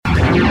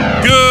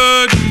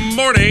Good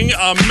morning,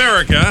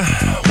 America.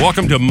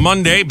 Welcome to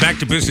Monday, Back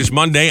to Business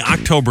Monday,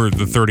 October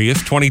the 30th,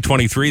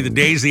 2023. The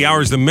days, the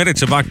hours, the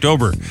minutes of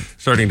October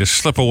starting to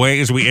slip away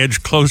as we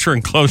edge closer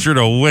and closer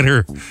to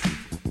winter.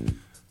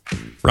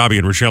 Robby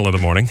and Rochelle in the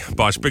morning.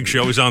 Boss Big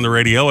Show is on the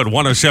radio at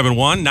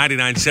 107.1,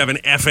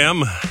 99.7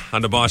 FM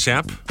on the Boss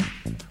app,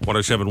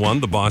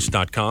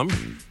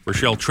 1071theboss.com.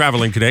 Rochelle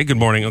traveling today. Good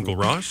morning, Uncle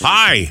Ross.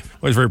 Hi. I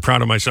was very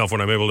proud of myself when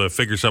I'm able to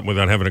figure something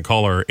without having to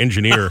call our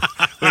engineer.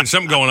 We had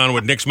something going on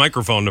with Nick's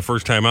microphone the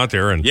first time out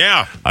there, and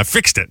I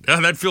fixed it.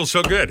 That feels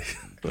so good.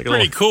 Like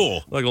Pretty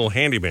cool. Like a little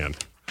handyman.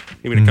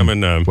 You mean to come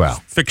and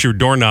fix your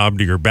doorknob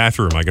to your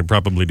bathroom? I can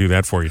probably do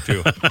that for you,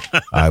 too.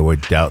 I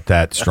would doubt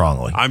that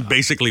strongly. I'm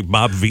basically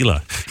Bob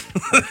Vila.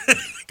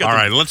 All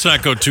right, let's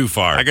not go too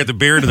far. I got the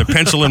beard and the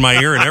pencil in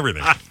my ear and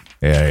everything.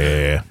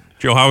 Yeah.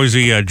 Joe, how was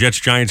the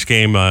Jets-Giants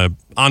game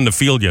on the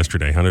field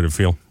yesterday? How did it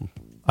feel?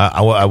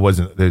 I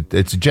wasn't.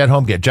 It's a Giant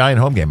home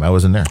game. I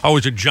wasn't there. Oh,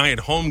 it's a Giant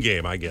home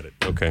game. I get it.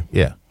 Okay.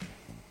 Yeah.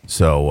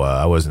 So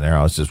I wasn't there.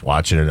 I was just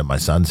watching it at my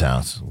son's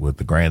house with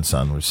the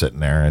grandson. We're sitting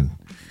there, and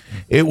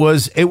it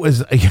was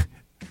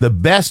the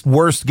best,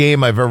 worst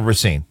game I've ever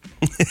seen.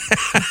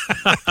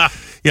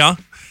 Yeah.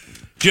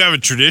 Do you have a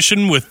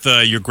tradition with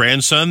your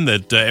grandson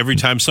that every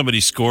time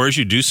somebody scores,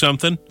 you do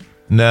something?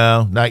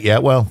 No, not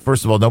yet. Well,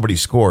 first of all, nobody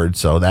scored,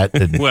 so that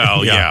didn't.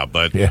 Well,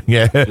 but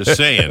just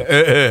saying.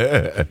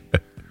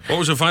 What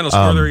was the final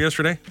score there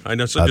yesterday? I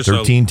know, so just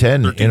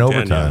 13-10 in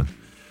overtime. Yeah.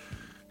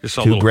 Just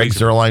saw two Greg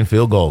Zuerlein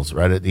field goals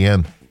right at the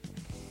end.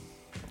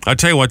 I'll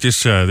tell you what,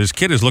 this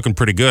kid is looking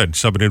pretty good,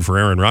 subbing in for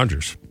Aaron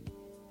Rodgers.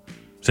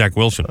 Zach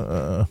Wilson.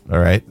 All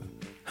right.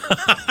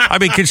 I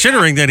mean,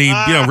 considering that he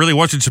really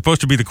wasn't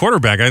supposed to be the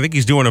quarterback, I think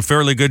he's doing a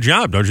fairly good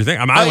job, don't you think?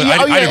 I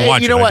didn't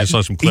watch it. I just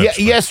saw some clips.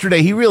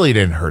 Yesterday, he really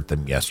didn't hurt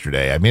them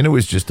yesterday. I mean, it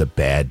was just a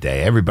bad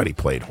day. Everybody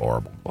played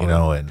horrible,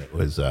 and it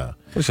was...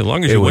 as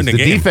long as you win the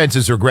game. The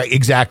defenses are great.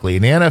 Exactly.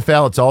 In the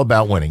NFL, it's all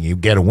about winning. You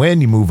get a win,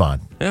 you move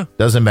on. Yeah.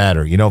 Doesn't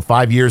matter.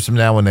 5 years from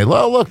now when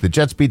look, the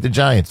Jets beat the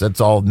Giants. That's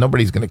all.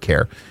 Nobody's going to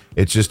care.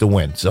 It's just a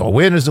win. So a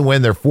win is a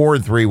win. They're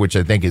 4-3, which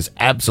I think is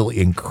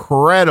absolutely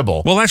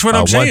incredible. Well, that's what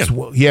I'm saying.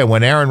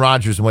 When Aaron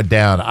Rodgers went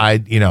down,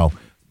 you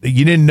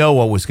didn't know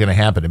what was going to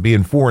happen. And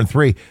being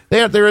 4-3,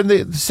 they're in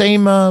the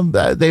same.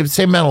 They have the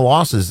same amount of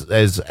losses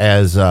as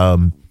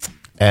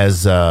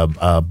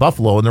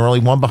Buffalo, and they're only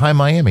one behind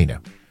Miami now.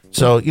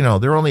 So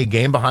they're only a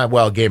game behind.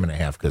 Well, a game and a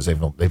half because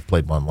they've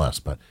played one less,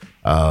 but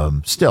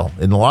still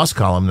in the loss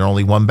column, they're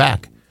only one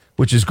back,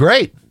 which is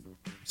great.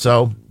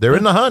 So they're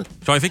in the hunt.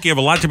 So I think you have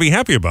a lot to be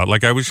happy about,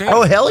 like I was saying.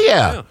 Oh, hell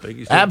yeah.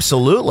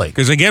 Absolutely.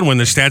 Because, again, when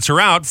the stats are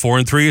out,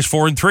 4-3 is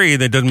 4-3.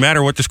 It doesn't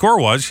matter what the score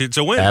was. It's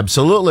a win.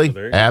 Absolutely.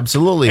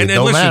 Absolutely. And it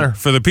don't listen, matter.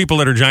 For the people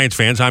that are Giants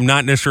fans, I'm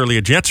not necessarily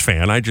a Jets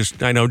fan.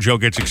 I know Joe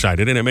gets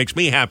excited, and it makes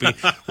me happy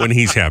when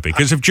he's happy.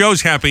 Because if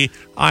Joe's happy,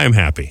 I am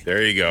happy.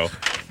 There you go.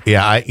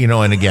 Yeah,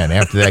 and again,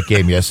 after that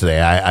game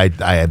yesterday,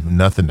 I had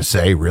nothing to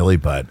say, really,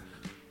 but,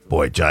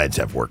 boy, Giants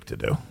have work to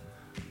do.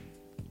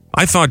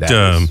 I thought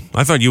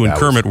you and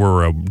Kermit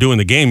were doing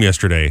the game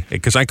yesterday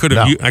because I could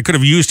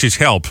have used his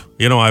help.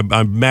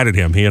 I'm mad at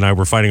him. He and I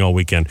were fighting all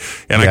weekend,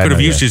 and I could have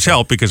used his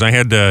help because I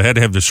had to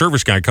have the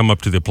service guy come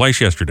up to the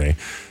place yesterday,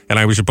 and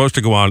I was supposed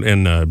to go out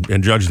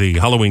and judge the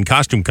Halloween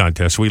costume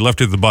contest. So we left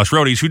it to the Bus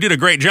Roadies, who did a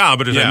great job.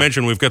 But as I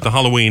mentioned, we've got the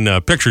Halloween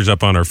pictures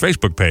up on our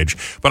Facebook page.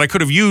 But I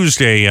could have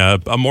used a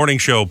morning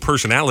show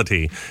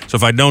personality. So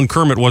if I'd known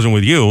Kermit wasn't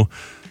with you,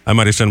 I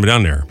might have sent him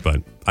down there.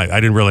 But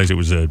I didn't realize it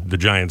was the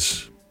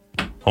Giants'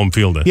 home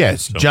field day.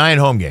 Yes, Giant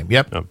home game.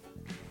 Yep.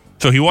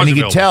 So he was. And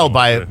you could tell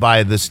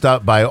by the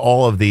stuff, by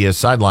all of the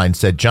sidelines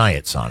said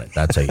Giants on it.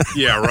 That's how.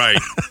 Yeah, right.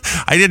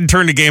 I didn't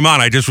turn the game on.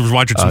 I just was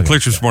watching some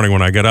clips this morning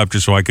when I got up,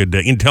 just so I could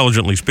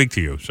intelligently speak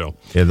to you. So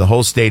yeah, the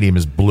whole stadium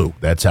is blue.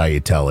 That's how you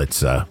tell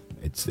it's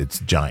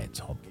Giants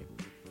home game.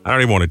 I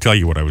don't even want to tell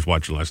you what I was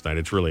watching last night.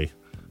 It's really.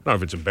 I don't know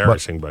if it's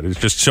embarrassing, but it's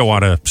just so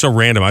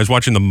random. I was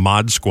watching the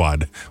Mod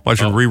Squad,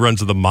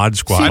 reruns of the Mod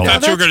Squad. I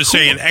thought you were going to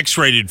say an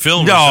X-rated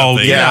film. No, or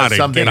something. Yeah,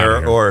 something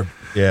or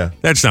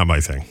that's not my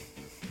thing.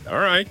 All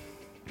right.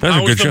 That's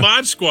How a good was the show.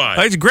 Mod Squad?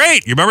 It's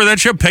great. You remember that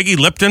show, Peggy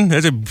Lipton?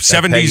 That's a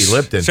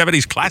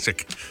 70s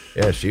classic.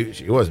 Yeah,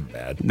 she wasn't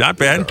bad. Not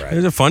bad. It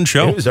was a fun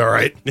show. It was all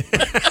right.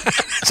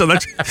 So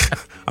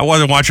I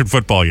wasn't watching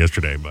football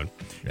yesterday, but.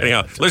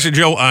 Anyhow, listen,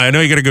 Joe, I know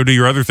you got to go do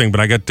your other thing,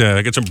 but I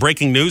got some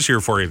breaking news here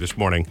for you this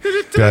morning.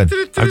 Good.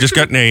 I've just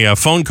gotten a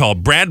phone call.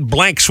 Brad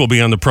Blanks will be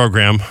on the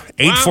program,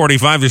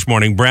 8:45 this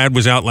morning. Brad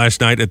was out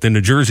last night at the New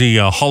Jersey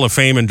Hall of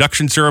Fame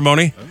induction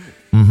ceremony.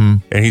 Mm-hmm.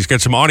 And he's got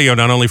some audio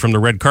not only from the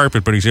red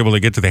carpet, but he's able to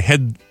get to the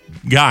head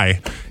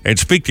guy and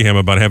speak to him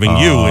about having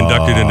you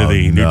inducted into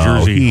the New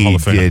Jersey Hall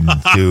of Fame. He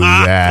didn't do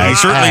that. He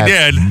certainly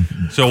did.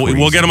 So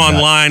we'll get him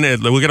online.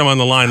 We'll get him on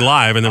the line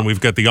live, and then we've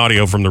got the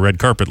audio from the red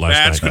carpet last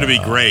night. That's going to be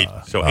great.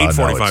 So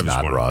 8:45 this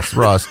morning.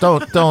 Ross,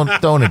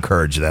 don't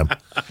encourage them.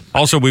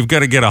 Also, we've got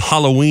to get a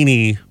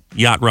Halloweeny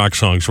yacht rock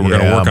song, so we're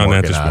going to work on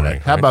that this morning.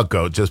 How about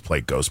just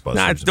play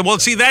Ghostbusters? Well,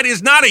 see, that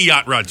is not a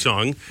yacht rock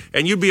song,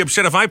 and you'd be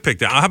upset if I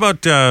picked that. How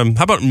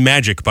about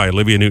Magic by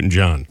Olivia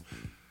Newton-John?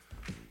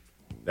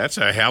 That's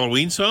a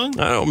Halloween song?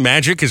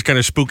 Magic is kind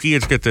of spooky.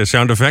 It's got the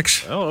sound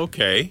effects. Oh,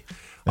 okay.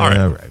 All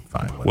right,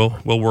 fine.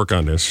 We'll work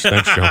on this.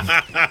 Thanks, Joe.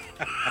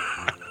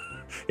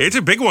 It's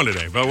a big one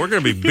today, but we're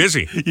going to be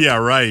busy. Yeah,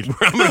 right.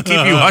 I'm going to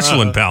keep you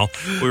hustling, pal.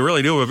 We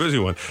really do have a busy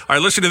one. All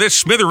right, listen to this.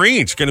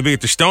 Smithereens going to be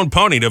at the Stone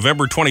Pony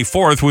November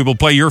 24th. We will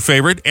play your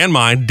favorite and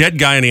mine, Dead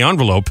Guy in the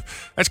Envelope.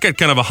 That's got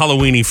kind of a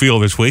Halloween-y feel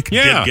this week.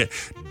 Yeah.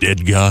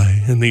 Dead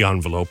Guy in the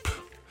Envelope.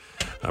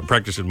 I'm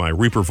practicing my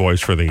Reaper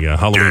voice for the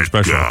Halloween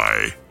special.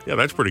 Guy. Yeah,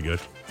 that's pretty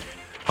good.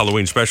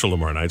 Halloween special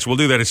tomorrow night. So we'll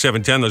do that at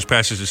 7:10. Those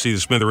passes to see the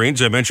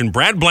Smithereens. I mentioned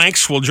Brad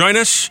Blanks will join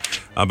us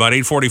about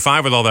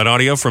 8:45 with all that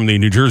audio from the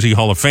New Jersey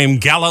Hall of Fame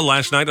gala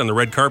last night on the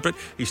red carpet.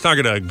 He's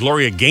talking to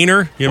Gloria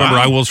Gaynor. You remember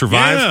I Will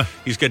Survive? Yeah.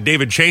 He's got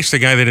David Chase, the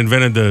guy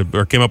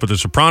that came up with The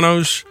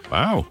Sopranos.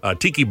 Wow.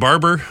 Tiki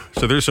Barber.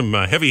 So there's some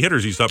heavy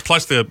hitters he's got,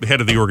 plus the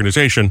head of the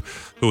organization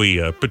who he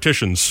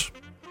petitions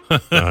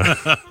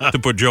to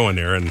put Joe in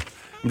there. And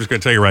I'm just going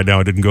to tell you right now,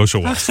 it didn't go so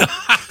well.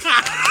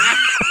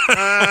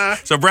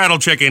 So Brad will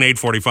check in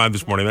 8:45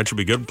 this morning. That should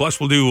be good. Plus,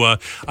 we'll do a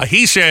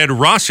He Said,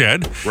 Ross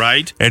Said.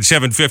 Right. At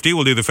 7:50,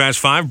 we'll do the Fast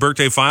Five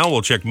birthday file.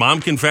 We'll check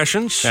mom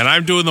confessions. And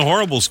I'm doing the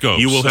Horriblescopes.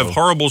 You will have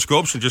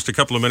Horriblescopes in just a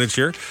couple of minutes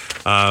here.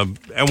 And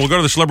we'll go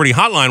to the celebrity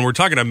hotline. We're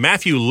talking to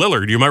Matthew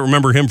Lillard. You might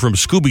remember him from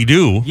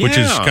Scooby-Doo, which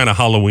is kind of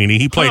Halloween-y.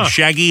 He played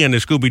Shaggy in the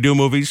Scooby-Doo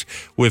movies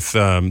with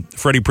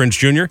Freddie Prinze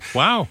Jr.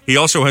 Wow. He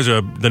also has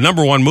the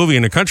number one movie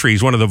in the country.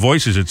 He's one of the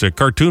voices. It's a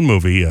cartoon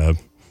movie.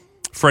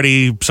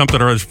 Freddie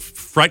something or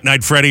Fright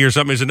Night Freddy or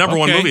something is the number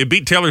one movie. It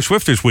beat Taylor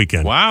Swift this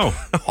weekend. Wow.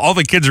 All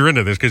the kids are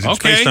into this because it's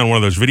based on one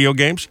of those video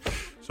games.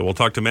 So we'll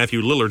talk to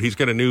Matthew Lillard. He's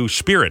got a new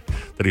spirit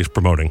that he's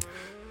promoting.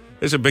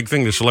 It's a big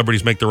thing that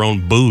celebrities make their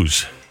own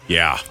booze.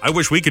 Yeah. I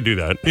wish we could do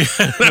that.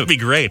 That'd be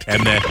great.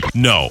 And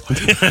no.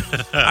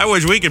 I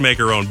wish we could make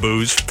our own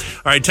booze.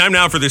 All right, time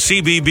now for the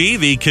CBB,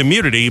 the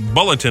Community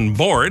Bulletin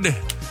Board.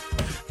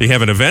 They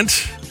have an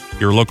event.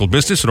 Your local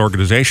business and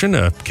organization,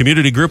 a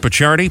community group, a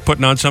charity,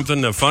 putting on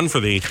something fun for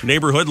the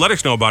neighborhood. Let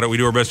us know about it. We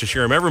do our best to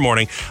share them every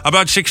morning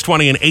about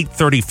 6:20 and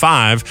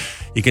 8:35.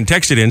 You can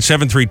text it in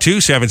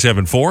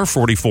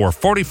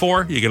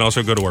 732-774-4444. You can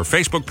also go to our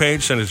Facebook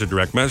page, send us a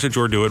direct message,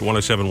 or do it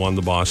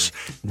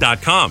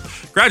 1071theboss.com.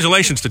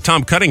 Congratulations to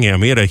Tom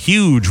Cunningham. He had a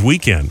huge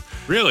weekend.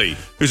 Really? He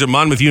was at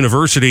Monmouth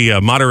University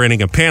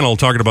moderating a panel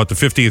talking about the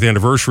 50th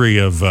anniversary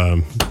of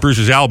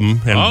Bruce's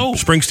album, and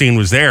Springsteen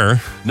was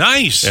there.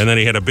 Nice. And then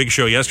he had a big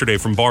show yesterday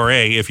from Bar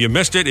A. If you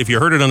missed it, if you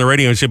heard it on the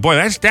radio and said, boy,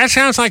 that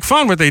sounds like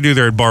fun what they do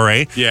there at Bar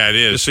A. Yeah, it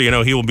is. Just so you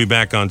know, he will be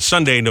back on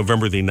Sunday,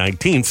 November the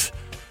 19th,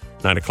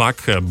 9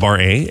 o'clock, Bar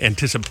A,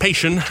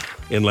 Anticipation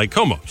in Lake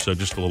Como. So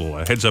just a little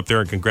heads up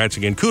there, and congrats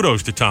again.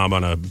 Kudos to Tom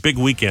on a big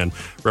weekend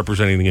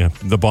representing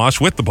the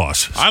boss with the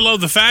boss. I love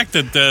the fact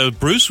that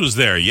Bruce was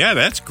there. Yeah,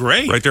 that's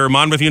great. Right there at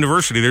Monmouth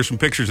University. There's some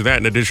pictures of that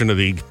in addition to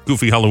the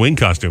goofy Halloween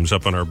costumes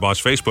up on our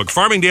boss Facebook.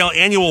 Farmingdale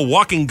Annual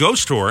Walking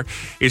Ghost Tour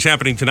is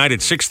happening tonight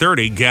at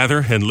 6:30.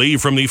 Gather and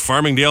leave from the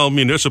Farmingdale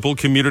Municipal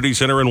Community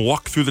Center and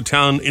walk through the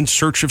town in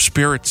search of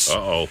spirits.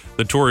 Uh-oh.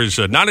 The tour is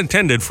not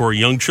intended for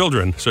young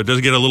children, so it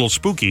does get a little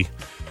spooky.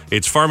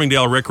 It's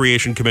Farmingdale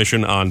Recreation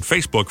Commission on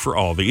Facebook for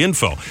all the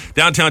info.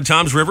 Downtown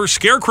Toms River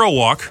Scarecrow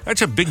Walk.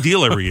 That's a big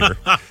deal every year.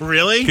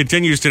 Really?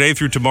 Continues today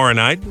through tomorrow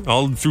night,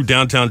 all through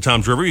downtown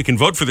Toms River. You can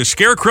vote for the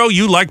Scarecrow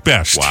you like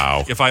best.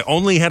 Wow. If I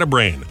only had a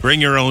brain. Bring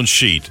your own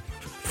sheet.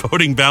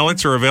 Voting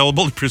ballots are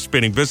available to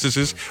participating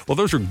businesses. Well,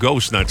 those are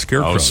ghosts, not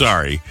scarecrows. Oh,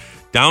 sorry.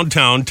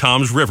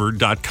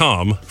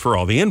 DowntownTomsRiver.com for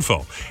all the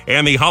info.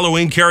 And the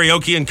Halloween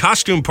karaoke and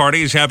costume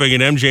party is happening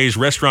at MJ's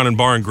Restaurant and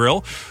Bar and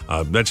Grill.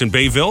 That's in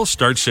Bayville.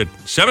 Starts at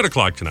 7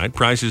 o'clock tonight.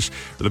 Prizes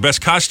for the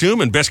best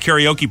costume and best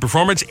karaoke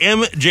performance.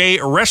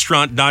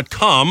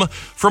 MJRestaurant.com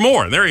for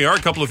more. There you are.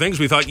 A couple of things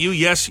we thought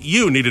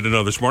you needed to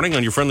know this morning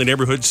on your friendly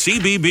neighborhood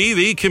CBB,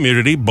 the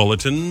Community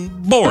Bulletin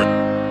Board.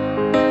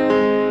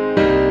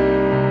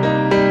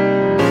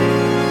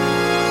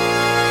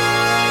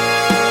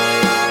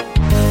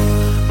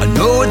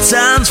 Oh, it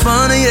sounds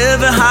funny,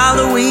 every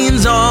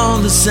Halloween's all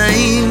the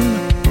same.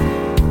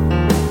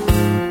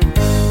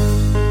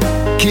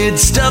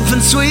 Kids stuffing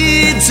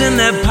sweets in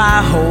their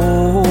pie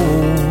hole,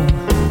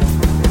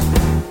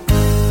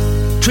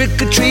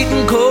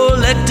 trick-or-treating,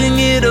 collecting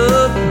it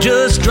up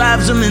just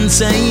drives them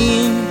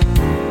insane.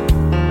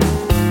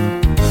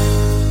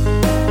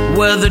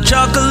 Whether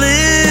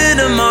chocolate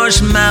or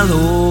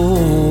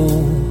marshmallow,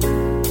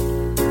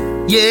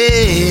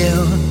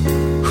 yeah,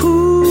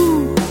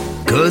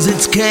 'cause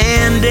it's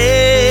candy.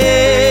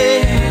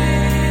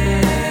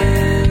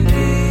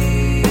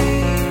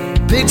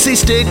 Pixie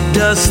stick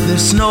dust, they're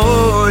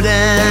snorting,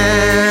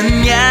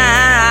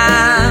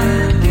 yeah.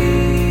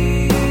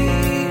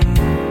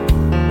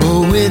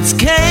 Oh, it's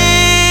candy,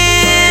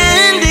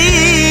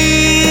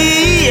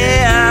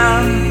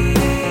 yeah.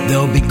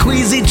 They'll be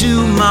queasy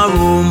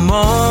tomorrow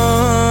morning.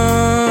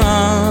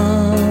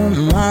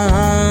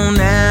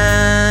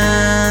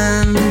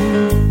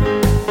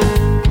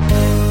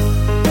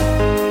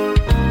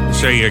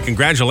 Say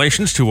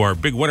congratulations to our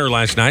big winner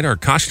last night, our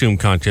costume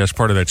contest,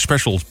 part of that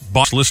special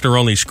Boss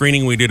listener-only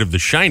screening we did of The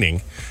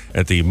Shining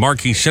at the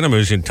Marquee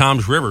Cinemas in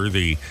Toms River.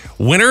 The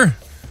winner,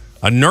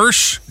 a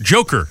nurse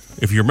Joker,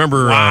 if you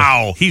remember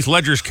Heath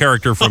Ledger's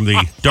character from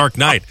The Dark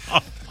Knight.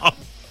 I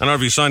don't know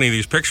if you saw any of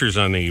these pictures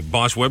on the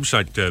Boss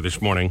website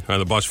this morning, on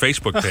the Boss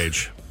Facebook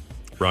page,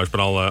 Raj, but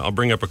I'll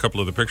bring up a couple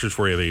of the pictures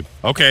for you.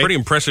 Pretty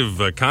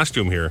impressive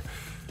costume here.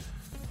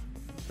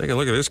 Take a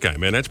look at this guy,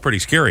 man. That's pretty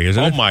scary,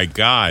 isn't it? Oh, my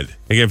God.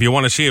 Again, if you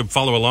want to see him,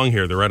 follow along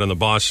here. They're right on the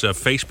Boss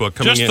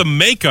Facebook. Just the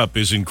makeup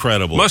is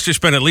incredible. Must have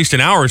spent at least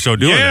an hour or so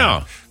doing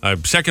that.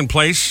 Second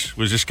place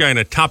was this guy in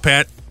a top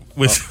hat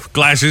with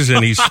glasses,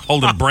 and he's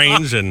holding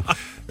brains, and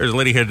there's a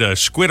lady who had a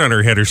squid on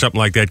her head or something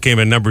like that, came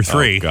in number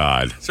 3. Oh,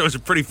 God. So it was a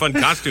pretty fun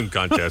costume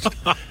contest.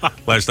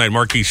 Last night,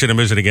 Marquee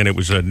Cinemas, and again, it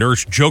was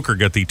Nurse Joker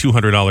got the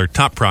 $200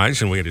 top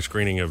prize, and we had a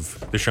screening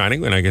of The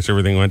Shining, and I guess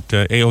everything went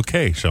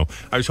A-OK. So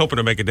I was hoping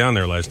to make it down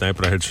there last night,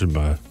 but I had some,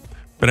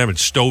 been having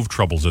stove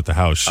troubles at the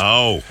house.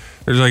 Oh.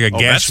 There's like a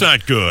gas. That's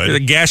not good.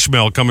 There's a gas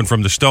smell coming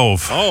from the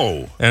stove.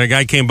 Oh. And a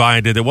guy came by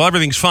and did it. Well,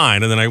 everything's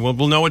fine. And then well,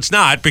 no, it's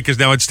not, because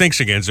now it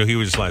stinks again. So he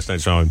was last night.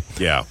 So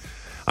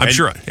I'm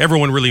sure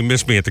everyone really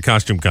missed me at the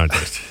costume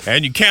contest.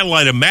 And you can't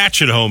light a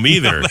match at home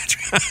either.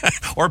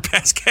 Or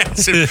pass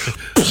gas. You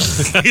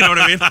know what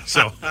I mean?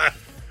 So,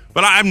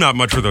 but I'm not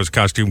much for those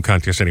costume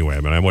contests anyway. I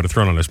mean, I would have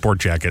thrown on a sport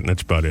jacket, and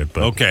that's about it.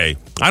 But okay.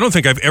 I don't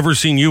think I've ever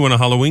seen you in a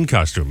Halloween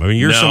costume. I mean,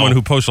 you're someone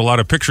who posts a lot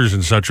of pictures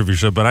and such of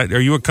yourself, but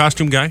are you a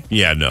costume guy?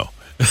 Yeah, no.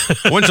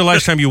 When's the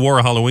last time you wore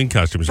a Halloween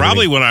costume?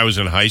 Probably when I was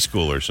in high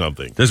school or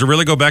something. Does it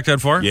really go back that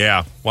far?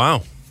 Yeah.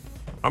 Wow.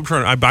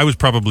 I was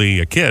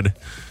probably a kid.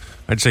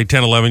 I'd say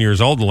 10, 11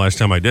 years old the last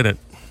time I did it.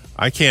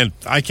 I can't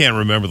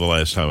remember the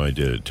last time I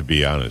did it, to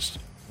be honest.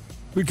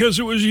 Because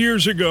it was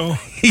years ago.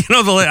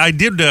 I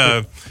did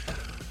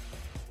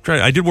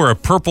wear a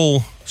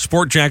purple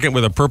sport jacket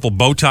with a purple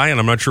bow tie, and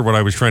I'm not sure what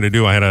I was trying to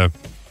do. I had a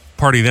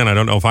party then. I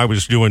don't know if I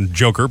was doing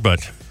Joker,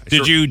 but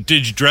did you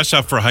dress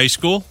up for high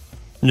school?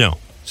 No.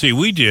 See,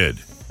 we did.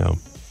 No.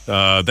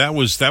 That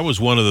was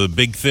one of the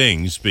big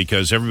things,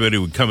 because everybody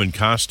would come in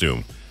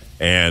costume.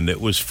 And it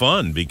was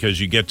fun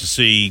because you get to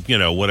see,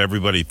 what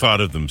everybody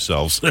thought of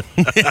themselves.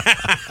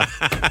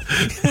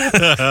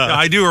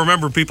 I do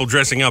remember people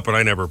dressing up, but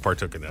I never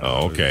partook in that.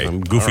 Oh, okay.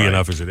 I'm goofy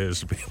enough as it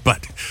is.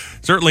 But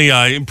certainly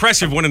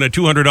impressive, winning a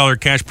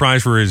 $200 cash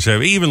prize for his,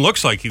 he even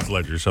looks like Heath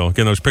Ledger. So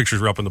again, those pictures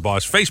are up on the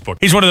Boss Facebook.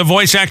 He's one of the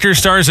voice actors,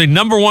 stars a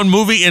 #1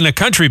 movie in the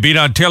country, beat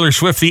out Taylor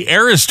Swift, the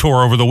Eras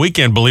Tour over the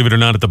weekend, believe it or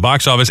not, at the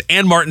box office,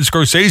 and Martin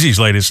Scorsese's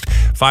latest,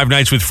 5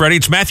 Nights with Freddy.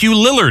 It's Matthew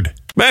Lillard.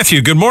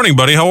 Matthew, good morning,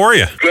 buddy. How are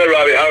you? Good,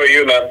 Robbie. How are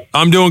you, man?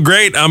 I'm doing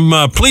great.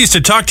 I'm pleased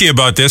to talk to you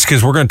about this,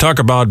 because we're going to talk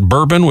about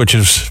bourbon, which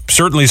is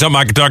certainly something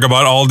I could talk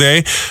about all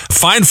day.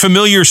 Find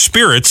Familiar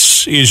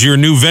Spirits is your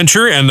new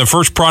venture, and the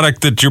first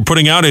product that you're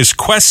putting out is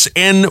Quest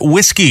N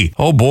Whiskey.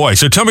 Oh, boy.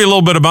 So tell me a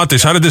little bit about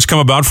this. How did this come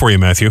about for you,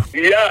 Matthew?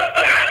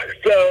 Yeah,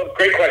 so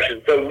great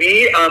question. So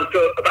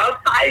so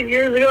about 5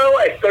 years ago,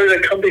 I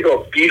started a company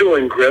called Beetle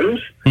and Grimm's.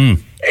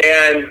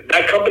 And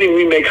that company,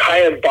 we make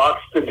high-end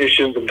boxed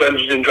editions of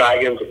Dungeons &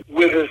 Dragons.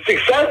 With the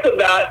success of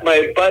that,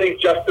 my buddy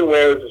Justin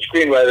Ware, who's a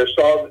screenwriter,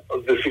 saw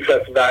the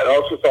success of that, and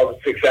also saw the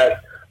success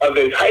of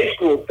his high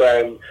school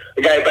friend,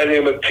 a guy by the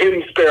name of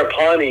Tim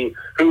Sparapani,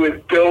 who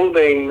is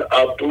building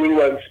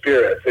Blue Run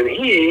Spirits. And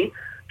he,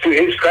 to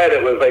his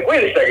credit, was like,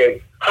 wait a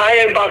second,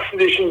 high-end boxed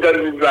edition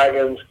Dungeons &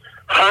 Dragons,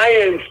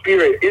 high-end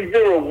spirit, is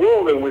there a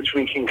world in which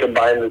we can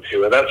combine the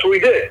two? And that's what we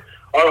did.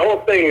 Our whole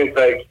thing is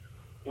like,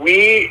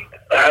 we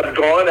have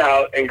gone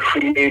out and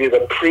created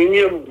a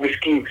premium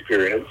whiskey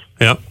experience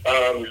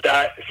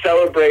that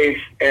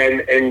celebrates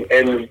and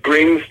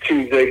brings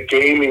to the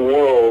gaming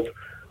world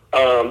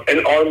an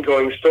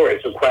ongoing story.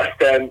 So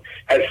Quest N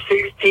has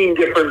 16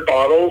 different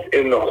bottles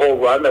in the whole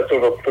run. That's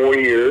over 4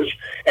 years.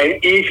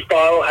 And each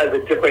bottle has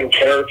a different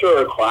character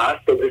or class.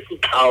 So this is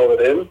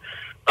Paladin.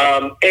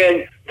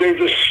 And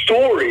there's a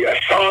story, a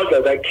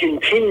saga that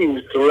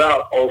continues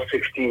throughout all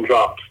 16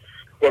 drops.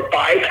 We're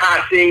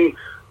bypassing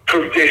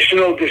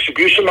traditional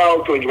distribution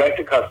model going direct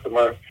to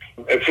customer.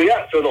 And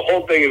so the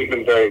whole thing has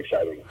been very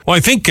exciting. Well, I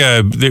think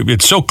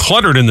it's so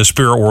cluttered in the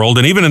spirit world,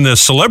 and even in the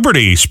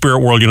celebrity spirit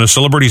world,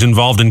 celebrities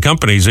involved in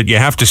companies, that you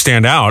have to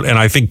stand out. And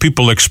I think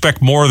people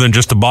expect more than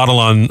just a bottle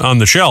on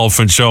the shelf.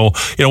 And so,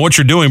 what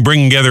you're doing,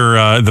 bringing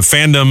together the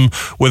fandom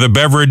with a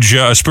beverage,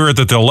 a spirit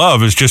that they'll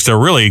love, is just a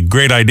really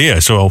great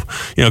idea. So,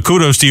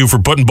 kudos to you for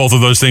putting both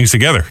of those things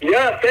together.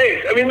 Yeah,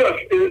 thanks. I mean, look,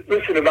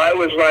 listen, if I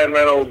was Ryan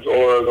Reynolds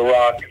or The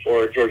Rock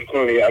or George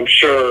Clooney, I'm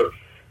sure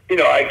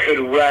I could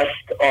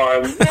rest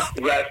on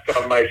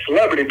my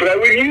celebrity, but I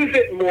would use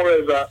it more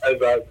as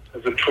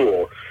a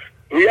tool.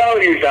 The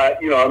reality is that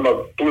I'm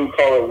a blue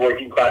collar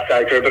working class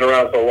actor. I've been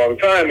around for a long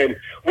time, and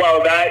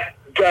while that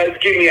does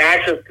give me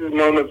access to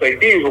moments like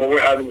these when we're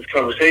having this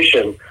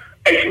conversation,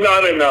 it's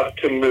not enough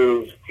to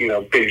move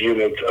big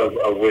units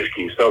of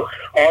whiskey. So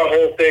our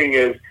whole thing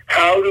is,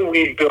 how do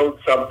we build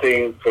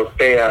something for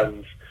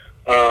fans?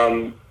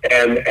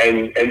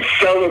 And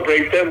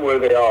celebrate them where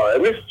they are.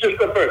 And this is just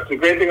the first. The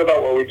great thing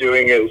about what we're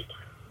doing is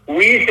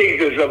we think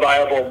this is a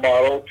viable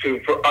model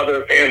for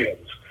other fandoms.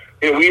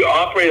 We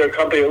operate our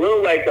company a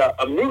little like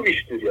a movie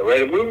studio,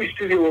 right? A movie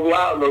studio will go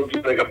out and they'll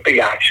do like a big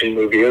action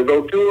movie, or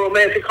they'll do a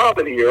romantic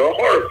comedy or a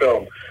horror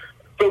film.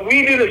 But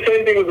we do the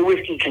same thing with the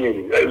whiskey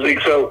community.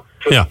 So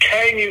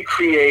can you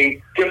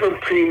create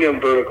different premium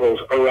verticals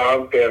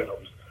around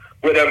fandoms,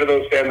 whatever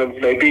those fandoms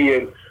may be?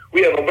 And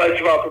we have a bunch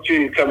of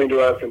opportunities coming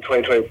to us in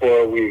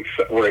 2024.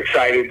 We're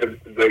excited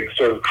to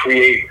sort of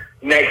create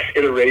next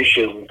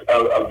iteration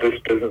of this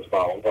business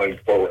model going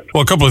forward.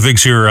 Well, a couple of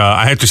things here.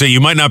 I have to say, you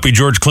might not be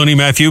George Clooney,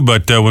 Matthew,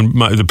 but when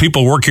the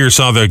people work here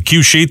saw the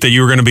cue sheet that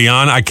you were going to be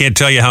on, I can't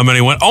tell you how many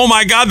went, oh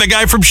my God, the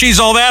guy from She's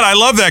All That, I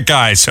love that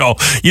guy. So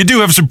you do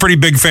have some pretty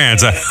big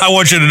fans. I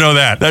want you to know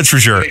that. That's for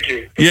sure. Thank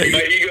you. Yeah.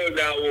 My ego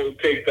now will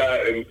take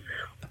that. And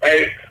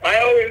I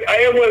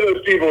am one of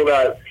those people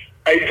that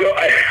I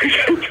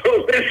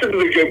don't listen to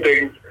the good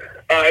things.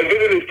 I've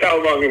been in this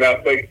town long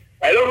enough.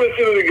 I don't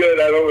listen to the good,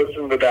 I don't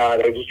listen to the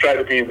bad. I just try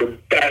to be the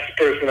best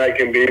person I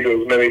can be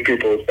to as many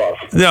people as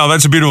possible. No,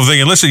 that's a beautiful thing.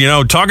 And listen,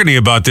 talking to you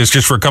about this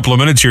just for a couple of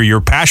minutes here, your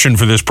passion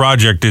for this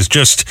project is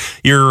just,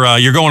 you're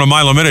going a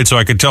mile a minute, so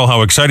I can tell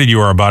how excited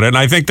you are about it. And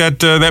I think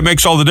that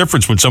makes all the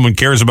difference when someone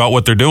cares about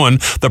what they're doing.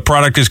 The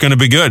product is going to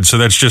be good. So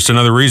that's just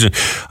another reason,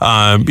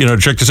 to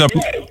check this out.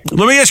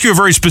 Let me ask you a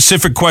very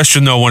specific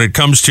question, though, when it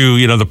comes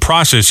to, the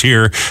process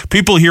here.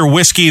 People hear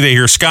whiskey, they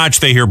hear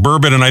scotch, they hear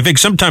bourbon, and I think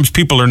sometimes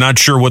people are not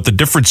sure what the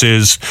difference is,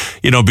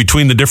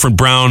 between the different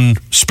brown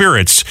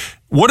spirits.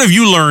 What have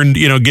you learned,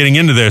 getting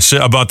into this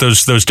about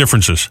those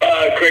differences?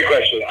 Great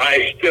question.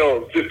 I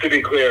still, just to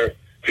be clear,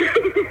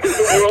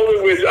 the world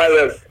in which I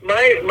live,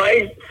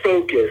 my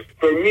focus,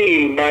 for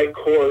me, my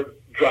core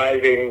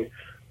driving,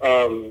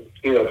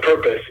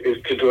 purpose is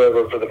to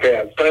deliver for the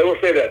fans. But I will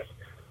say this.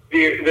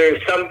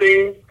 There's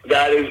something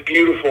that is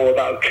beautiful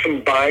about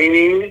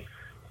combining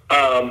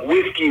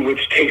whiskey,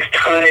 which takes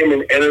time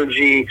and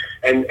energy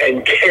and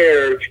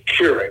care to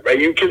curate, right?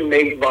 You can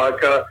make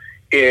vodka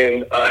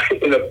in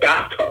a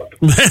bathtub.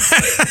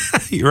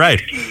 You're right.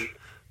 Whiskey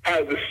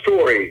has a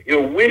story.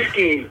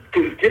 Whiskey,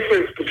 the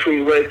difference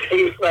between what it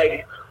tastes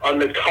like on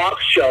the top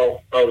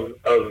shelf of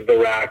the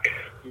rack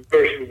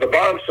versus the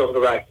bottom shelf of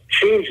the rack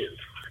changes.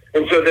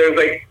 And so there's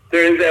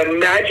a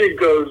magic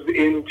goes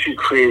into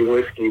creating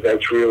whiskey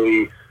that's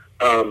really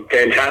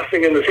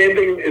fantastic, and the same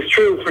thing is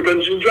true for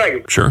Dungeons &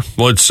 Dragons. Sure.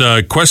 Well, it's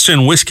Quest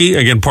and Whiskey,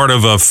 again, part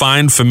of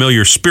Fine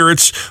Familiar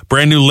Spirits,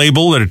 brand new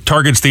label that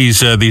targets these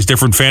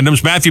different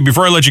fandoms. Matthew,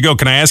 before I let you go,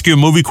 can I ask you a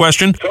movie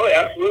question? Oh,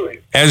 absolutely.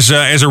 As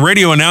a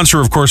radio announcer,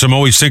 of course, I'm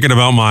always thinking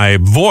about my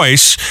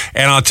voice,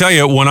 and I'll tell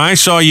you, when I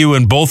saw you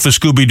in both the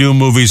Scooby-Doo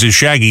movies as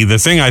Shaggy, the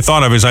thing I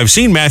thought of is I've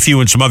seen Matthew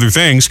in some other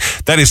things.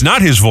 That is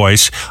not his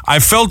voice. I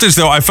felt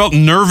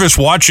nervous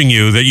watching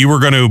you, that you were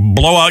going to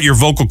blow out your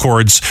vocal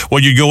cords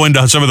when you go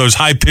into some of those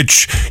high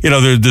pitch,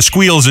 the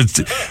squeals. Is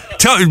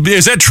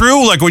that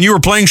true? Like when you were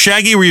playing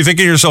Shaggy, were you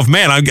thinking to yourself,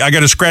 man, I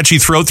got a scratchy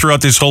throat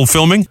throughout this whole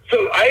filming?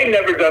 So I had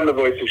never done the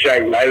voice of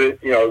Shaggy. I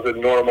was a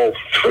normal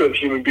sort of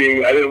human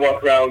being. I didn't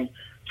walk around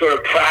sort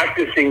of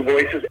practicing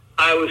voices.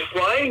 I was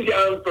flying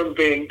down from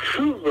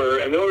Vancouver,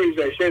 and the only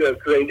reason I say that is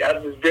because I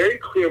have this very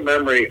clear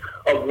memory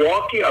of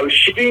walking. I was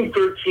shooting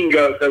 13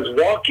 Ghosts. I was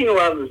walking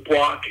around this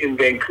block in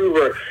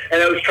Vancouver, and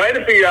I was trying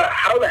to figure out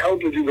how the hell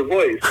to do the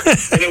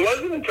voice. And it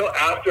wasn't until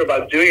after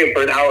about doing it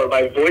for an hour,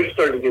 my voice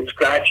started to get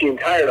scratchy and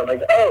tired. I'm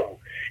like, oh,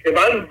 if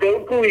I'm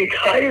vocally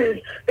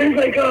tired, there's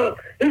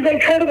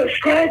kind of a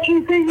scratchy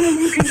thing that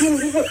you can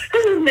do.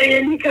 Oh,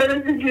 man, you kind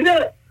of do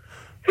that.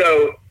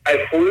 So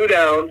I flew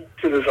down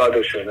to this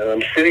audition, and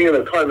I'm sitting in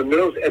the car in the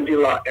middle of this empty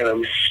lot, and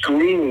I'm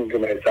screaming to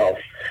myself,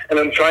 and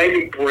I'm trying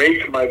to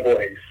break my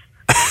voice.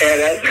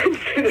 And as I'm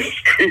sitting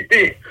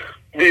screaming,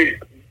 the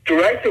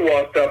director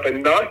walked up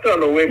and knocked on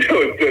the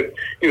window and said,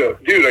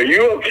 dude, are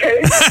you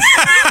okay? I'm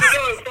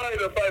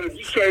fine. I'm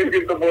just trying to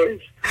get the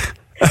voice.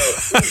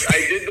 So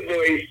I did the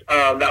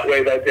voice that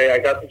way that day. I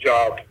got the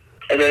job,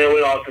 and then I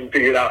went off and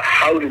figured out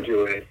how to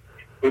do it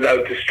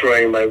without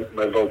destroying my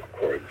vocal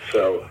cords.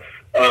 So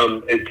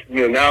it's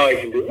now I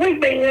can do it. Like,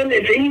 man,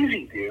 it's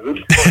easy,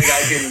 dude.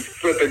 I can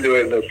flip into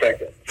it in a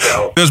second.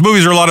 So those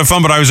movies are a lot of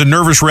fun, but I was a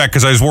nervous wreck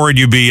because I was worried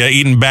you'd be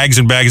eating bags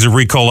and bags of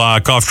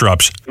Ricola cough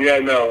drops. Yeah,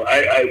 no,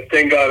 I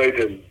thank God I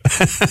didn't.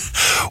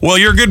 Well,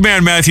 you're a good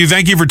man, Matthew.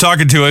 Thank you for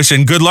talking to us,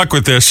 and good luck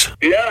with this.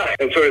 Yeah,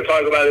 and sort of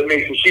talk about it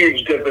makes a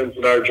huge difference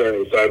in our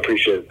journey, so I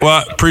appreciate it.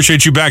 Well,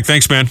 appreciate you back.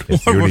 Thanks, man. See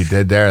what he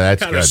did there?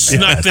 That's good.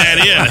 Snuck that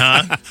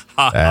in,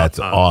 huh? That's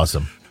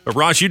awesome.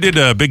 Ross, you did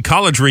a big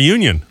college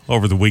reunion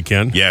over the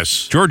weekend.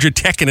 Yes. Georgia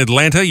Tech in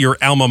Atlanta, your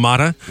alma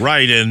mater.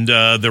 Right, and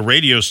the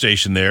radio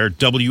station there,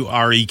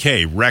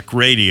 WREK, Rec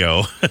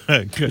Radio.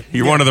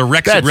 You're one of the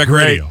Recs at Rec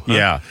Radio. Huh?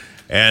 Yeah.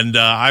 And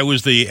I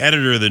was the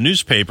editor of the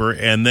newspaper,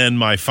 and then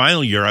my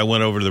final year, I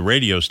went over to the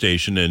radio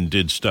station and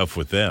did stuff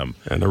with them.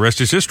 And the rest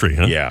is history,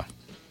 huh? Yeah.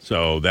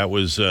 So that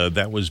was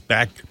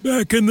back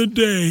in the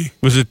day.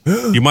 Was it,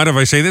 you mind if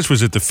I say this,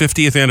 was it the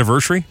 50th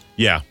anniversary?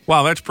 Yeah.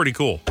 Wow, that's pretty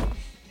cool.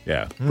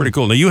 Yeah. Pretty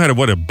cool. Now, you had a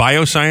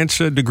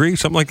bioscience degree,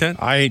 something like that?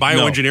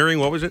 Bioengineering,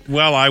 what was it?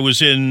 Well, I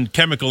was in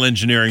chemical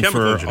engineering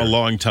for a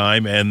long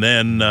time, and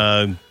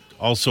then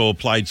also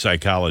applied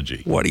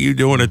psychology. What are you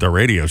doing at the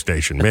radio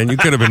station, man? You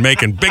could have been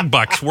making big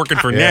bucks working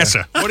for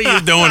NASA. What are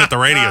you doing at the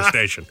radio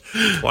station?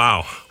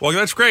 Wow. Well,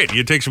 that's great.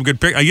 You take some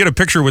good pictures. You had a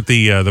picture with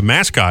the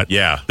mascot.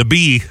 Yeah. The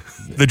bee,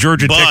 the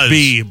Georgia Buzz. Tech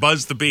bee.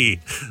 Buzz the bee.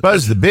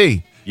 Buzz the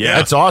bee. Yeah.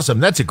 That's awesome.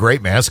 That's a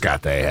great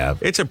mascot they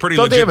have. It's a pretty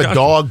Don't they legit have a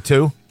dog,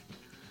 too?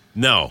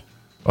 No.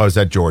 Oh, is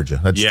that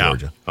Georgia? That's Yeah.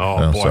 Georgia.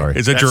 Oh, boy. Sorry.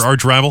 Is that your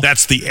arch rival?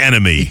 That's the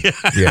enemy.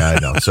 Yeah, I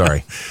know.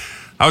 Sorry.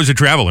 How was the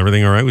travel?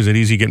 Everything all right? Was it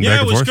easy getting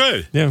back and forth? Yeah, it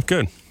was good. Yeah,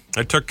 good.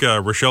 I took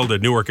Rochelle to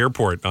Newark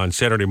Airport on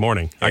Saturday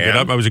morning. I get And?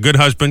 up. I was a good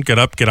husband. Get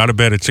out of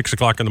bed at 6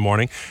 o'clock in the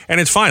morning, and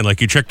it's fine. Like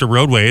you check the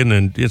roadway, and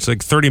then it's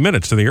like 30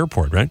 minutes to the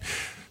airport, right?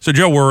 So,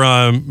 Joe, we're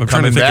I'm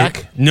trying to think.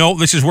 Back? No,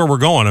 this is where we're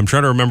going. I'm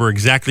trying to remember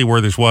exactly where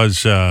this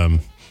was.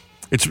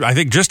 It's I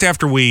think just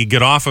after we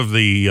get off of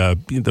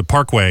the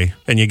Parkway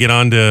and you get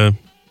onto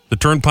the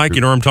Turnpike.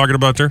 You know what I'm talking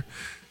about there?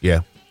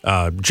 Yeah.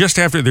 Just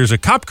after, there's a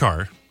cop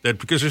car.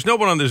 Because there's no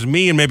one on, there's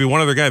me and maybe one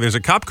other guy. There's a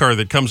cop car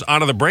that comes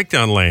out of the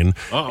breakdown lane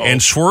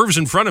and swerves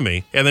in front of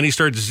me, and then he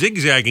starts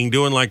zigzagging,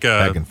 doing like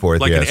a back and forth,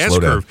 like an S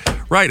curve,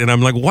 right? And I'm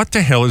like, what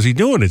the hell is he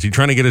doing? Is he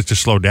trying to get us to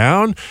slow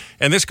down?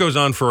 And this goes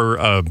on for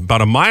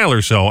about a mile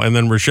or so, and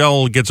then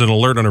Rochelle gets an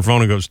alert on her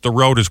phone and goes, "The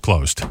road is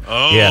closed."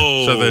 Oh, Yeah.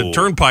 So the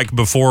turnpike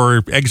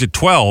before exit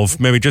 12,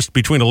 maybe just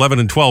between 11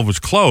 and 12, was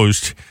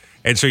closed.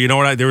 And so you know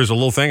what? There was a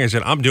little thing. I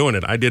said, "I'm doing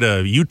it." I did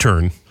a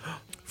U-turn.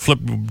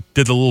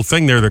 Did the little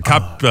thing there. The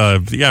cop,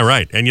 yeah,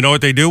 right. And you know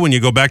what they do when you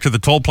go back to the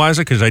toll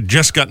plaza? Because I'd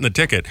just gotten the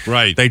ticket.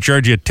 Right. They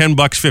charge you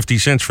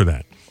 $10.50 for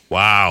that.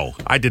 wow.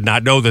 I did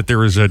not know that there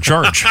was a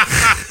charge.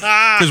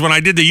 Because when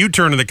I did the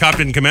U-turn and the cop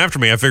didn't come after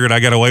me, I figured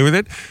I got away with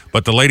it.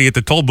 But the lady at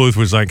the toll booth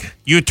was like,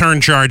 "U-turn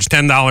charge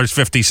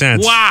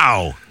 $10.50.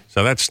 Wow.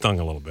 So that stung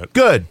a little bit.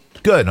 Good.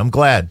 I'm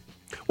glad.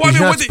 Well, He's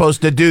I mean, not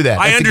supposed to do that.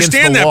 I That's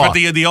understand against the that, law.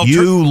 but the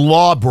you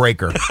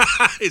lawbreaker.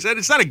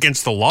 it's not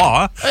against the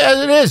law.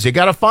 Yes, it is. You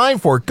got a fine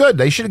for it. Good.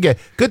 They should have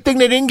Good thing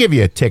they didn't give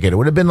you a ticket. It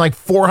would have been like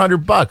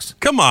 $400.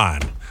 Come on.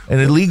 An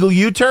illegal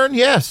U-turn?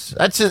 Yes.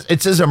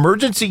 It says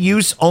emergency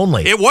use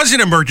only. It was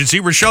an emergency.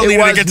 Rochelle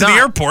needed to get to the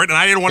airport, and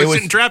I didn't want to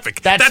sit in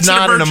traffic. That's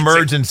not an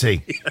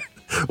emergency.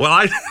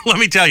 Well, let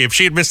me tell you, if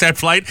she had missed that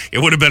flight, it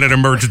would have been an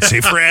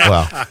emergency for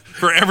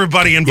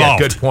everybody Yeah,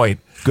 involved.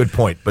 good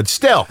point. But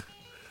still.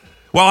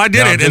 Well, I did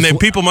Now, it, and then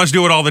people must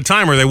do it all the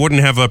time, or they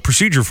wouldn't have a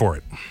procedure for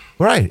it.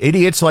 Right.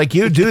 Idiots like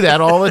you do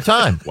that all the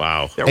time.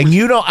 Wow. And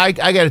you know, I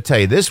got to tell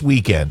you, this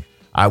weekend,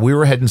 we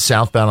were heading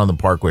southbound on the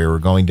Parkway. We were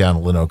going down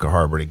to Lenoka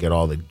Harbor to get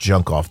all the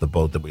junk off the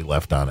boat that we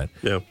left on it.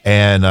 Yeah.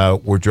 And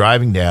we're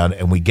driving down,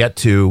 and we get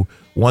to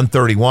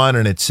 131,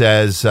 and it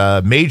says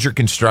major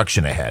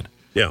construction ahead.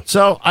 Yeah.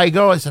 So I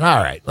said,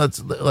 all right,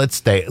 let's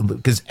stay,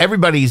 because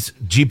everybody's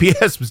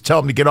GPS was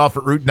telling me to get off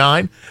at Route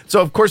 9.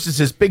 So, of course, it's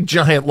this big,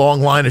 giant,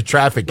 long line of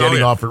traffic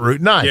getting off at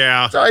Route 9.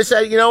 Yeah. So I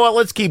said, you know what,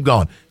 let's keep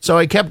going. So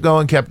I kept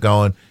going,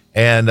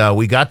 and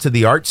we got to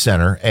the Art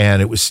Center,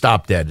 and it was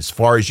stop dead as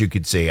far as you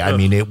could see. I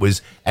mean, it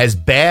was as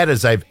bad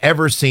as I've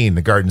ever seen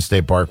the Garden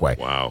State Parkway.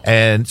 Wow.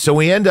 And so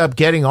we end up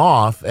getting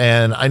off,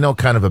 and I know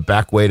kind of a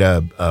back way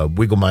to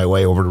wiggle my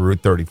way over to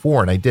Route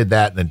 34, and I did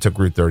that and then took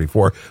Route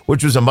 34,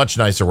 which was a much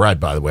nicer ride,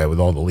 by the way,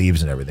 with all the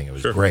leaves and everything. It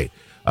was great.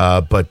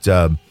 But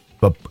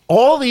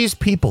all these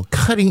people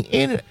cutting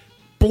in,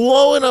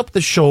 blowing up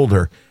the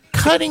shoulder,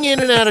 cutting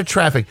in and out of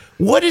traffic,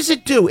 what does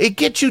it do? It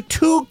gets you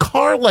 2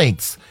 car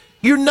lengths.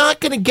 You're not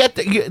going to get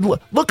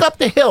look up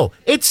the hill.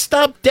 It's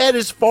stopped dead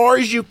as far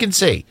as you can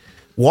see.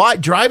 Why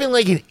driving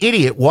like an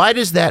idiot? Why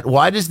does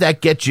that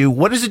get you?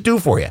 What does it do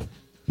for you?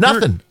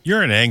 Nothing.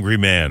 You're an angry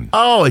man.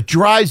 Oh, it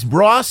drives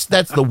Ross.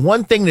 That's the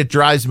one thing that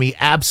drives me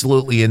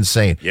absolutely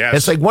insane. Yes.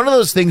 It's like one of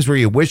those things where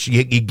you wish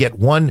you get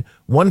one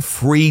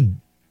free,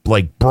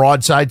 like,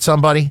 broadside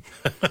somebody,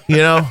 you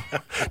know?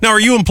 Now, are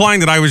you implying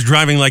that I was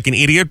driving like an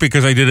idiot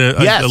because I did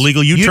a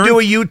legal U-turn? You do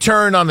a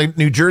U-turn on the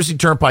New Jersey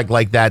Turnpike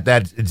like that.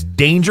 It's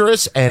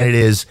dangerous, and it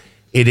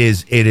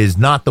is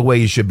not the way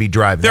you should be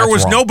driving. There That's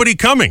was wrong. nobody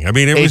coming. I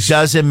mean, It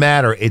doesn't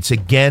matter. It's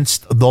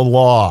against the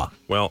law.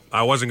 Well,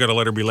 I wasn't going to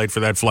let her be late for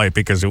that flight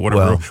because it would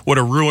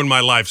have ruined my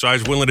life. So I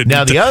was willing to.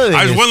 Now, the other thing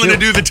I was is, willing too, to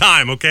do the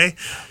time. Okay.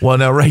 Well,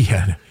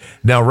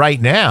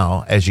 right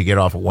now, as you get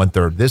off at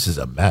 1:30, this is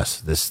a mess.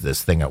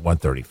 This thing at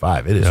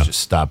 1:35, it is just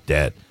stopped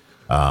dead.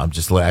 I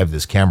have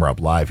this camera up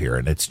live here,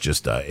 and it's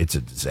just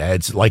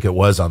it's like it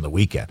was on the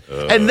weekend.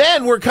 And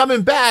then we're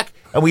coming back,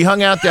 and we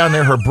hung out down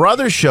there. Her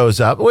brother shows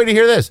up. Wait to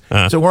hear this.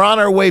 So we're on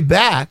our way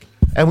back,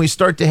 and we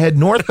start to head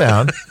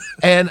northbound,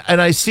 and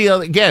I see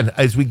again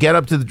as we get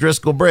up to the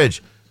Driscoll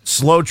Bridge,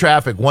 slow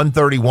traffic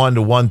 131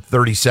 to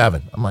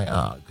 137. I'm like,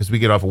 because we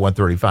get off at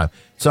 135.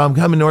 So I'm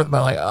coming north, and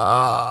I'm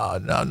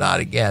like, no, not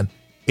again.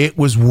 It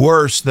was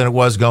worse than it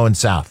was going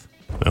south.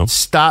 Well.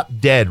 Stop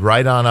dead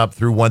right on up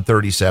through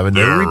 137.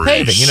 They're Very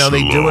repaving. You know,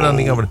 they do it on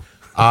the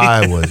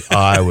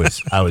I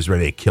was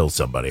ready to kill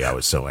somebody. I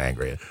was so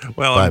angry.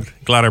 Well, I'm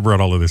glad I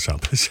brought all of this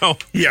up. So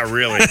yeah,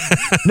 really.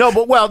 No,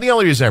 but the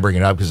only reason I bring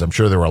it up because I'm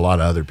sure there were a lot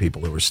of other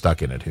people who were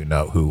stuck in it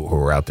who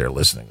were out there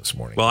listening this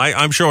morning. Well,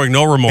 I'm showing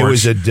no remorse. It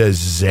was a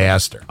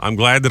disaster. I'm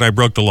glad that I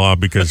broke the law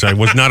because I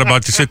was not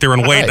about to sit there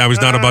and wait. And I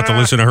was not about to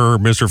listen to her,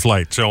 Mr.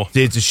 Flight. So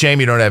it's a shame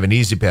you don't have an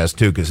Easy Pass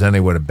too, because then they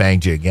would have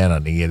banged you again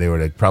they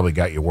would have probably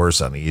got you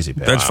worse on the Easy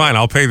Pass. That's fine.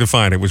 I'll pay the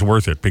fine. It was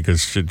worth it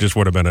because it just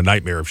would have been a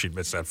nightmare if she'd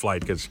missed that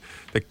flight because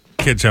the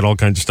kids had all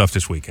kinds of stuff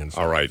this weekend.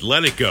 So. All right,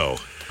 let it go.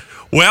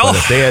 Well, but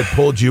if they had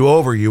pulled you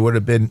over, you would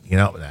have been,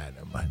 never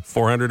mind.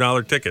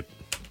 $400 ticket.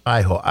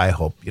 I hope. I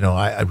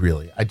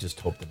just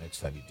hope the next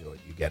time you do it,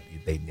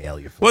 they nail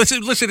you. Well,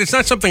 listen, it's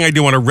not something I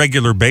do on a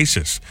regular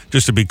basis.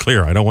 Just to be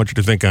clear, I don't want you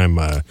to think I'm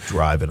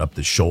driving up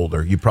the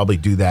shoulder. You probably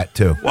do that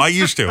too. Well, I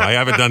used to. I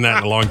haven't done that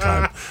in a long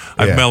time.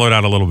 I've mellowed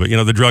out a little bit.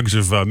 The drugs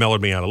have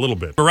mellowed me out a little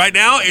bit. But right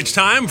now, it's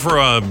time for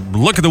a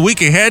look at the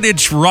week ahead.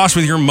 It's Ross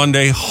with your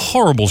Monday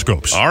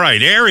Horriblescopes. All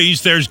right,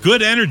 Aries, there's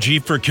good energy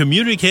for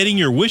communicating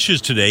your wishes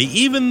today,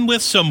 even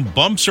with some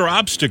bumps or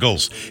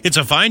obstacles. It's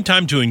a fine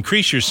time to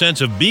increase your sense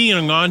of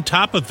being on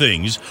top of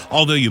things,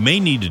 although you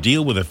may need to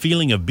deal with a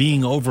feeling of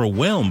being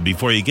overwhelmed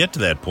before you get to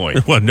that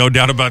point. Well, no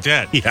doubt about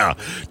that. Yeah.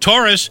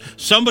 Taurus,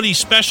 somebody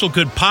special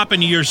could pop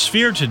into your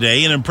sphere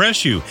today and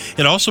impress you.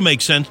 It also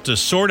makes sense to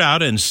sort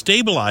out and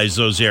stabilize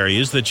those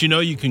areas that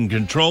you can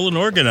control and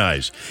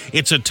organize.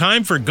 It's a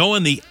time for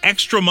going the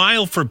extra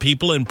mile for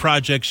people and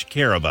projects you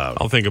care about.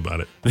 I'll think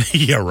about it.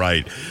 Yeah,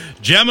 right.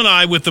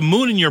 Gemini, with the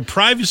moon in your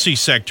privacy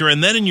sector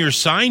and then in your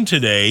sign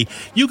today,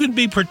 you can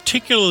be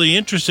particularly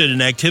interested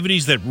in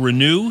activities that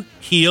renew,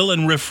 heal,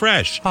 and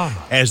refresh.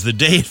 As the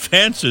day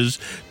advances,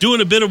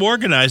 doing a bit of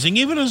organizing,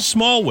 even in a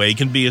small way,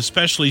 can be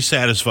especially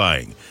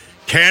satisfying.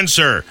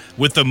 Cancer,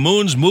 with the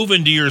moon's move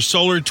into your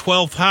solar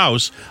 12th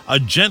house, a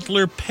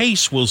gentler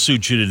pace will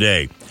suit you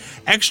today.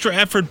 Extra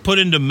effort put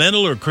into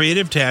mental or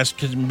creative tasks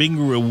can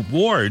bring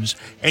rewards,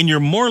 and you're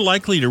more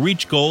likely to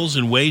reach goals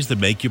in ways that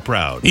make you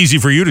proud. Easy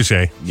for you to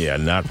say. Yeah,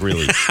 not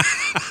really.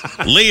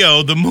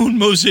 Leo, the moon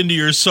moves into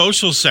your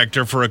social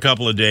sector for a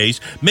couple of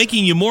days,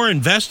 making you more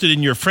invested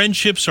in your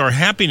friendships or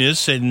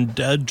happiness and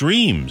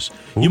dreams.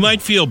 Ooh. You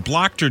might feel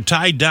blocked or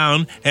tied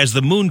down as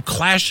the moon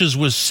clashes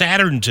with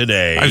Saturn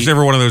today. I was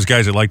never one of those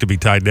guys that like to be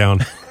tied down.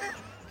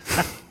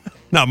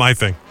 Not my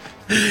thing.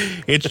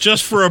 It's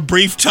just for a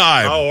brief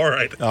time. Oh, all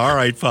right. All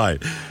right, fine.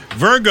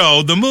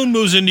 Virgo, the moon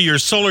moves into your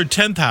solar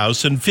 10th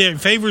house and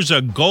favors a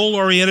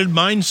goal-oriented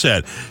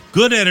mindset.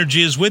 Good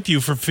energy is with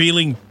you for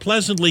feeling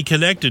pleasantly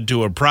connected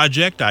to a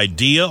project,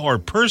 idea, or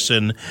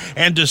person,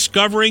 and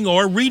discovering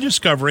or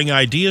rediscovering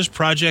ideas,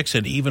 projects,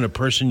 and even a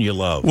person you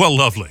love. Well,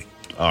 lovely.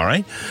 All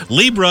right.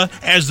 Libra,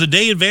 as the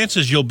day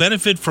advances, you'll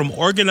benefit from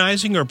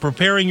organizing or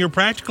preparing your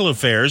practical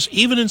affairs,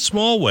 even in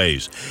small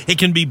ways. It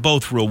can be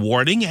both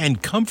rewarding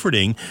and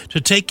comforting to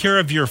take care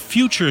of your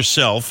future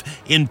self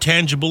in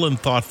tangible and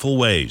thoughtful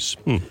ways.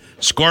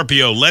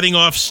 Scorpio, letting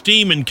off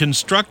steam in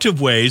constructive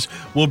ways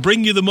will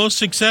bring you the most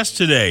success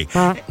today.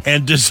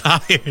 And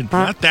desire,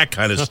 not that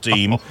kind of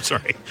steam.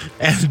 Sorry.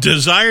 And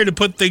desire to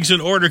put things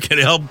in order can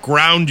help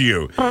ground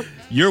you.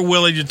 You're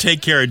willing to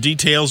take care of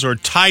details or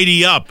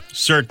tidy up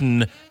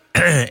certain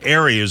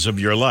areas of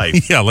your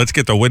life. Yeah, let's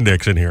get the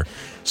Windex in here.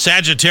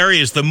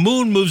 Sagittarius, the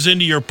moon moves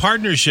into your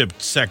partnership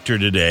sector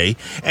today,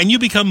 and you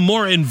become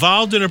more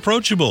involved and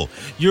approachable.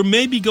 You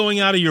may be going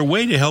out of your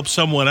way to help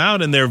someone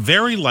out, and they're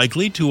very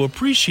likely to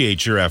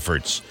appreciate your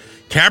efforts.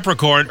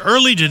 Capricorn,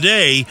 early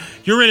today,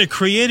 you're in a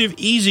creative,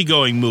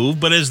 easygoing move,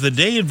 but as the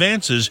day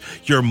advances,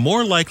 you're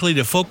more likely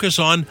to focus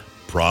on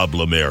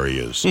problem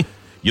areas.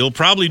 You'll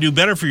probably do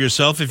better for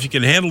yourself if you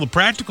can handle the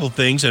practical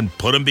things and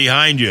put them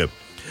behind you.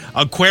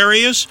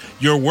 Aquarius,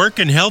 your work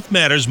and health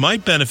matters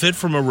might benefit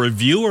from a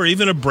review or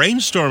even a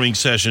brainstorming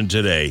session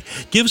today.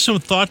 Give some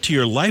thought to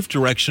your life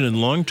direction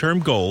and long-term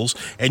goals,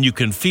 and you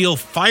can feel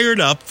fired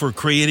up for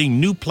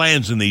creating new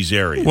plans in these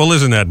areas. Well,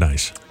 isn't that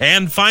nice?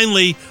 And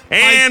finally,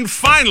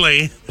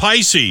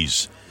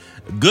 Pisces.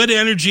 Good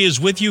energy is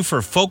with you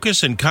for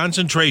focus and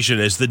concentration.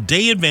 As the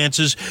day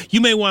advances, you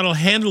may want to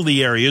handle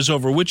the areas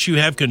over which you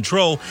have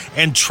control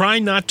and try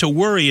not to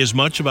worry as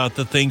much about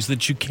the things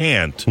that you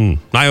can't.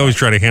 I always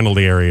try to handle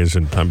the areas,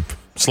 and I'm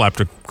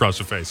slapped across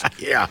the face.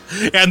 Yeah.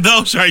 And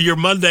those are your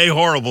Monday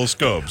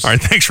Horriblescopes. All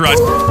right, thanks, Rod.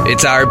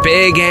 It's our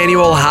big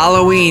annual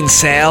Halloween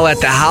sale at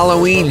the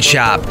Halloween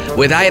Shop,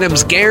 with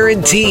items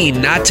guaranteed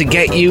not to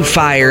get you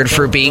fired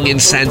for being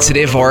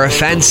insensitive or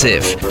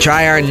offensive.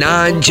 Try our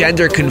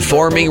non-gender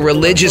conforming,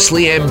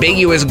 religiously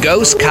ambiguous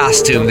ghost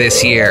costume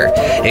this year.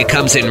 It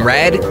comes in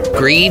red,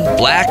 green,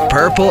 black,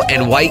 purple,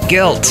 and white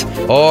gilt.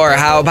 Or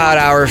how about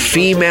our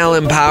female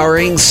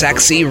empowering,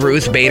 sexy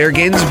Ruth Bader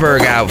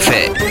Ginsburg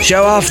outfit?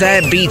 Show off that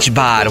that beach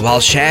bod while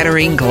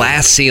shattering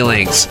glass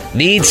ceilings.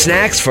 Need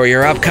snacks for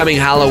your upcoming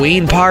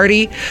Halloween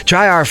party?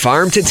 Try our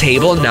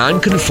farm-to-table,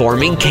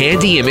 non-conforming,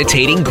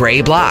 candy-imitating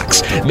gray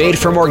blocks. Made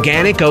from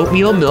organic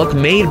oatmeal milk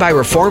made by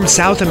reformed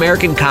South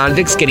American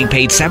convicts getting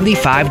paid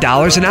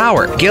 $75 an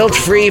hour.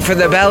 Guilt-free for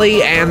the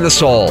belly and the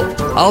soul.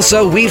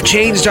 Also, we've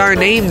changed our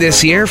name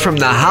this year from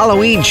the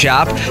Halloween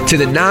Shop to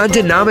the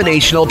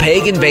non-denominational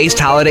pagan-based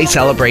holiday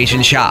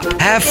celebration shop.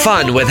 Have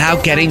fun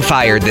without getting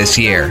fired this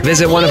year.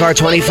 Visit one of our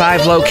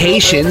 25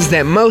 locations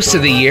that most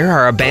of the year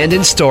are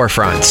abandoned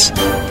storefronts.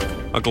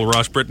 Uncle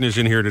Ross Britton is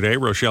in here today.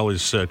 Rochelle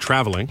is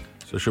traveling,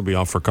 so she'll be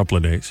off for a couple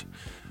of days.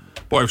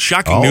 Boy,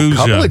 shocking news. A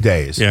couple of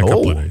days. Yeah, a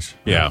couple of days.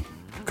 Yeah.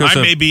 I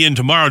may be in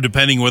tomorrow,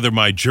 depending whether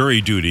my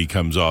jury duty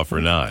comes off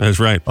or not. That's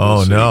right.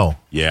 Oh, no.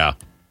 Yeah.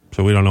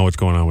 So we don't know what's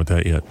going on with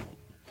that yet.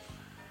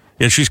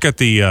 Yeah, she's got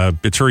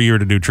it's her year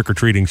to do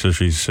trick-or-treating, so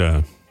she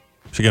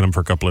got him for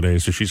a couple of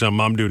days. So she's on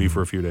mom duty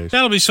for a few days.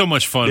 That'll be so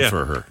much fun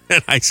for her.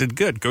 And I said,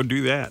 good, go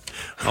do that.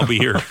 I'll be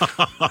here.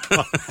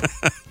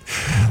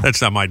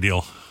 That's not my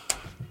deal.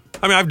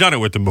 I mean, I've done it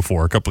with them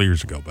before a couple of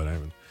years ago, but I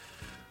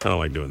don't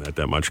like doing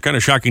that much. Kind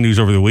of shocking news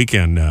over the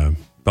weekend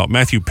about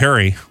Matthew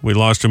Perry. We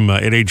lost him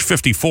at age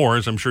 54,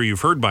 as I'm sure you've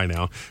heard by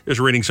now.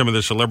 Just reading some of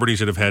the celebrities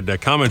that have had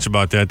comments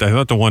about that. I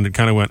thought the one that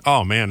kind of went,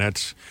 oh, man,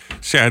 that's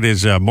sad,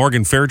 is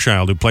Morgan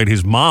Fairchild, who played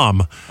his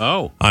mom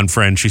on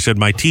Friends. She said,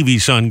 my TV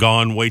son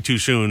gone way too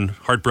soon.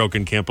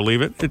 Heartbroken, can't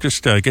believe it. It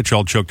just gets you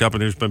all choked up.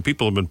 And there's been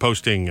people have been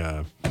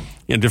posting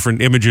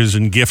different images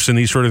and GIFs and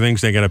these sort of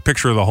things. They got a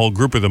picture of the whole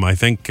group of them. I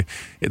think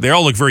they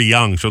all look very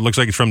young, so it looks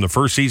like it's from the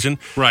first season.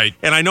 Right.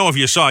 And I know if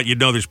you saw it,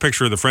 you'd know this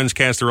picture of the Friends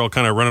cast. They're all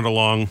kind of running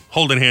along,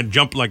 holding hand,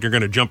 jump like they're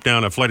going to jump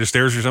down a flight of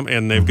stairs or something,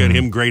 and they've got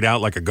him grayed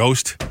out like a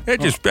ghost.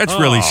 That's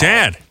really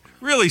sad.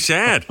 Really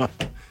sad.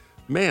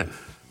 Man.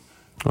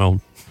 Well,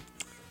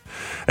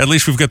 at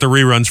least we've got the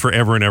reruns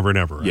forever and ever and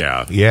ever. Right?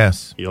 Yeah.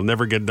 Yes. You'll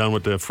never get done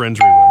with the Friends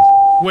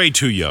reruns. Way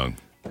too young.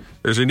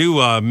 There's a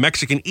new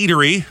Mexican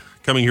eatery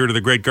coming here to the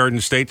Great Garden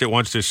State that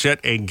wants to set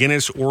a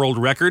Guinness World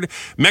Record.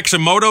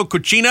 Meximoto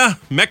Cucina,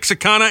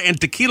 Mexicana,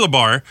 and Tequila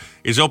Bar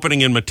is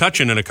opening in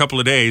Metuchen in a couple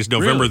of days,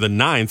 November the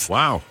 9th.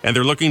 Wow. And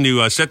they're looking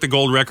to set the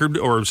gold record,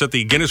 or set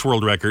the Guinness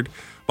World Record,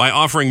 by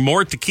offering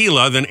more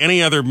tequila than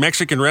any other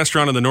Mexican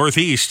restaurant in the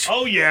Northeast.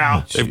 Oh,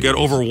 yeah. They've got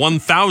over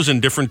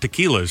 1,000 different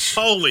tequilas.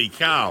 Holy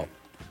cow.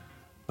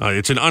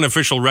 It's an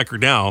unofficial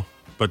record now,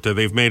 but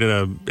they've made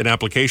an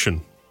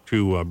application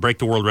to break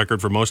the world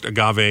record for most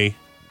agave,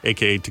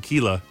 a.k.a.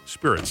 tequila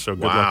spirits. So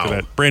good luck to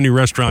that brand new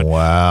restaurant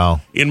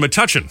in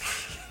Metuchen.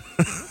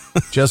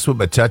 Just what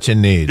Metuchen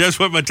needs. Just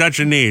what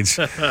Metuchen needs.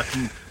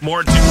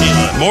 More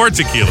tequila. More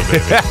tequila,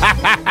 baby.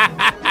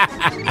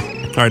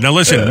 All right, now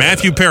listen,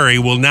 Matthew Perry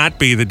will not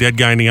be the dead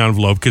guy in the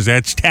envelope because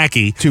that's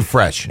tacky. Too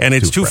fresh. And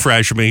it's too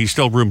fresh. I mean, he's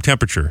still room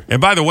temperature. And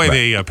by the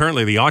way,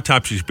 apparently the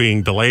autopsy's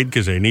being delayed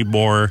because they need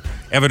more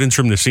evidence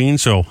from the scene.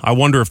 So I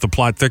wonder if the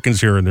plot thickens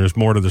here and there's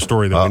more to the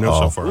story than we know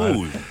so far.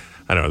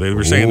 I don't know. They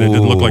were saying that it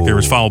didn't look like there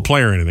was foul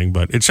play or anything,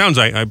 but it sounds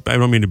like, I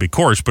don't mean to be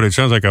coarse, but it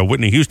sounds like a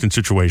Whitney Houston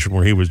situation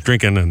where he was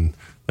drinking and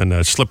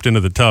slipped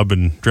into the tub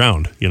and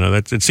drowned. You know,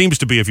 it seems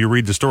to be, if you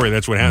read the story,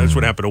 that's what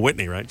happened to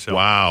Whitney, right? So,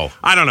 wow.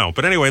 I don't know.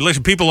 But anyway,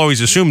 listen, people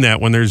always assume that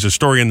when there's a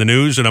story in the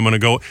news, and I'm going to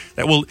go,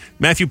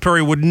 Matthew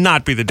Perry would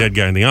not be the dead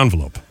guy in the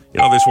envelope. You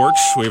know how this works?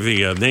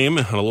 We have the name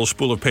on a little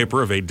spool of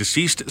paper of a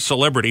deceased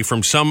celebrity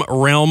from some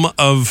realm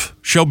of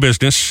show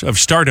business, of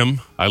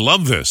stardom. I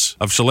love this.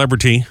 Of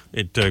celebrity.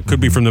 It could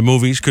be from the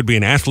movies, could be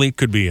an athlete,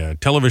 could be a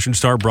television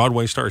star,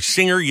 Broadway star,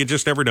 singer. You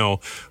just never know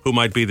who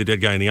might be the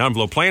dead guy in the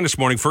envelope. Playing this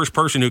morning, first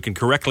person who can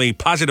correctly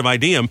positive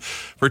ID him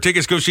for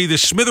tickets, go see the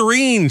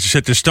Smithereens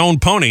at the Stone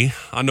Pony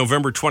on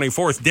November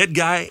 24th. Dead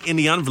guy in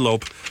the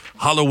envelope,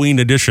 Halloween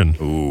edition.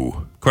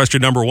 Ooh.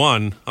 Question number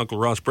 1, Uncle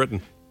Ross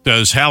Britton.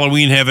 Does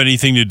Halloween have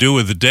anything to do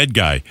with the dead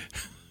guy?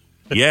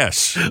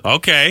 Yes.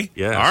 Okay.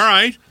 Yes. All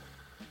right.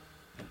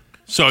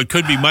 So it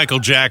could be Michael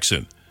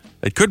Jackson.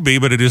 It could be,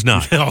 but it is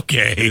not.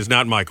 Okay. It is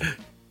not Michael.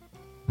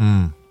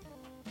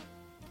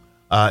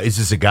 Is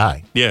this a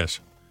guy? Yes.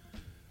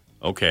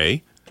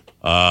 Okay.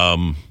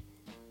 And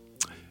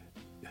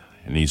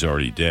he's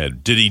already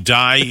dead. Did he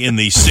die in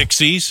the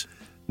 60s?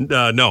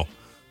 No.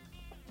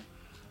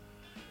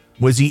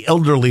 Was he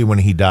elderly when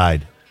he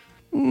died?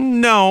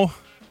 No.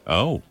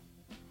 Oh.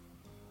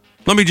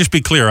 Let me just be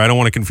clear. I don't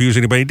want to confuse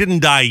anybody. He didn't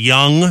die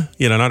young,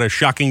 not a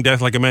shocking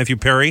death like a Matthew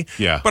Perry.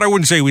 Yeah. But I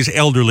wouldn't say he was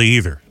elderly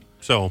either.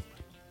 So,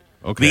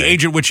 okay. The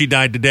age at which he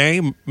died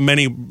today,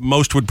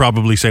 most would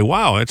probably say,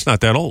 wow, it's not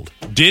that old.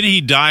 Did he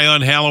die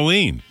on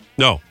Halloween?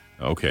 No.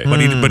 Okay.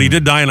 But he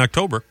did die in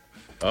October.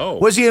 Oh.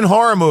 Was he in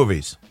horror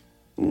movies?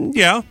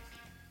 Yeah.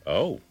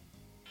 Oh.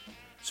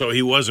 So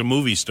he was a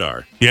movie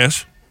star.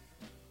 Yes.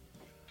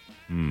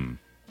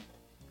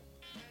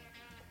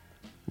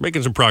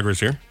 Making some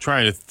progress here.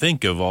 Trying to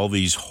think of all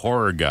these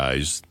horror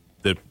guys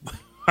that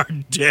are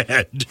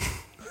dead.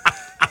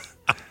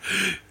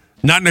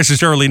 Not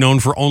necessarily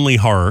known for only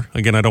horror.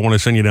 Again, I don't want to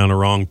send you down the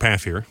wrong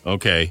path here.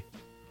 Okay.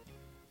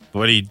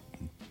 But did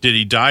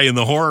he die in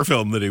the horror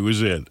film that he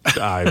was in?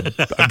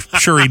 I'm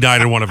sure he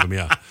died in one of them,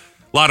 yeah.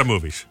 A lot of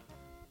movies.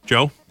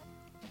 Joe?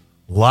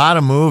 A lot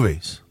of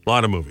movies. A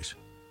lot of movies.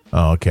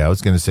 Oh, okay. I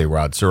was going to say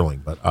Rod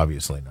Serling, but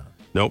obviously not.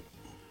 Nope.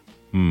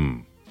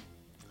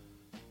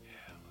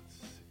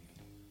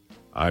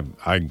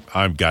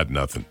 I've got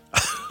nothing.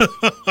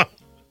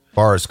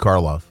 Boris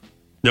Karloff.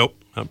 Nope.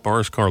 Not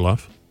Boris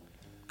Karloff.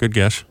 Good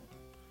guess.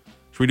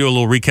 Should we do a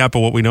little recap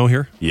of what we know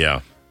here?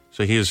 Yeah.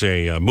 So he is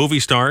a movie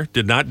star,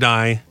 did not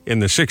die in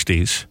the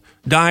 60s.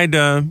 Died,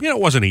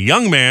 wasn't a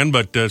young man,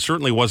 but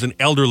certainly wasn't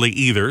elderly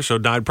either. So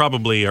died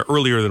probably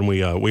earlier than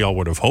we all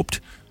would have hoped.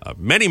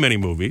 Many, many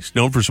movies,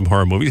 known for some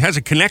horror movies. Has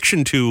a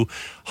connection to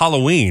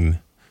Halloween,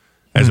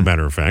 as a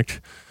matter of fact.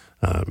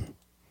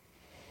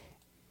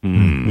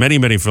 Many,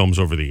 many films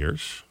over the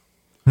years.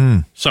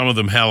 Some of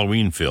them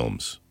Halloween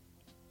films.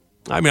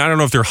 I mean, I don't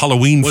know if they're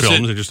Halloween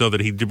films. I just know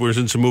that he was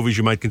in some movies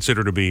you might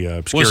consider to be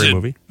a scary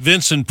movie.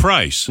 Vincent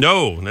Price?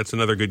 No, that's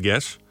another good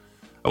guess.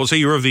 I will say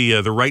you're of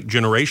the right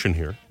generation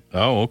here.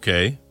 Oh,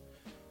 okay.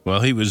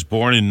 Well, he was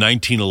born in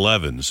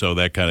 1911, so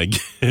that kind of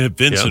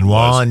Vincent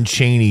Lon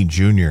Chaney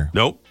Jr.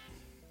 Nope.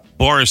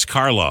 Boris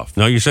Karloff.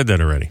 No, you said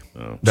that already.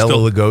 Oh.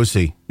 Bela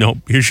Lugosi. Nope.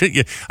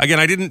 Again,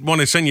 I didn't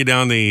want to send you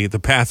down the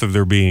path of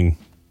there being.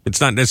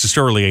 It's not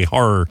necessarily a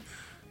horror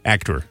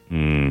actor.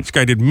 This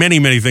guy did many,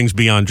 many things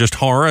beyond just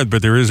horror,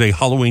 but there is a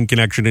Halloween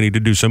connection, and he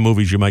did do some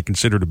movies you might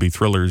consider to be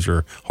thrillers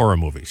or horror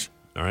movies.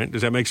 All right?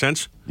 Does that make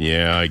sense?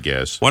 Yeah, I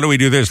guess. Why don't we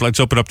do this? Let's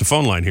open up the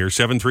phone line here,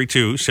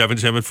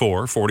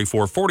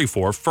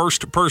 732-774-4444.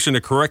 First person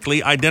to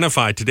correctly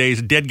identify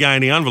today's dead guy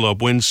in the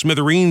envelope wins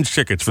Smithereens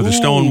tickets for the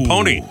Stone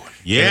Pony.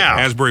 Yeah.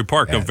 At Asbury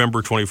Park,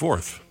 November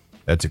 24th.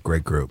 That's a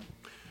great group.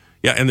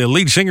 Yeah, and the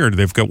lead singer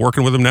they've got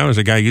working with him now is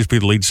a guy who used to be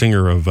the lead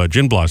singer of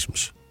Gin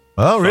Blossoms.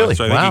 Oh, really?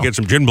 So I think you get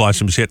some Gin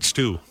Blossoms hits,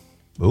 too.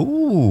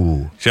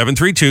 Ooh.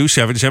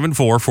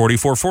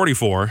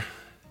 732-774-4444.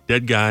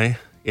 Dead guy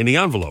in the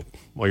envelope.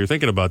 While you're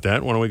thinking about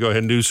that, why don't we go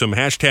ahead and do some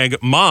hashtag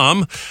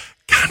mom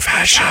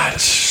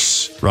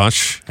confessions.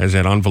 Rush has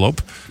that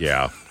envelope.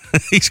 Yeah.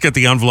 He's got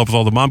the envelope with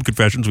all the mom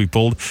confessions we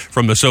pulled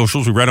from the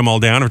socials. We read them all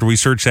down after we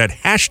searched that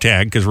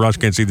hashtag because Russ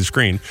can't see the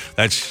screen.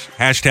 That's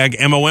hashtag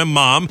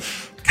MOM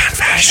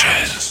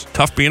confessions.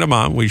 Tough being a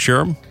mom. We share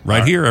them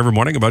right here every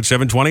morning about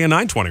 7:20 and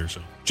 9:20 or so.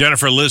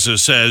 Jennifer Lissa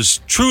says,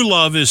 true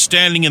love is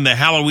standing in the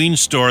Halloween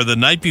store the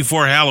night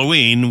before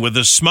Halloween with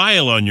a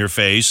smile on your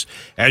face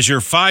as your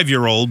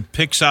 5-year-old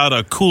picks out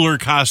a cooler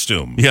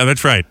costume. Yeah,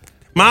 that's right.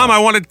 Mom, I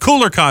wanted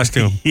cooler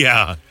costume.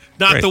 Yeah,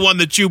 not Great. the one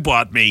that you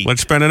bought me.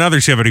 Let's spend another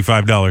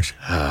 $75.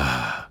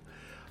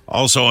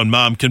 Also on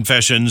Mom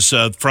Confessions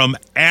from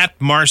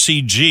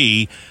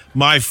 @MarcyG,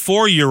 my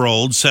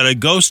 4-year-old said a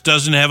ghost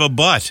doesn't have a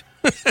butt,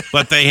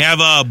 but they have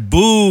a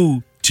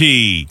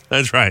booty.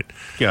 That's right.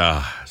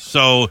 Yeah.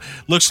 So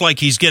looks like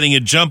he's getting a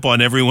jump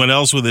on everyone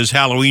else with his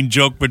Halloween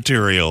joke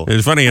material.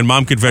 It's funny, in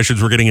Mom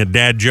Confessions, we're getting a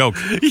dad joke.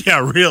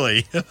 Yeah,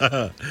 really.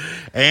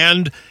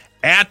 And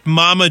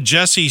 @Mama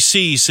Jessie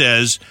C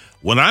says,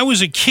 when I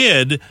was a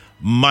kid,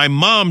 my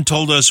mom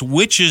told us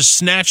witches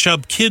snatch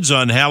up kids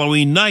on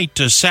Halloween night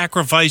to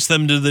sacrifice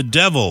them to the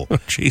devil. Oh,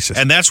 Jesus.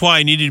 And that's why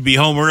I needed to be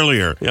home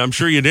earlier. Yeah, I'm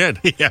sure you did.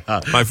 Yeah.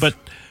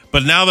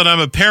 But now that I'm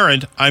a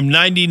parent, I'm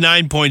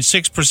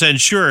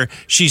 99.6% sure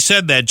she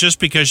said that just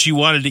because she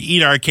wanted to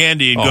eat our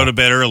candy and go to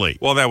bed early.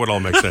 Well, that would all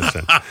make sense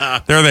then.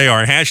 There they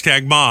are.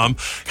 Hashtag mom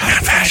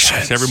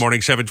confessions. Every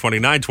morning, 7:20,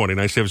 9:20.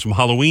 Nice to have some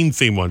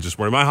Halloween-themed ones this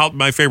morning.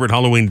 My favorite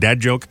Halloween dad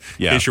joke,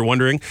 in case you're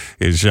wondering,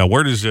 is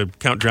where does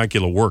Count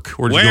Dracula work?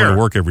 Where does he go to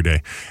work every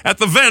day? At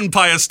the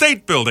Venpire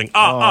State Building.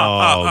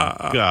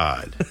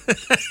 God.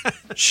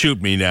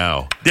 Shoot me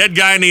now. Dead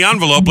guy in the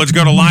envelope. Let's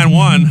go to line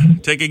 1.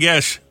 Take a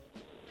guess.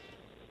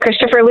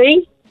 Christopher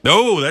Lee?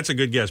 No, that's a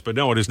good guess, but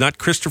no, it is not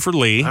Christopher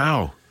Lee.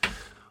 Wow.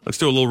 Let's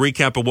do a little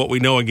recap of what we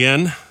know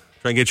again.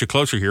 Try and get you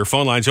closer here.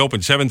 Phone lines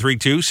open,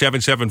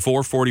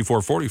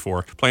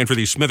 732-774-4444. Playing for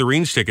these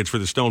Smithereens tickets for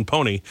the Stone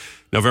Pony,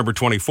 November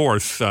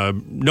 24th.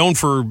 Known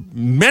for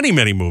many,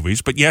 many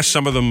movies, but yes,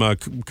 some of them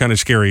kind of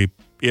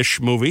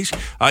scary-ish movies.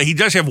 He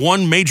does have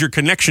one major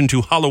connection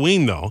to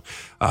Halloween, though.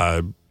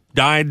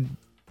 Died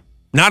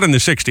not in the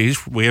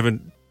 60s. We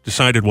haven't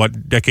decided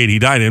what decade he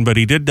died in, but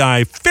he did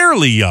die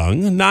fairly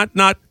young. Not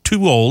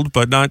too old,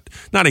 but not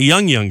a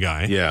young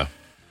guy. Yeah.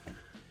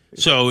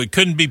 So it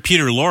couldn't be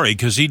Peter Lorre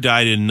because he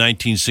died in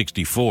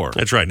 1964.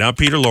 That's right. Now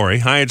Peter Lorre.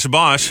 Hi, it's the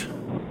boss.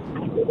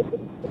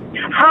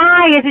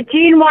 Hi, is it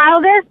Gene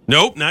Wilder?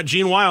 Nope, not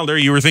Gene Wilder.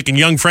 You were thinking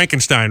Young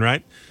Frankenstein,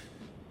 right?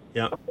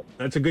 Yeah,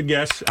 that's a good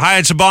guess. Hi,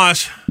 it's the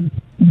boss.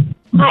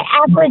 Hi,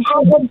 Alfred.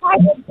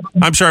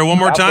 I'm sorry, one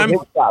more time?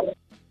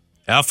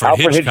 Alfred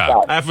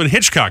Hitchcock. Alfred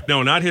Hitchcock.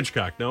 No, not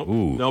Hitchcock. No.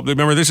 Nope.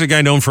 Remember, this is a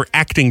guy known for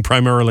acting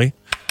primarily.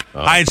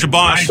 Hi, it's the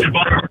boss.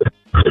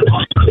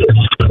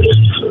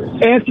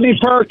 Anthony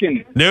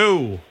Perkins.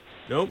 No.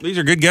 Nope. These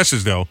are good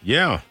guesses, though.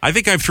 Yeah. I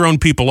think I've thrown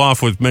people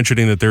off with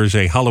mentioning that there's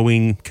a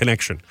Halloween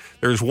connection.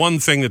 There's one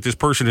thing that this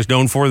person is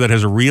known for that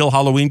has a real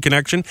Halloween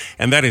connection,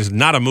 and that is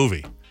not a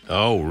movie.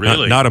 Oh,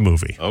 really? Not a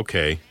movie.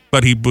 Okay.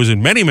 But he was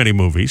in many, many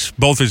movies,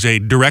 both as a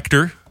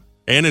director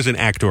and as an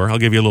actor. I'll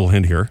give you a little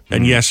hint here.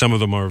 And yes, some of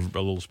them are a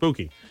little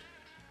spooky.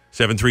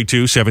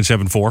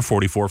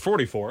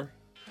 732-774-4444.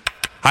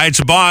 Hi, it's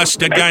the boss.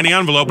 Dead guy in the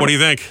envelope. What do you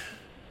think?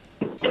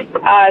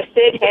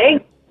 Sid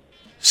Haig.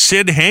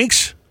 Sid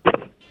Hanks?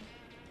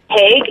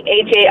 Haig,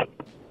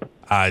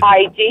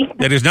 H-A-I-G.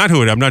 That is not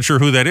who it is. I'm not sure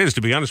who that is,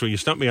 to be honest with you. You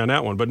stumped me on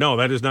that one. But no,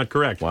 that is not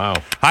correct. Wow.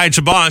 Hi, it's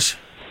the boss.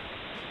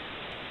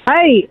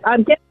 Hi,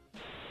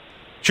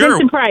 Sure.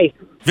 Vincent Price.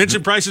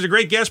 Vincent Price is a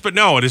great guess, but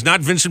no, it is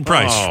not Vincent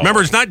Price. Oh.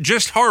 Remember, it's not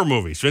just horror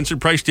movies. Vincent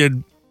Price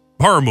did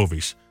horror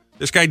movies.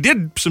 This guy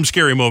did some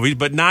scary movies,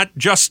 but not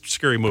just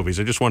scary movies.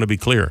 I just want to be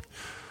clear.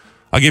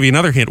 I'll give you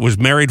another hint. Was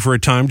married for a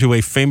time to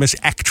a famous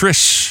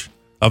actress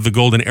of the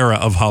golden era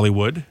of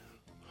Hollywood.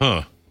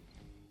 Huh.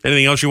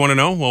 Anything else you want to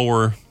know while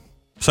we're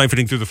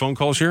siphoning through the phone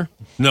calls here?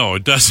 No,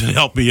 it doesn't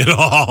help me at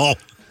all.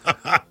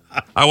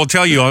 I will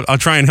tell you, I'll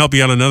try and help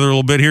you out another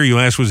little bit here. You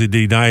asked, did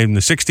he die in the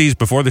 60s?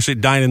 Before this,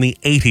 it died in the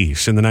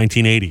 80s, in the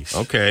 1980s.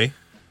 Okay.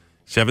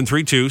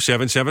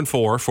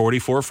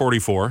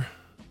 732-774-4444.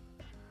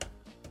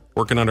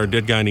 Working on our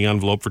dead guy in the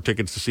envelope for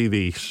tickets to see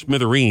the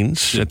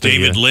Smithereens. At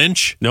David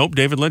Lynch? Nope,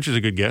 David Lynch is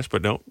a good guess,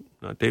 but no,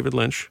 not David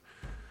Lynch.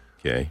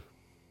 Okay.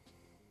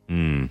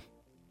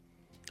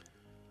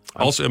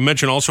 Also,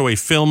 mention also a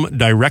film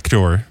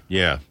director.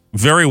 Yeah.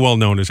 Very well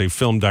known as a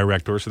film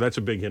director, so that's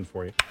a big hint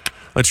for you.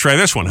 Let's try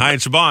this one. Hi,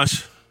 it's the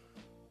boss.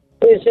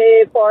 Is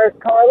it Boris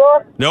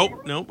Karloff?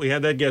 Nope, we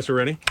had that guess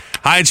already.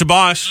 Hi, it's the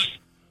boss.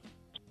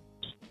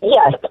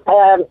 Yes.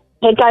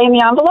 Dead guy in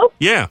the envelope?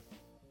 Yeah.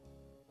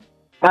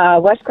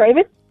 Wes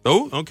Craven?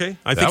 Oh, okay.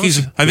 I That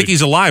think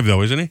he's alive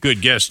though, isn't he?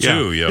 Good guess,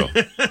 too, yo.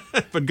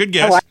 But good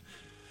guess.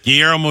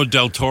 Guillermo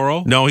del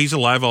Toro? No, he's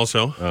alive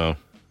also. Oh,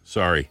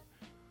 sorry.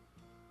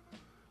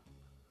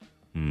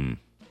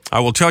 I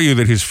will tell you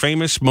that his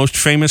most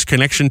famous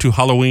connection to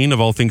Halloween,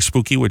 of all things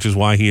spooky, which is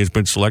why he has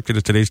been selected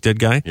as today's dead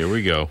guy, Here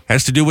we go.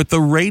 has to do with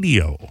the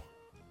radio.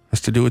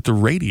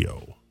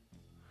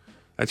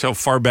 That's how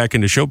far back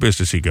into show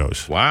business he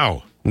goes.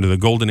 Wow. Into the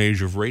golden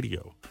age of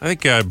radio. I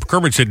think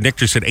Kermit said, Nick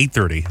just said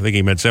 8:30. I think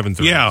he meant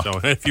 7:30. Yeah. So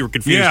if you were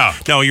confused. Yeah.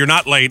 No, you're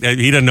not late.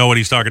 He doesn't know what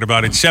he's talking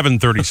about. It's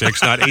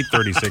 7:36, not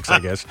 8:36, I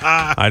guess.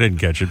 I didn't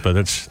catch it, but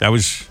that's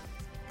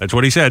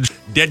what he said.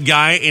 Dead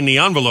guy in the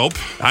envelope.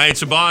 Hi, it's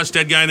the boss.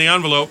 Dead guy in the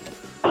envelope.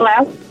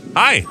 Hello?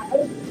 Hi.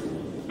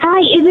 Hi,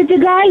 is it the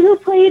guy who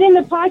played in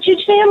the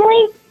Partridge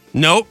Family?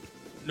 Nope.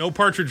 No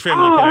Partridge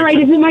Family. Oh, all right.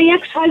 Is it my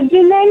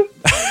ex-husband then?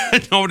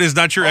 No, it is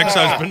not your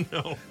ex-husband.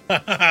 No.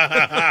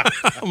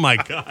 Oh, my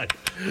God.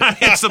 Hi,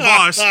 it's the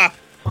boss.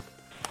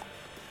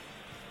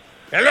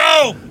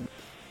 Hello.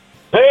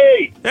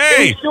 Hey! Hey!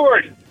 Jimmy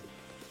Stewart!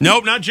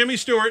 Nope, not Jimmy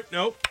Stewart.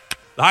 Nope.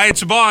 Hi, it's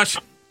the boss.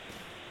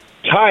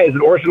 Hi, is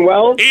it Orson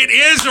Welles? It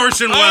is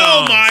Orson Welles.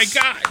 Oh, my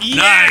God. Yes.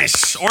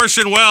 Nice.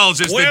 Orson Welles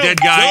is Well the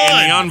dead guy in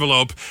done. the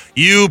envelope.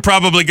 You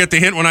probably get the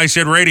hint when I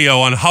said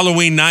radio. On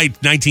Halloween night,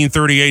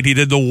 1938, he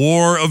did The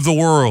War of the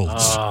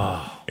Worlds.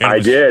 And I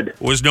did.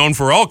 Was known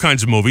for all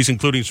kinds of movies,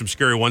 including some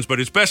scary ones, but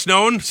his best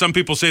known, some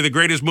people say the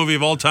greatest movie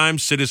of all time,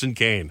 Citizen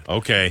Kane.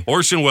 Okay.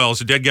 Orson Welles,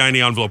 the dead guy in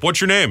the envelope.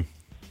 What's your name?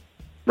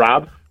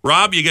 Rob?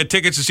 Rob, you get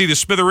tickets to see the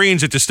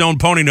Smithereens at the Stone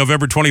Pony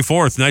November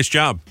 24th. Nice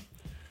job.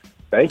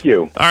 Thank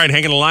you. All right,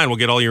 hang on the line. We'll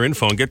get all your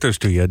info and get those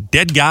to you.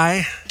 Dead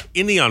guy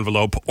in the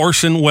envelope,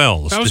 Orson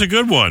Welles. That was a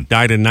good one.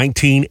 Died in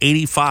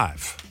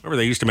 1985. Remember,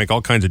 they used to make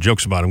all kinds of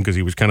jokes about him because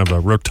he was kind of a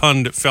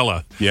rotund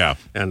fella. Yeah.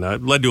 And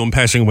led to him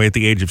passing away at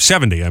the age of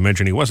 70. I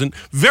mentioned he wasn't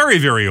very,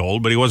 very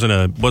old, but he wasn't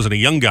a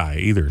young guy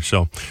either.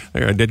 So,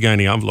 a dead guy in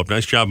the envelope.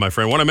 Nice job, my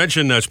friend. I want to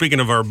mention,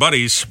 speaking of our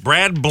buddies,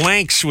 Brad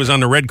Blanks was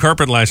on the red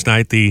carpet last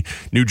night, the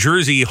New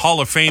Jersey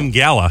Hall of Fame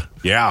Gala.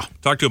 Yeah.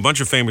 Talked to a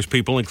bunch of famous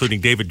people, including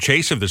David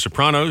Chase of The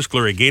Sopranos,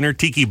 Gloria Gaynor,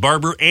 Tiki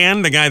Barber,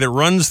 and the guy that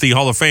runs the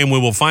Hall of Fame. We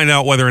will find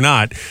out whether or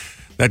not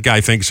that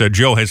guy thinks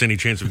Joe has any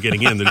chance of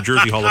getting in the New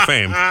Jersey Hall of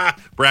Fame.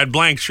 Brad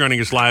Blank's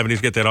joining us live, and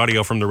he's got that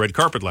audio from the red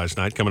carpet last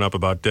night, coming up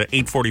about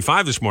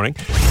 8:45 this morning.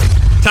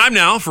 Time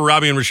now for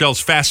Robby and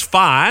Rochelle's Fast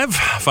Five.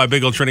 5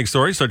 big old trending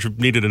stories that you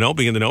needed to know.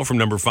 Begin to know from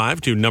number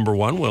 5 to number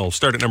 1. We'll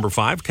start at number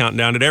 5, counting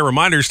down today.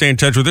 Reminder, stay in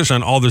touch with us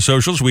on all the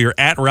socials. We are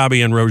at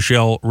Robby and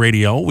Rochelle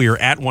Radio. We are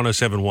at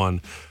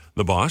 1071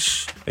 The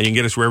Boss. And you can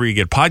get us wherever you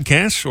get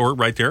podcasts or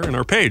right there on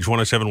our page,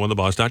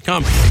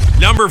 1071theboss.com.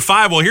 Number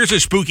 5, well, here's a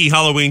spooky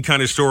Halloween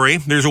kind of story.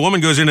 There's a woman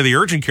goes into the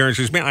urgent care and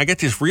says, man, I got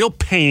this real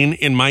pain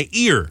in my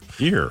ear.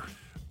 Ear.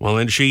 Well,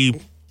 then she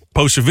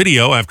posts a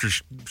video after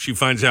she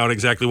finds out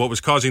exactly what was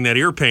causing that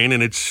ear pain,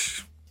 and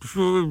it's...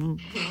 Well,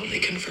 they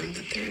confirmed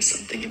that there is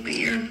something in my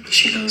ear.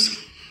 She goes,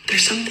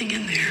 there's something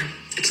in there.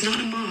 It's not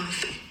a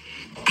moth.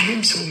 I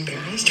am so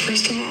embarrassed,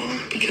 first of all,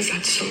 because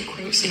that's so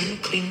gross and I'm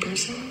a clean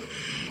person.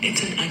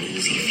 It's an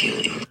uneasy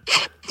feeling.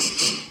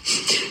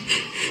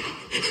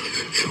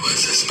 It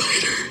was a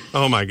spider.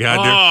 Oh, my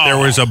God. There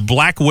was a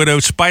black widow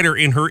spider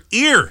in her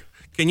ear.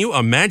 Can you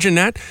imagine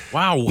that?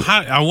 Wow.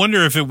 I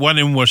wonder if it went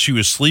in while she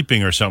was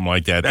sleeping or something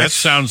like that. That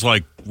sounds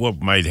like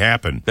what might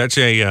happen. That's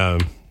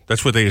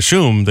what they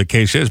assume the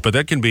case is, but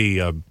that can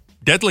be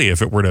deadly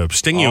if it were to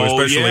sting you,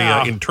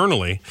 especially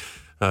internally.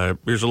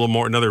 Here's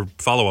another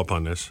follow-up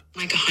on this.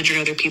 Like 100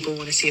 other people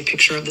want to see a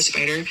picture of the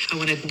spider. I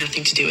wanted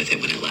nothing to do with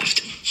it when I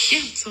left. Yeah,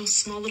 so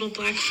small little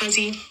black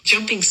fuzzy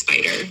jumping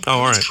spider. Oh,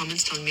 all right. These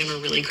comments telling me I'm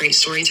a really great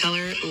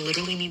storyteller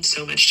literally means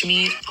so much to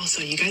me.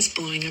 Also, you guys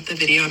blowing up the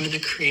video. I'm in the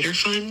creator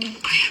fund.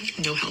 I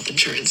have no health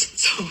insurance,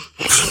 so...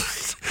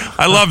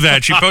 I love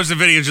that. She posted a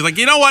video. She's like,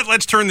 you know what?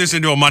 Let's turn this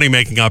into a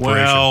money-making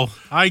operation. Well,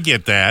 I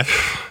get that.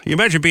 You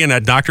imagine being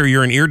that doctor.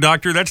 You're an ear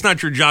doctor. That's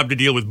not your job to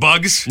deal with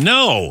bugs.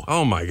 No.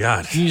 Oh, my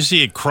God. You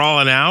see it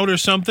crawling out or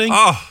something?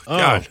 Oh,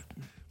 God.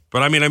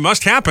 But, I mean, it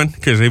must happen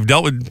because they've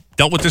dealt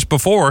with this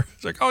before.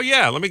 It's like, oh,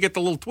 yeah, let me get the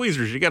little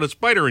tweezers. You got a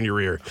spider in your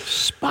ear.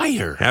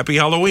 Spider. Happy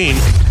Halloween.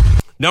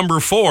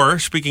 Number 4,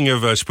 speaking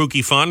of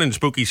spooky fun and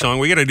spooky song,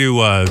 we got to do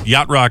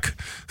Yacht Rock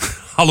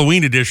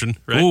Halloween edition,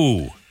 right?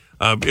 Ooh.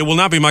 It will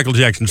not be Michael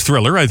Jackson's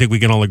Thriller. I think we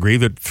can all agree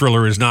that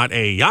Thriller is not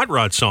a yacht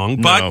rock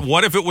song. But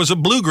what if it was a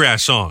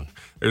bluegrass song?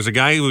 There's a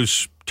guy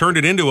who's turned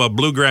it into a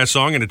bluegrass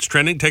song, and it's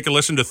trending. Take a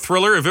listen to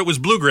Thriller if it was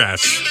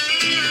bluegrass.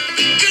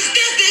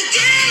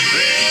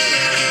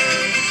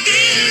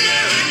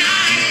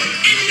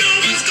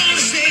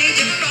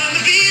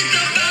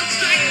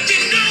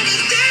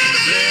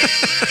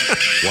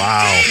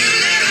 Wow.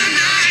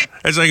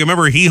 It's like,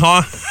 remember Hee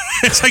Haw?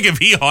 It's like if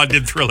Hee Haw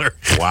did Thriller.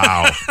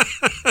 Wow.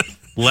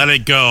 Let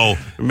it go.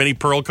 Minnie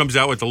Pearl comes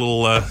out with the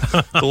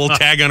little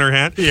tag on her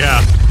hat.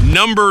 Yeah.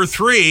 Number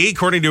 3,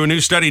 according to a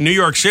new study, New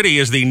York City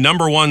is the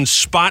number 1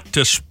 spot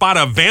to spot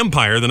a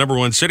vampire, the number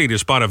 1 city to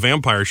spot a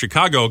vampire.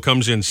 Chicago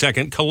comes in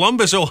second.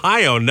 Columbus,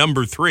 Ohio,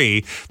 number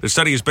 3. The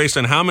study is based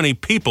on how many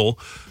people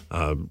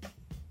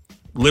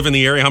live in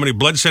the area, how many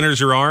blood centers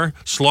there are,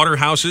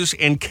 slaughterhouses,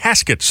 and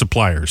casket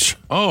suppliers.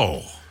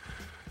 Oh.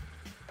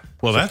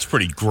 Well, that's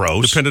pretty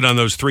gross. Depended on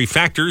those 3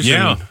 factors.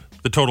 Yeah. And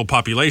the total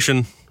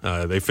population.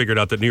 They figured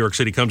out that New York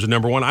City comes in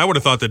number 1. I would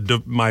have thought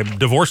that my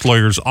divorce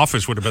lawyer's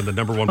office would have been the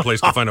number 1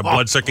 place to find a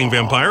blood-sucking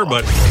vampire,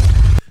 but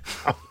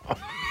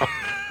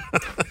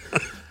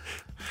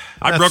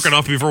I broke it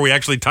off before we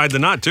actually tied the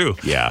knot, too.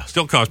 Yeah.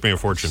 Still cost me a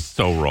fortune.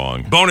 So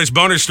wrong.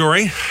 Bonus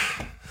story.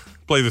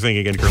 Play the thing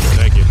again, Kermit.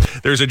 Thank you.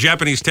 There's a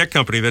Japanese tech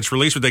company that's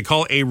released what they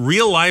call a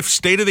real-life,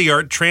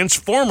 state-of-the-art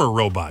Transformer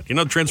robot. You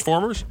know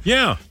Transformers?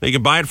 Yeah. They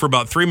can buy it for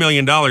about $3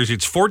 million.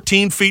 It's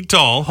 14 feet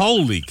tall.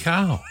 Holy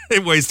cow.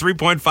 It weighs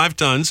 3.5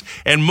 tons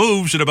and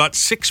moves at about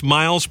 6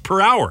 miles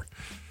per hour.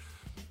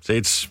 So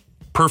it's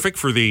perfect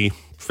for the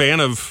fan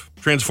of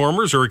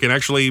Transformers, or it can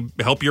actually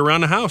help you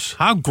around the house.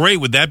 How great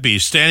would that be,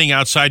 standing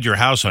outside your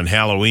house on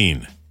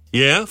Halloween?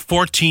 Yeah.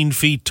 14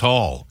 feet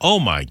tall. Oh,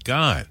 my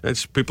God.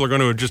 People are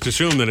going to just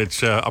assume that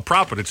it's a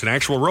prop, but it's an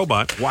actual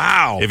robot.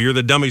 Wow. If you're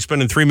the dummy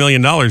spending $3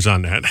 million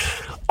on that.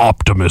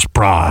 Optimus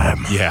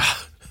Prime. Yeah.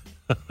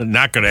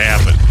 Not going to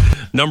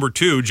happen. Number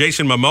 2,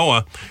 Jason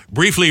Momoa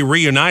briefly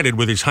reunited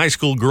with his high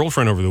school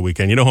girlfriend over the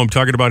weekend. You know who I'm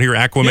talking about here?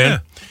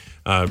 Aquaman.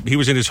 Yeah. He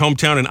was in his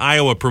hometown in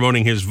Iowa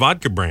promoting his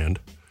vodka brand.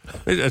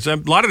 A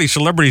lot of these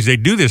celebrities, they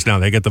do this now.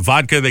 They get the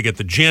vodka, they get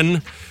the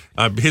gin.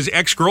 His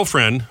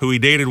ex-girlfriend, who he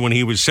dated when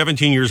he was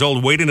 17 years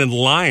old, waited in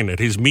line at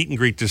his meet and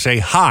greet to say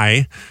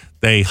hi.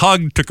 They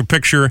hugged, took a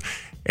picture,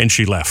 and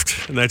she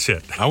left. And that's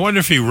it. I wonder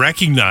if he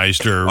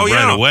recognized her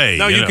right away.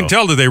 No, you can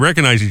tell that they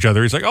recognize each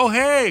other. He's like, oh,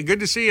 hey, good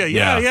to see you.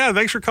 Yeah,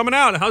 thanks for coming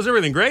out. How's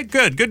everything? Great?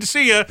 Good to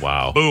see you.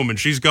 Wow. Boom, and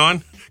she's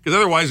gone. Because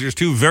otherwise, there's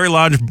 2 very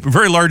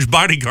large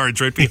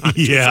bodyguards right behind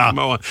yeah.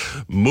 Momoa.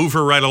 Move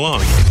her right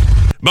along.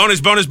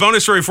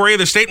 Bonus story for you.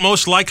 The state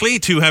most likely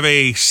to have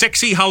a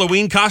sexy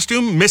Halloween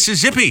costume,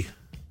 Mississippi.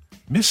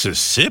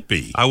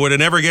 Mississippi? I would have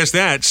never guessed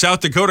that.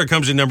 South Dakota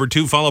comes in number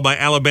 2, followed by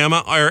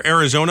Alabama,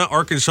 Arizona,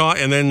 Arkansas,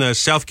 and then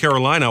South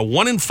Carolina.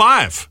 1 in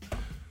 5.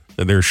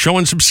 They're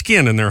showing some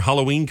skin in their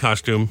Halloween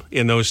costume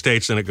in those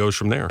states, and it goes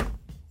from there.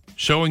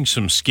 Showing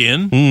some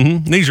skin?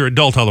 Mm-hmm. These are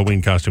adult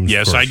Halloween costumes.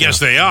 Yes, of course, I guess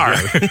they are.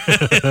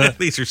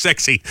 These are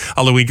sexy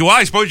Halloween. Well,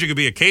 I suppose you could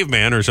be a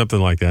caveman or something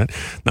like that.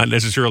 Not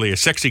necessarily a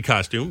sexy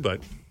costume, but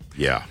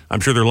yeah,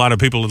 I'm sure there are a lot of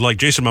people who'd like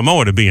Jason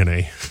Momoa to be in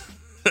a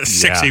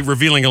sexy,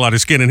 revealing a lot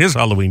of skin in his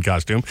Halloween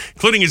costume,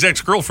 including his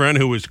ex-girlfriend,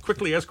 who was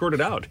quickly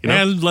escorted out. You know?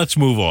 And let's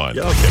move on.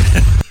 Yeah,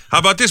 okay. How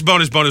about this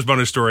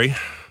bonus story?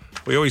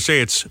 We always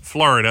say it's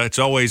Florida. It's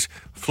always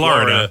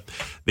Florida.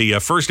 The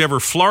first ever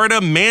Florida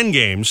Man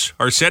Games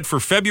are set for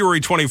February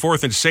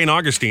 24th in St.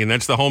 Augustine.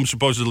 That's the home,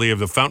 supposedly, of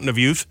the Fountain of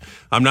Youth.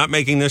 I'm not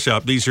making this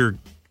up. These are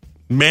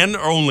men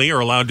only are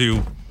allowed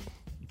to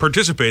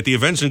participate. The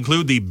events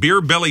include the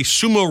Beer Belly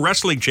Sumo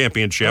Wrestling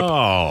Championship.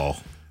 Oh.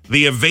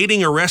 The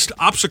Evading Arrest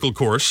Obstacle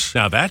Course.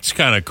 Now, that's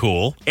kind of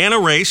cool. And a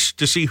race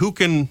to see who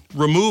can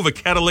remove a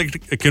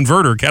catalytic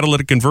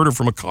converter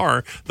from a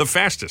car the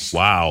fastest.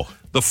 Wow.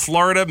 The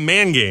Florida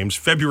Man Games,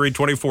 February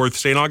 24th,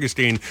 St.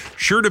 Augustine.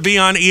 Sure to be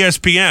on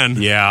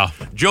ESPN. Yeah.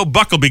 Joe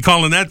Buck will be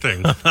calling that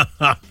thing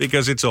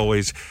because it's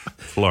always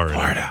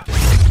Florida.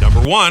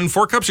 Number 1,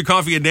 4 cups of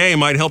coffee a day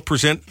might help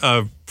prevent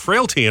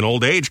frailty in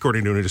old age,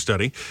 according to a new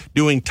study.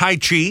 Doing Tai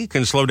Chi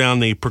can slow down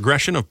the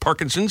progression of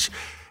Parkinson's.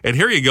 And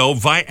here you go,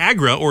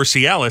 Viagra or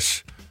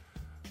Cialis,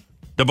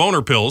 the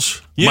boner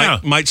pills,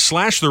 might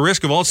slash the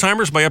risk of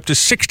Alzheimer's by up to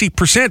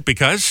 60%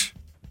 because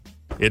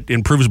It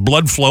improves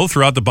blood flow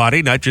throughout the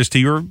body, not just to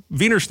your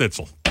Wiener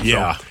Schnitzel.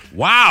 Yeah. So,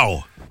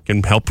 wow.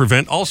 Can help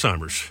prevent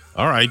Alzheimer's.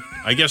 All right.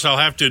 I guess I'll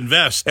have to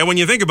invest. And when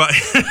you think about it,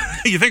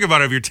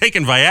 if you're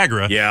taking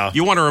Viagra,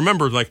 you want to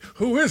remember, like,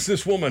 who is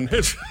this woman?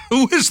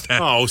 Who is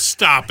that? Oh,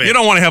 stop it. You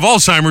don't want to have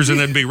Alzheimer's and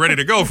then be ready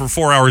to go for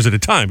 4 hours at a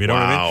time. You know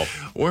what I mean?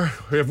 Where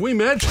have we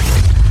met?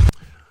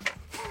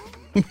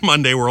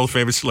 Monday, world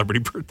famous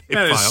celebrity birthday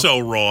That file. is so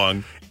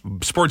wrong.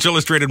 Sports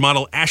Illustrated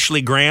model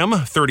Ashley Graham,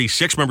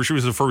 36. Remember, she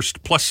was the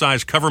first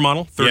plus-size cover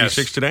model,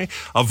 36 today.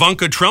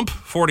 Ivanka Trump,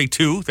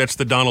 42. That's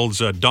the Donald's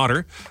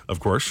daughter, of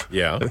course.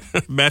 Yeah.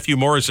 Matthew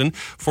Morrison,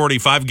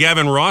 45.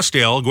 Gavin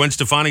Rossdale, Gwen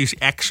Stefani's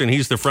ex, and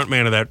he's the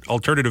frontman of that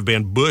alternative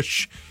band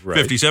Bush,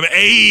 57.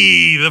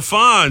 Hey, the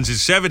Fonz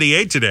is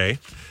 78 today.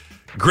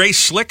 Grace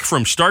Slick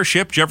from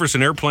Starship,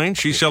 Jefferson Airplane,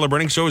 she's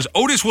celebrating. So is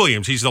Otis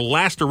Williams. He's the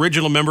last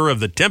original member of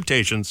the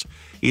Temptations.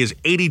 He is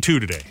 82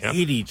 today. Yep.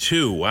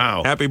 82,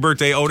 wow. Happy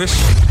birthday, Otis.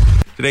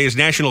 Today is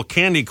National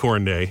Candy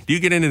Corn Day. Do you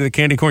get into the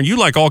candy corn? You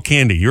like all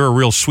candy. You're a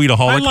real sweetaholic.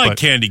 I like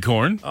candy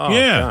corn. Oh,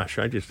 yeah. gosh,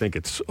 I just think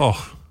it's,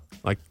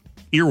 like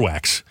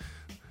earwax.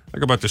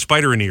 Talk about the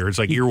spider in the ear. It's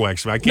like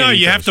earwax. I can't No, eat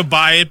you those. have to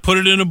buy it, put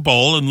it in a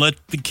bowl, and let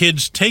the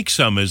kids take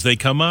some as they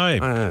come by.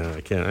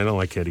 I can't. I don't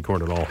like candy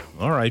corn at all.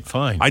 All right,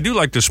 fine. I do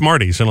like the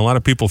Smarties, and a lot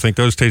of people think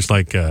those taste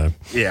like like an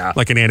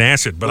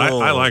antacid, but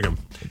I like them.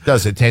 It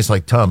does. It tastes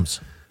like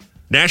Tums.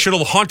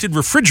 National Haunted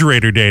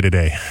Refrigerator Day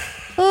today.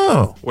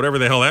 Oh. Whatever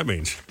the hell that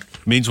means.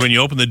 Means when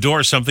you open the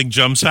door, something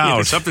jumps out.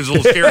 Yeah, something's a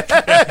little scary.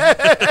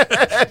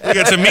 We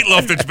got some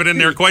meatloaf that's been in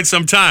there quite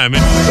some time.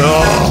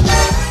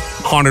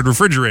 Haunted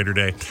Refrigerator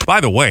Day.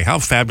 By the way, how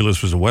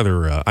fabulous was the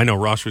weather? I know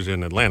Ross was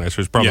in Atlanta, so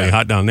it's probably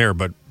hot down there.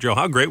 But, Joe,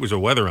 how great was the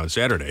weather on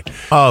Saturday?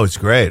 Oh, it's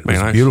great. It was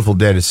a beautiful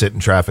day to sit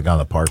in traffic on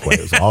the parkway.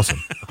 It was awesome.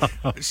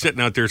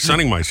 Sitting out there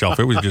sunning myself.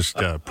 It was just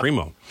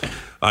primo.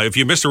 If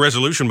you missed a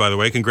resolution, by the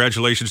way,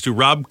 congratulations to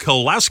Rob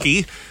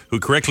Kowalski, who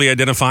correctly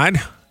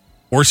identified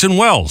Orson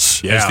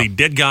Welles as the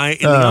dead guy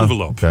in the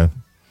envelope. Okay.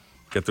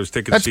 Get those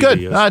tickets. That's good.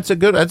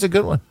 That's a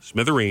good one.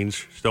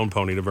 Smithereens, Stone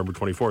Pony, November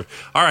 24th.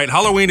 All right,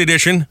 Halloween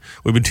edition.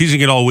 We've been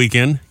teasing it all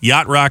weekend.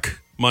 Yacht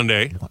Rock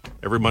Monday,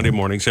 every Monday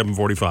morning,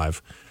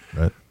 7:45.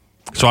 Right.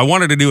 So I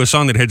wanted to do a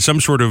song that had some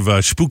sort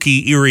of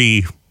spooky,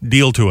 eerie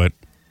deal to it.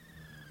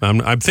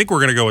 I think we're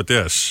going to go with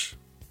this.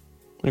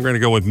 We're going to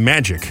go with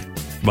Magic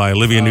by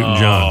Olivia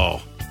Newton-John.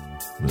 All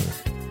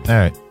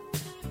right.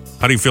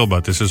 How do you feel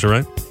about this? Is it all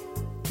right?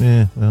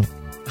 Yeah, well.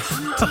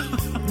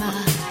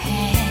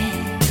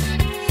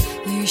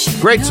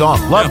 Great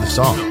song. Love the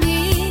song. All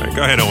right,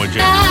 go ahead, Owen J.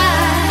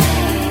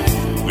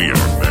 We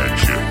are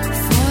Magic.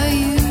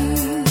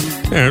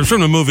 Yeah, it was from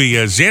the movie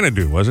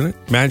Xanadu, wasn't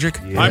it? Magic?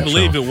 Yeah, I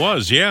believe it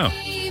was, yeah.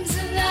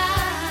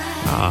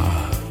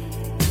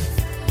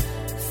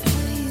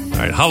 All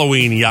right,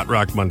 Halloween Yacht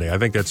Rock Monday. I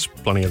think that's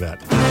plenty of that.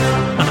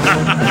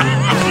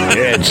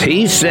 It's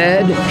He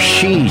Said,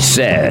 She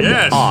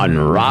Said on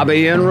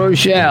Robby and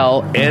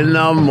Rochelle in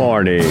the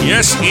morning.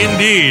 Yes,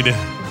 indeed. All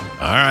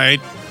right.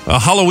 A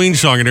Halloween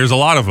song, and there's a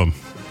lot of them.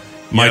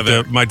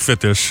 Might fit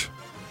this.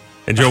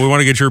 And, Joe, we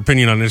want to get your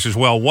opinion on this as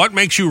well. What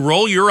makes you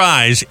roll your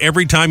eyes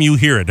every time you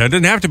hear it? That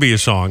doesn't have to be a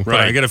song, but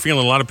I get a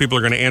feeling a lot of people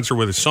are going to answer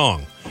with a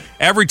song.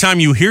 Every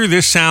time you hear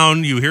this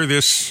sound, you hear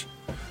this,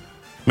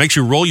 makes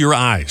you roll your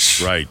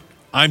eyes. Right.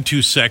 I'm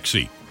too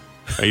sexy.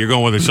 You're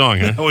going with a song,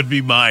 huh? That would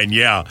be mine,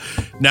 yeah.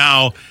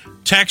 Now,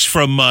 text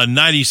from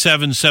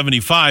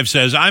 9775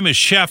 says, I'm a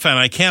chef and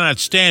I cannot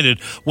stand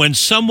it when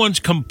someone's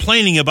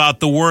complaining about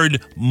the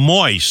word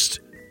moist.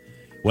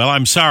 Well,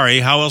 I'm sorry.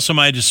 How else am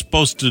I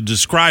supposed to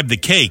describe the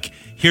cake?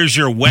 Here's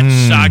your wet,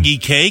 soggy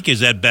cake.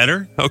 Is that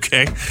better?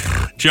 Okay.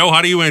 Joe,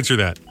 how do you answer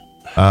that?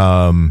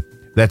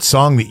 That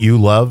song that you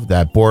love,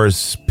 that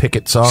Boris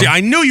Pickett song. See, I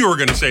knew you were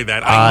going to say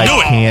that. I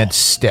knew it.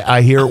 Can't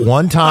I hear it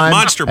one time,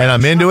 Monster and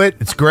I'm into it.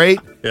 It's great.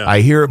 Yeah.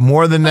 I hear it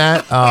more than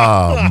that.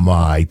 Oh,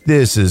 my.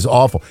 This is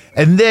awful.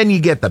 And then you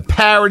get the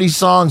parody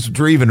songs, which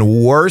are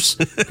even worse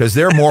because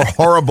they're more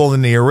horrible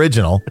than the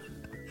original.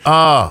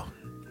 Oh.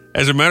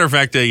 As a matter of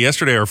fact,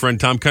 yesterday our friend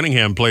Tom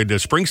Cunningham played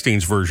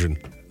Springsteen's version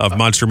of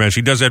Monster Mash.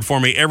 He does that for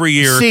me every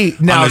year. See,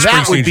 now on the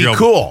that would Springsteen be show.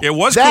 cool. It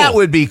was That cool.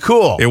 would be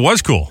cool. It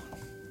was cool.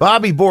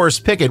 Bobby Boris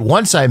Pickett,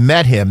 once I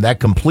met him, that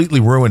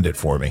completely ruined it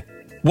for me.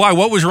 Why?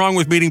 What was wrong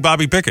with meeting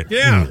Bobby Pickett?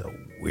 Yeah. He's a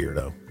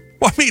weirdo.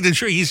 Well, I mean,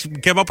 sure, he's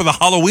came up with a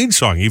Halloween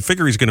song. You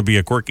figure he's going to be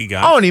a quirky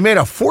guy. Oh, and he made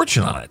a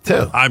fortune on it,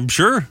 too. I'm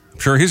sure.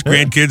 His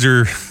grandkids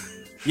are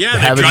Yeah,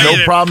 having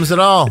no problems at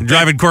all.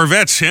 driving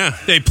Corvettes, yeah.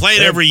 They play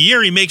it every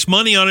year. He makes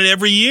money on it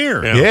every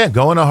year. Yeah,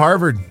 going to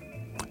Harvard.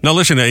 Now,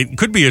 listen, it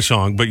could be a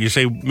song, but you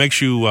say makes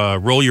you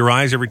roll your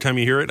eyes every time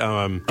you hear it.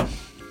 I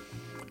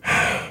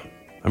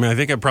mean, I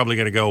think I'm probably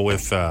going to go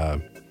with...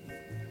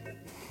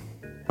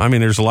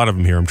 there's a lot of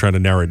them here. I'm trying to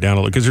narrow it down a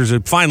little because there's a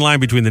fine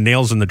line between the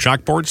nails and the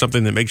chalkboard,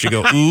 something that makes you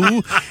go,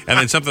 ooh, and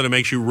then something that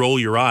makes you roll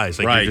your eyes.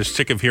 Like you're just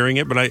sick of hearing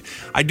it. But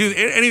I do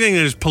anything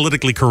that is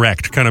politically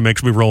correct kind of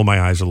makes me roll my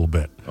eyes a little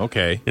bit.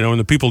 Okay. You know, when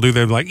the people do,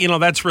 they're like,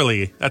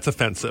 that's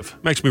offensive.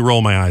 Makes me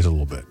roll my eyes a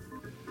little bit.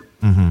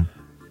 Mm-hmm.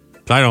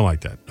 I don't like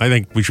that. I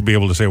think we should be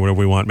able to say whatever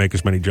we want, make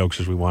as many jokes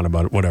as we want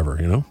about it, whatever,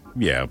 you know?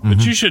 Yeah,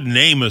 but you should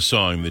name a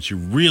song that you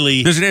really...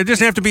 It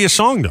doesn't have to be a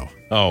song, though.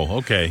 Oh,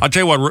 okay. I'll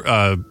tell you what,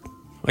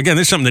 again,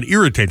 this is something that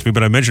irritates me,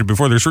 but I mentioned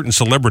before, there's certain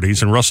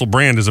celebrities, and Russell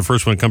Brand is the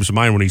first one that comes to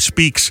mind when he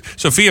speaks.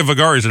 Sofia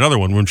Vergara is another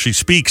one. When she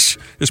speaks,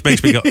 this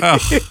makes me go,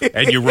 ugh.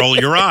 And you roll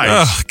your eyes.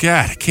 Oh,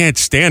 God, I can't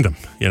stand them,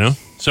 you know?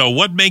 So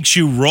what makes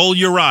you roll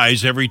your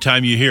eyes every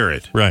time you hear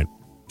it? Right.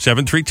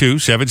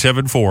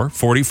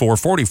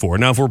 732-774-4444.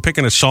 Now, if we're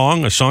picking a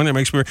song that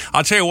makes me...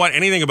 I'll tell you what,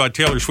 anything about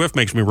Taylor Swift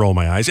makes me roll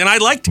my eyes. And I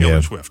like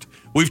Taylor Swift.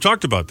 We've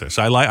talked about this.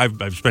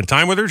 I've spent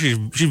time with her. She's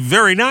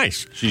very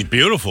nice. She's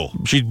beautiful.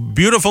 She's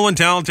beautiful and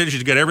talented.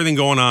 She's got everything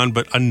going on,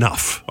 but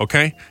enough,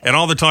 okay? And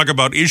all the talk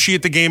about, is she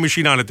at the game, is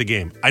she not at the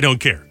game? I don't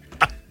care.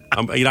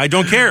 I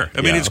don't care.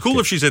 I mean, it's cool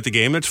if she's at the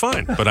game. That's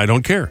fine. But I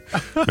don't care.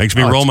 Makes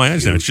me roll my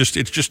eyes. Now. It's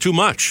just too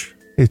much.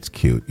 It's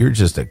cute. You're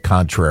just a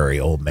contrary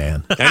old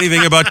man.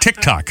 Anything about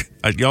TikTok.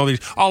 Look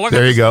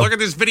at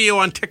this video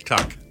on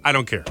TikTok. I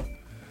don't care.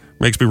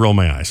 Makes me roll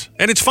my eyes.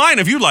 And it's fine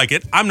if you like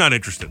it. I'm not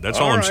interested. That's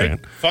all I'm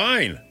saying.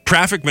 Fine.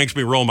 Traffic makes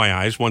me roll my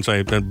eyes once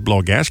I blow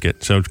a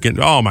gasket. So,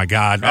 oh, my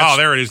God.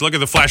 There it is. Look at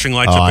the flashing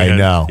lights up ahead. I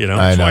know. You know?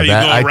 I know. Why you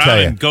go around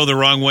and go the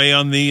wrong way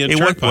on the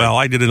turnpike? Well,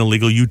 I did an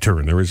illegal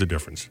U-turn. There is a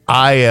difference.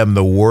 I am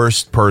the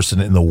worst person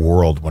in the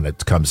world when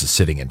it comes to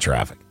sitting in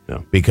traffic.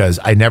 Because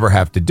I never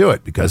have to do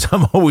it because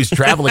I'm always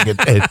traveling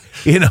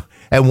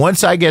and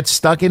once I get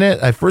stuck in it,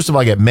 first of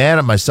all I get mad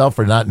at myself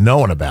for not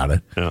knowing about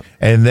it. Yeah.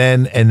 And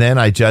then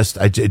it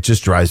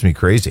just drives me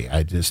crazy.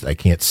 I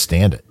can't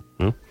stand it.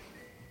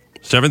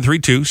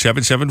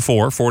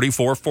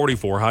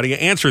 732-774-4444. How do you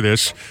answer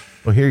this?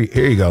 Well, here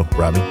you go,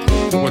 Robby.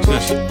 What's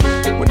this?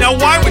 Now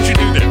why would you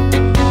do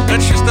that?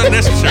 That's just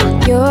unnecessary.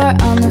 You're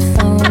on the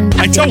phone.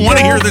 I don't want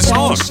to hear this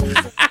song.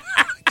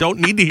 Don't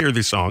need to hear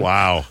this song.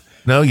 Wow.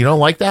 No, you don't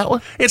like that one?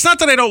 It's not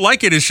that I don't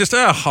like it. It's just,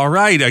 all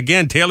right.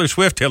 Again, Taylor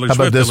Swift. How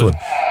about this one?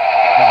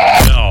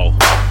 No.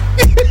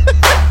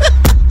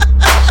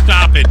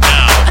 Stop it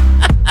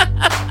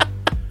now.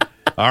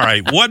 All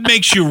right. What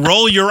makes you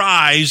roll your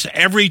eyes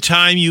every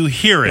time you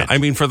hear it? I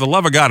mean, for the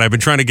love of God, I've been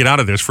trying to get out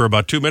of this for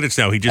about 2 minutes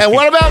now. And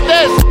what about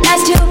this?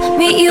 Nice to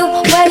meet you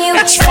when you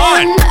That's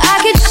fine. I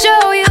could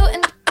show you.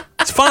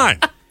 It's fine.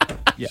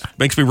 Yeah.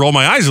 Makes me roll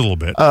my eyes a little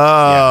bit.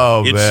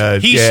 Oh,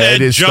 man. He said,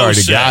 Joe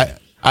said.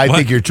 I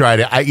think you're trying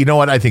to. You know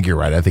what? I think you're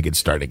right. I think it's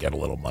starting to get a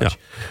little much. Yeah.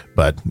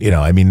 But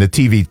I mean, the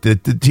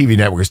TV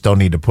networks don't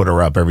need to put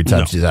her up every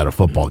time she's at a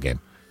football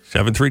game.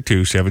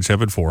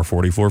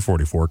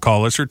 732-774-4444.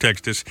 Call us or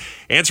text us.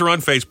 Answer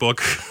on Facebook.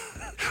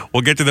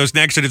 We'll get to those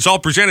next, and it's all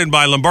presented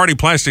by Lombardi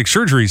Plastic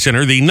Surgery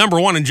Center, the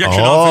 #1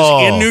 injection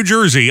office in New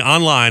Jersey.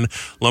 Online,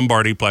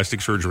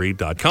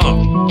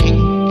 LombardiPlasticSurgery.com.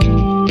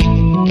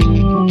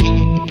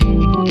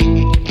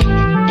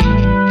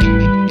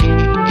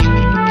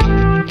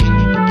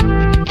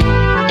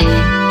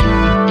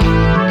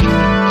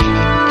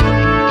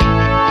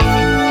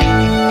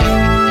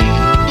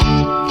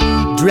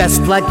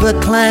 Dressed like the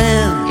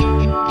Klan,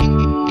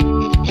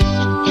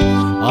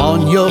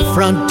 on your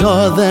front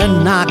door they're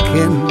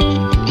knocking.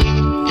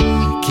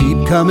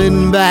 Keep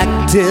coming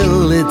back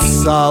till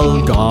it's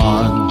all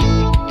gone.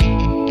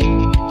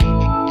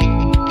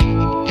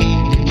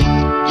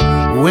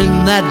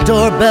 When that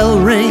doorbell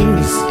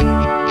rings,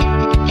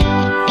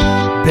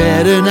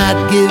 better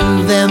not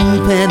give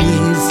them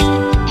pennies,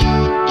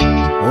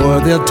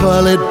 or they'll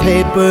toilet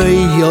paper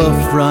your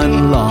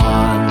front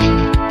lawn.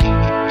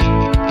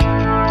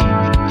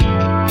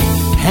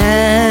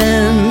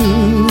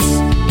 Hands,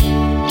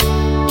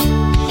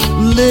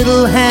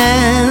 little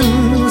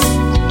hands,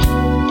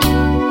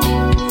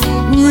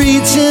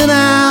 reaching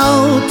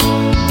out,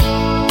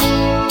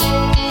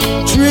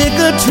 trick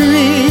or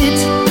treat,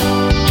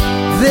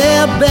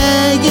 they're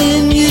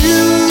begging you.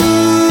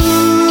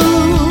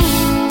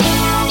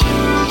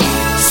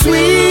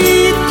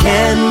 Sweet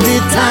candy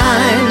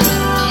time,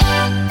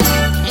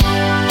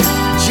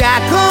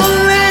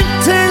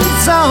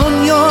 jack-o'-lanterns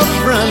on your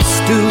front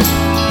stoop.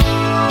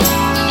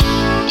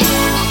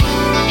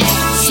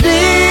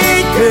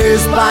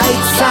 Snickers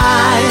bite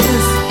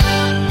size,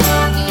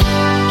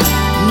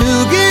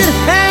 nougat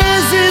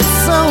has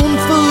its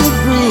own food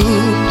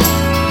group.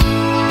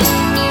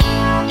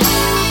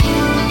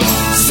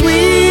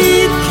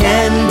 Sweet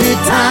candy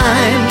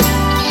time,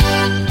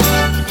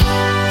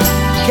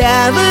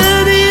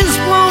 cavities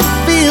won't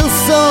feel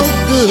so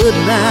good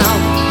now.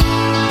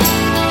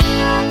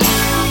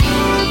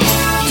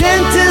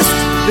 Dentist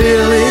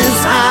bill is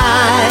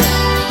high,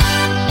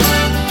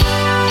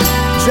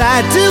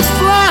 try to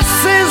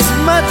floss as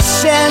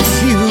much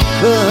as you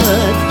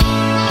could.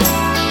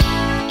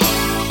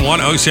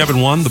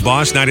 1071, The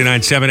Boss,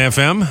 99.7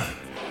 FM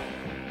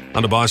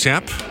on the Boss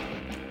app.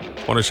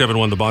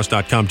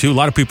 1071theboss.com, too. A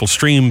lot of people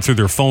stream through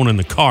their phone in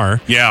the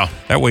car. Yeah.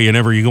 That way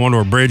you go onto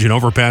a bridge, an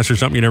overpass or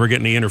something, you never get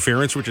any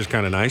interference, which is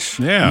kind of nice.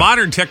 Yeah.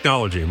 Modern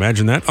technology.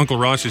 Imagine that. Uncle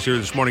Ross is here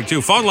this morning,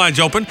 too. Phone lines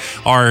open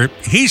are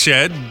he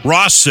said,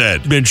 Ross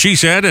said, and she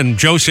said, and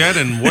Joe said,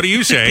 and what do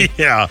you say?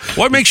 Yeah.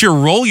 What makes you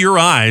roll your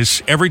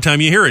eyes every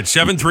time you hear it?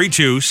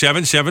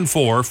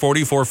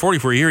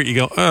 732-774-4444. You hear it, you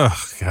go, oh,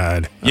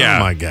 God. Yeah.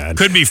 Oh, my God.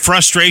 Could be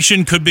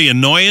frustration, could be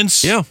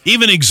annoyance. Yeah.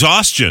 Even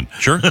exhaustion.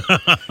 Sure.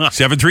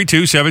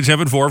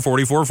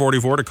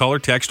 732-774-4444 to call or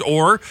text,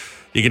 or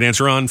you can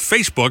answer on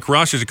Facebook.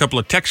 Ross has a couple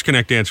of Text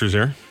Connect answers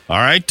there. All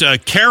right.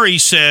 Carrie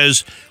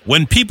says,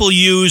 when people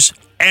use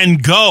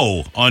and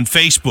go on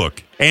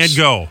Facebook. And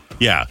go.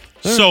 Yeah.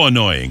 So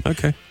annoying.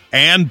 Okay.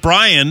 And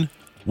Brian,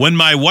 when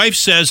my wife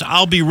says,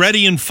 I'll be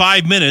ready in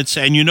 5 minutes,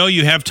 and you know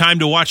you have time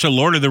to watch a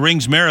Lord of the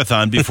Rings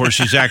marathon before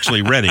she's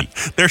actually ready.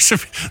 There's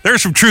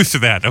some truth to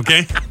that,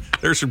 okay?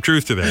 There's some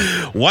truth to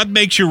that. What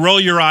makes you roll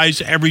your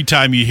eyes every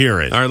time you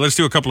hear it? All right, let's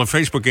do a couple of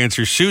Facebook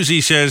answers.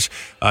 Susie says,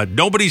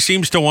 nobody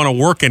seems to want to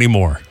work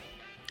anymore.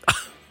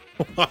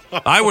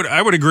 I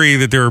would agree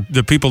that there are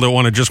the people that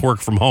want to just work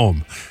from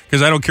home,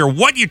 because I don't care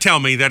what you tell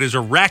me, that is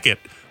a racket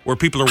where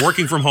people are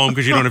working from home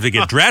because you don't have to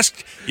get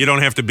dressed. You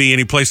don't have to be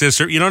any place.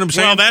 You know what I'm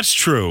saying? Well, that's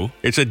true.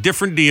 It's a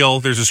different deal.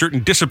 There's a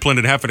certain discipline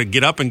to having to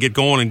get up and get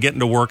going and get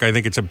into work. I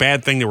think it's a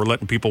bad thing that we're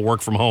letting people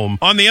work from home.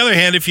 On the other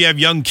hand, if you have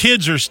young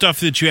kids or stuff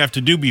that you have to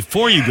do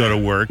before you go to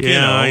work,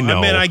 I know.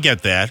 I mean, I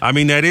get that. I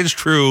mean, that is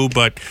true,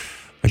 but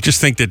I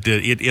just think that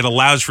it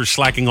allows for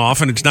slacking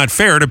off, and it's not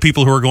fair to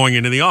people who are going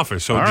into the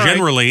office. So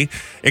generally,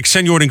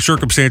 extenuating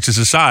circumstances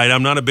aside,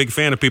 I'm not a big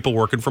fan of people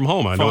working from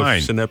home. I know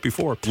I've said that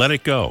before. Let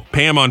it go.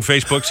 Pam on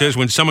Facebook says,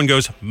 when someone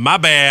goes, my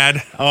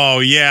bad. Oh,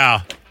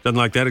 yeah. Doesn't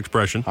like that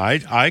expression.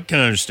 I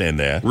can understand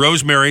that.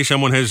 Rosemary,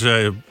 someone has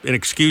an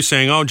excuse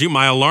saying, oh, gee,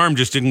 my alarm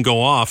just didn't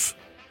go off.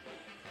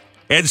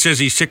 Ed says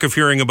he's sick of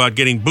hearing about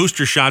getting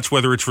booster shots,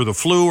 whether it's for the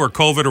flu or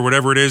COVID or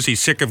whatever it is. He's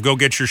sick of go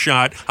get your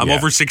shot. I'm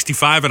over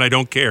 65 and I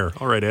don't care.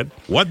 All right, Ed.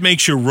 What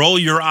makes you roll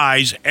your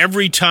eyes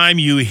every time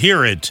you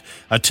hear it?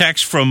 A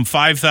text from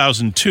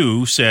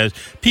 5002 says,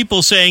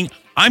 people saying,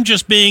 I'm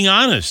just being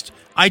honest.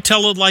 I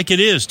tell it like it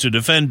is to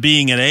defend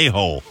being an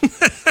a-hole.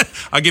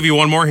 I'll give you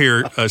one more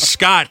here.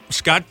 Scott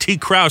T.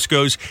 Krause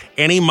goes,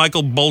 any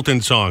Michael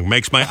Bolton song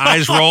makes my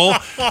eyes roll,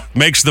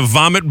 makes the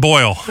vomit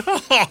boil.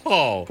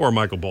 Poor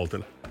Michael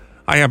Bolton.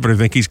 I happen to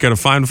think he's got a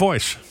fine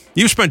voice.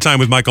 You spent time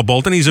with Michael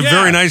Bolton. He's a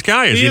very nice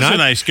guy, is he not? He is a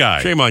nice guy.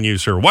 Shame on you,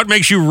 sir. What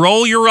makes you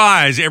roll your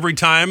eyes every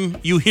time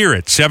you hear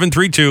it?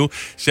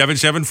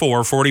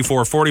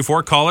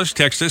 732-774-4444. Call us,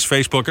 text us,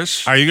 Facebook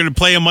us. Are you going to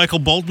play a Michael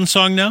Bolton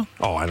song now?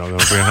 Oh, I don't know.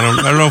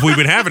 I don't know if we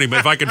would have any, but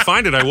if I could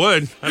find it, I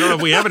would. I don't know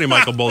if we have any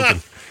Michael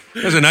Bolton.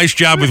 There's a nice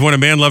job with When a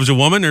Man Loves a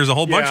Woman. There's a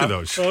whole bunch of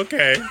those.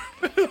 Okay.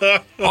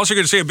 Also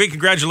going to say a big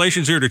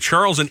congratulations here to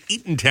Charles in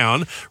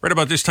Eatontown. Right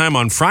about this time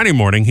on Friday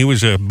morning, he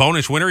was a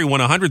bonus winner. He won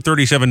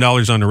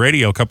 $137 on the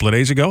radio a couple of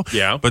days ago.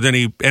 Yeah. But then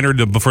he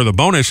entered for the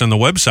bonus on the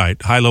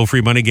website, high-low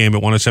free money game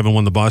at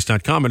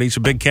 1071theboss.com, and he's a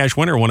big cash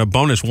winner. Won a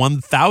bonus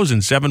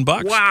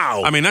 $1,007.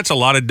 Wow. I mean, that's a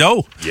lot of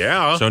dough.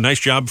 Yeah. So nice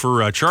job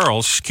for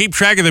Charles. Keep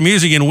track of the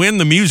music and win.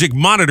 The Music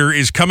Monitor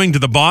is coming to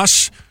the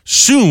Boss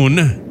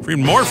soon for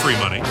even more free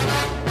money.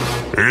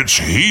 It's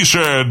He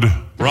Said.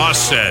 Ross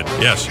said.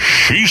 Yes.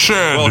 She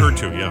said. Well, her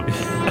too, yeah.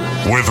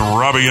 With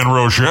Robby and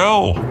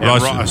Rochelle.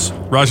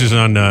 Ross is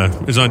on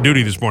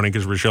duty this morning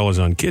because Rochelle is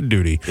on kid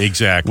duty.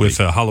 Exactly. With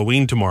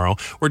Halloween tomorrow.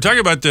 We're talking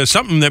about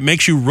something that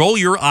makes you roll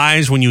your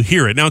eyes when you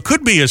hear it. Now, it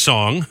could be a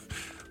song.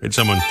 It's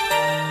someone...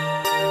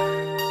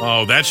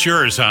 Oh, that's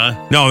yours,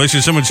 huh? No, this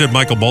is someone said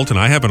Michael Bolton.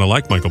 I happen to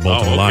like Michael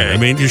Bolton a lot. I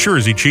mean, sure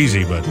is he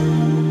cheesy, but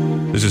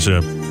this is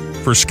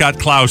for Scott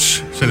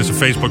Klaus, sent us a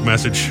Facebook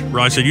message.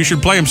 Ross said, you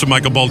should play him some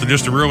Michael Bolton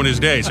just to ruin his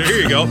day. So here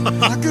you go.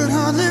 I could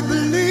hardly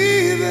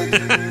believe it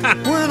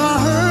when I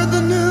heard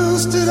the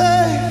news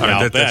today. All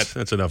right,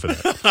 that's enough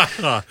of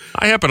that.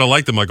 I happen to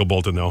like the Michael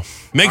Bolton, though.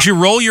 Makes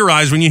you roll your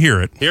eyes when you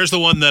hear it. Here's the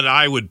one that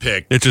I would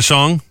pick. It's a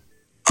song?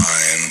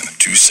 I'm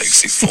too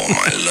sexy for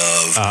my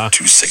love,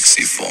 too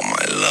sexy for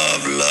my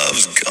love,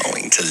 love's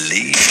going to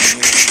leave.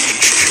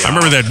 I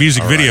remember that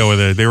music video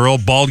where they were all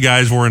bald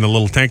guys wearing the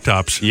little tank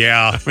tops.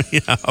 Yeah.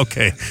 Yeah,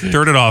 okay.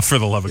 Turn it off for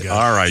the love of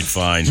God. All right,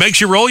 fine.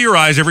 Makes you roll your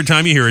eyes every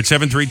time you hear it.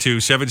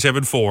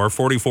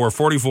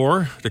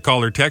 732-774-4444 to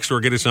call or text or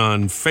get us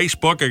on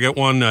Facebook. I got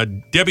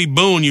one, Debbie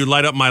Boone, You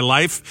Light Up My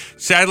Life.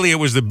 Sadly, it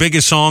was the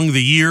biggest song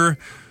the year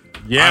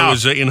I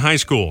was in high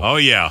school. Oh,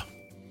 yeah.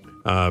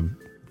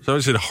 So I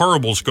said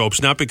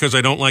Horriblescopes, not because I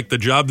don't like the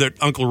job that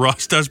Uncle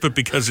Ross does, but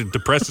because it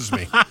depresses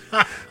me.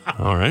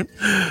 All right.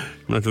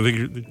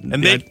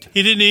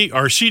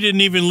 She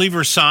didn't even leave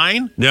her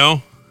sign?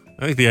 No.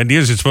 I think the idea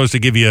is it's supposed to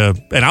give you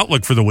an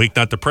outlook for the week,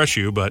 not depress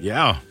you, but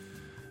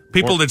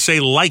people that say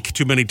like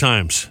too many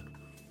times.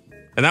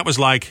 And that was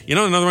like,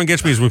 another one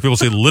gets me is when people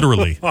say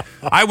literally.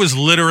 I was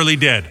literally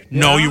dead.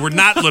 No, you were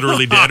not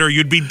literally dead, or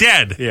you'd be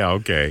dead. Yeah,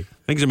 okay.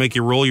 Things that make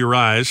you roll your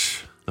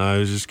eyes.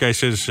 This guy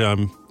says,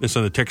 this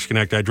on the Text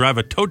Connect, I drive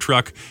a tow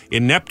truck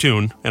in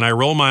Neptune, and I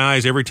roll my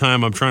eyes every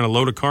time I'm trying to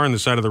load a car on the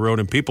side of the road,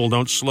 and people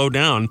don't slow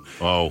down.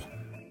 Oh.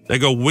 They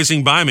go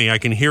whizzing by me. I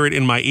can hear it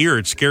in my ear.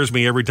 It scares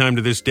me every time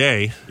to this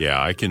day.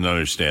 Yeah, I can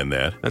understand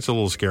that. That's a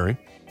little scary.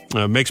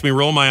 Makes me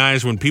roll my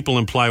eyes when people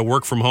imply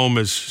work from home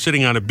as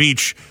sitting on a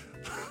beach.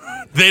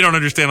 They don't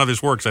understand how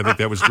this works. I think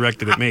that was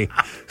directed at me.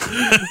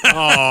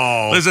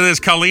 Oh. Listen to this.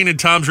 Colleen in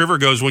Tom's River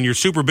goes, when you're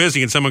super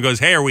busy and someone goes,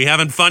 hey, are we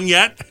having fun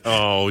yet?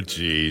 Oh,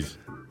 jeez.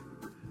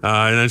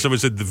 And then someone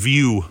said The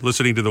View,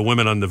 listening to the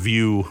women on The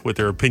View with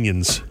their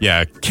opinions.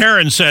 Yeah.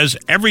 Karen says,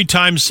 every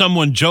time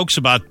someone jokes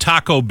about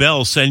Taco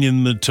Bell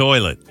sending them to the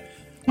toilet,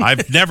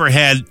 I've never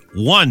had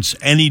once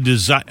any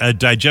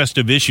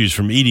digestive issues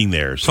from eating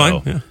there.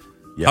 So. Fine, yeah.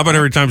 Yeah. How about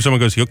every time someone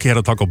goes, yo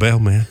quiero Taco Bell,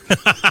 man?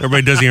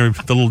 Everybody does hear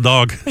the little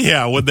dog.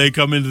 Yeah, when they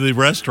come into the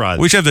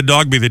restaurant. We should have the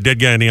dog be the dead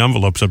guy in the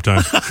envelope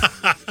sometime.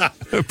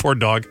 Poor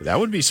dog.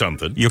 That would be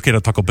something. Yo quiero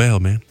Taco Bell,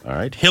 man. All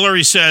right.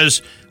 Hillary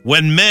says,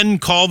 when men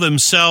call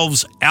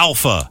themselves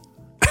alpha.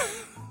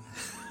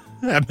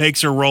 That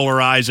makes her roll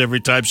her eyes every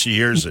time she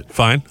hears it.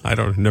 Fine.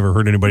 Never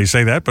heard anybody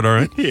say that, but all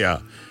right. Yeah.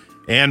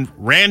 And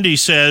Randy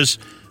says,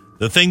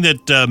 the thing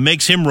that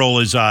makes him roll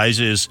his eyes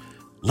is,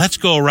 let's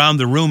go around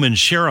the room and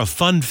share a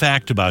fun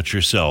fact about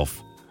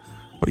yourself.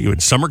 What are you,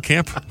 in summer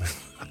camp?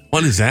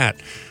 What is that?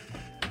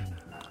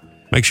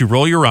 Makes you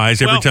roll your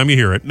eyes every time you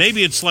hear it.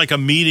 Maybe it's like a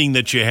meeting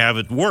that you have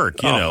at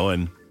work, you know,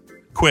 and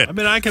quit. I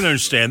mean, I can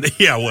understand that.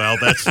 Yeah, well,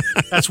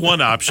 that's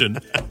one option.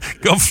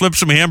 Go flip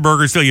some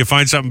hamburgers till you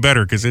find something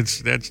better, because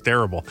that's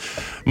terrible.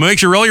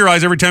 Makes you roll your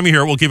eyes every time you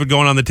hear it. We'll keep it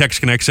going on the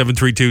Text Connect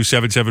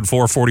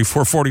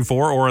 732-774-4444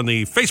 or on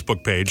the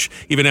Facebook page,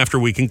 even after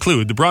we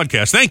conclude the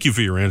broadcast. Thank you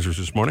for your answers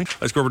this morning.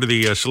 Let's go over to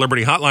the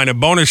celebrity hotline. A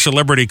bonus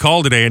celebrity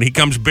call today, and he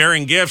comes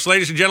bearing gifts.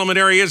 Ladies and gentlemen,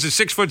 there he is, a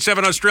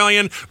 6'7"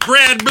 Australian,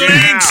 Brad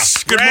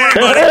Blinks. Yeah. Good morning,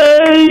 buddy.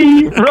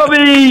 Hey,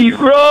 Robbie,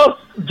 Ross,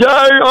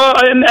 Joe,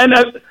 and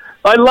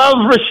I love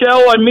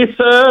Rochelle. I miss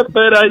her,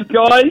 but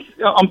guys,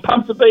 I'm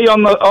pumped to be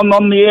on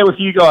the air with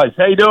you guys.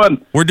 How you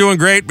doing? We're doing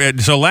great.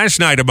 So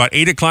last night, about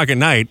 8 o'clock at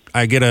night,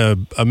 I get a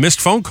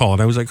missed phone call,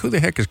 and I was like, "Who the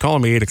heck is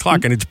calling me 8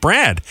 o'clock?" And it's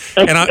Brad.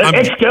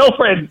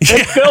 Ex-girlfriend,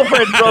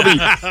 Robbie.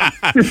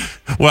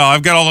 Well,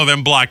 I've got all of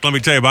them blocked. Let me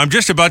tell you, but I'm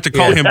just about to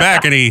call him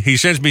back, and he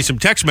sends me some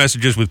text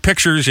messages with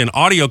pictures and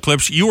audio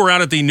clips. You were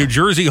out at the New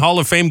Jersey Hall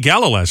of Fame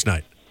Gala last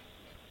night.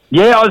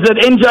 Yeah, I was at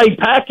NJ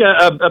Pack,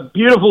 a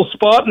beautiful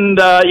spot, and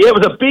it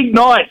was a big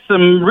night,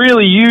 some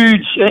really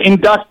huge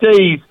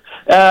inductees.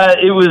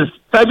 It was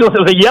fabulous.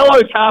 It was a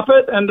yellow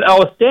carpet, and I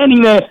was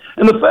standing there,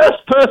 and the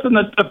first person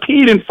that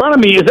appeared in front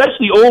of me is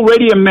actually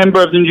already a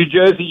member of the New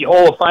Jersey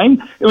Hall of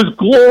Fame. It was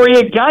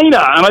Gloria Gaynor,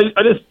 and I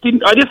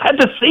just had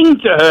to sing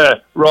to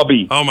her,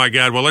 Robbie. Oh, my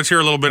God. Well, let's hear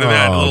a little bit of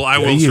that. A little I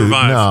Will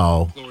Survive.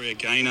 No. Gloria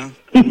Gaynor,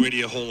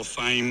 already a Hall of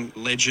Fame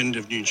legend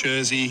of New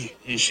Jersey.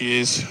 Here she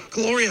is.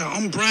 Gloria,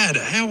 I'm Brad.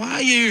 How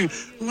are you?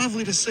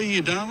 Lovely to see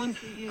you, darling.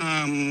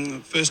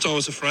 First I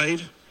was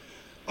afraid.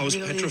 I was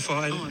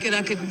petrified.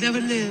 I could never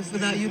live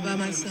without you by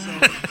my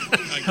side.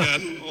 I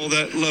got all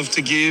that love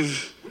to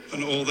give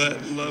and all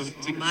that love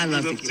to, My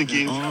love to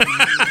give. Oh,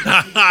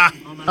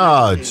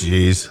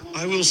 jeez.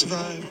 I will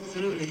survive.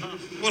 Absolutely.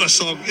 What a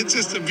song. It's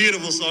just a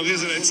beautiful song,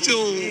 isn't it? It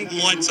still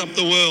lights up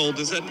the world.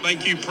 Does that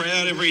make you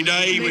proud every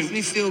day? It makes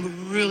me feel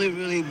really,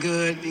 really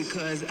good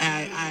because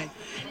I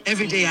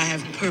every day I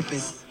have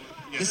purpose.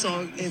 This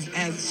song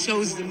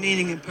shows the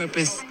meaning and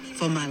purpose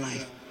for my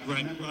life.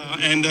 Right.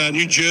 And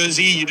New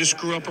Jersey, you just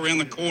grew up around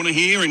the corner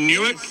here in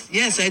Newark?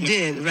 Yes, I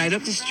did. Right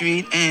up the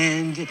street.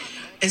 And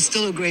it's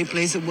still a great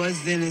place. It was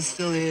then, it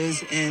still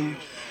is. And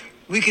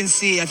we can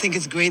see, I think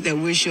it's great that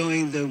we're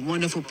showing the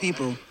wonderful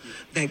people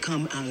that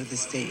come out of the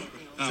state.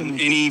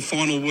 Any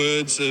final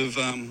words of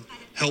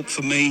help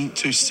for me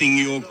to sing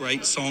your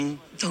great song?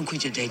 Don't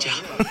quit your day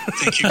job.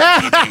 Thank you.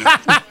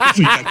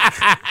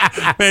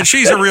 Man,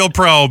 she's a real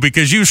pro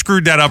because you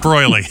screwed that up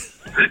royally.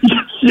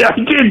 Yeah, I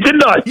did,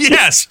 didn't I?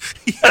 Yes.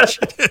 That's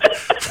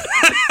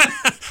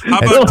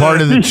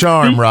part of the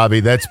charm, Robbie.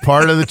 That's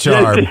part of the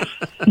charm.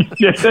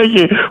 Yeah, thank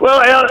you. Well,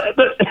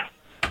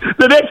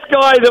 the next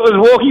guy that was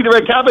walking to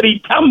recover, he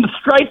comes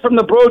straight from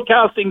the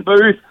broadcasting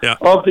booth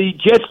of the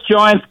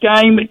Jets-Giants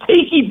game.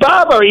 Tiki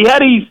Barber, he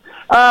had his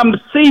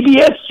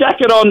CBS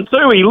jacket on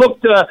too. He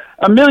looked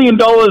 $1 million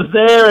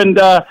there, and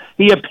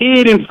he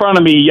appeared in front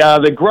of me,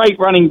 the great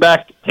running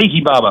back,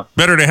 Tiki Barber.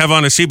 Better to have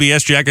on a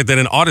CBS jacket than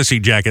an Odyssey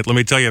jacket, let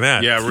me tell you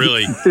that. Yeah,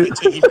 really.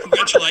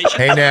 Congratulations.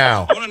 Hey,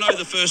 now. I want to know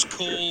the first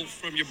call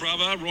from your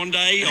brother,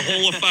 Rondé, a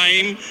Hall of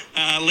Fame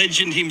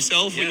legend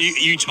himself, when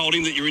you told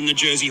him that you're in the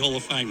Jersey Hall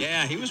of Fame.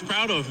 Yeah, he was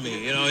proud of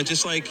me. You know, it's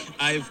just like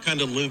I've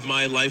kind of lived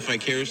my life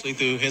vicariously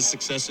through his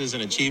successes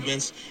and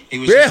achievements. He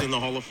was just in the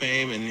Hall of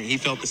Fame, and he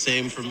felt the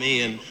same for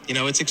me. And, you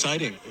know, it's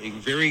exciting. A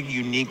very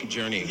unique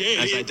journey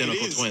as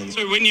identical twins.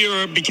 So when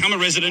you become a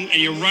resident and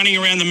you're running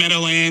around the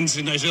Meadowlands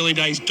in those early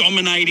days,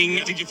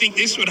 dominating, did you think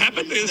this would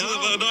happen?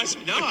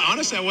 No,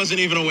 honestly, I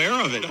wasn't even aware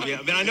of it. Yeah,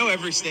 I mean, I know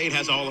every state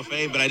has a Hall of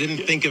Fame, but I didn't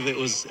think of it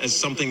as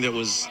something that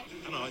was,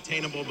 I don't know,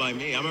 unattainable by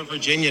me. I'm a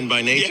Virginian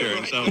by nature,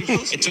 and so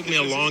it took me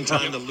a long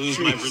time to lose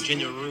my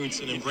Virginia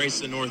roots and embrace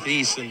the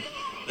Northeast. And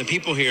the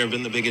people here have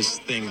been the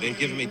biggest thing. They've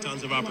given me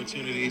tons of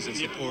opportunities and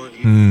support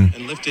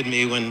and lifted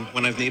me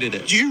when I've needed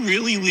it. Do you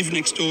really live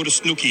next door to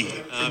Snooki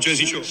from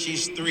Jersey Shore?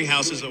 She's 3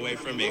 houses away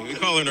from me. We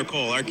call her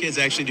Nicole. Our kids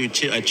actually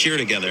do a cheer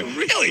together.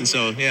 Really? And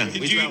so, yeah,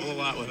 we travel a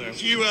lot with her.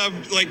 Do you,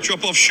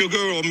 drop off sugar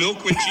or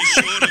milk when she's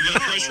short of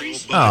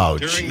groceries?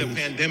 During the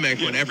pandemic,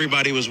 when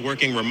everybody was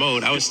working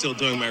remote, I was still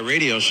doing my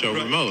radio show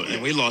remote,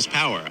 and we lost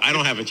power. I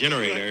don't have a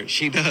generator.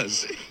 She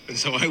does. And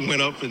so I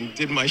went up and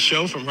did my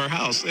show from her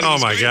house. Oh,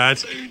 my God.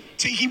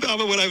 Tiki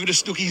Barber went over to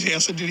Snooki's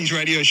house and did his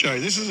radio show.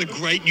 This is a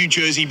great New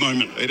Jersey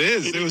moment. It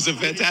is. It was a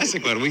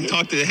fantastic one. We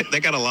talked to. They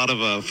got a lot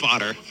of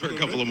fodder for a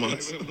couple of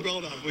months.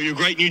 Well done. Well, you're a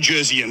great New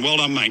Jerseyan. Well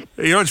done, mate.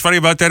 You know what's funny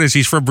about that is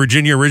he's from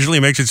Virginia originally.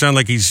 It makes it sound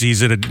like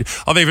he's in a.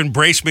 Oh, they've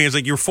embraced me. It's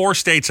like you're 4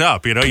 states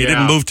up. You know, you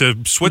didn't move to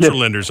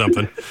Switzerland or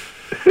something.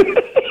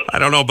 I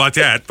don't know about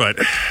that, but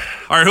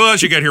all right. Who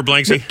else you got here,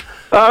 Blanksy?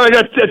 We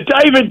got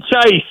David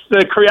Chase,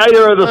 the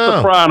creator of The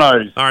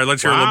Sopranos. All right,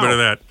 let's hear a little bit of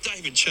that.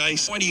 David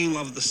Chase, why do you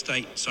love the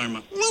state so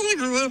much? Well, I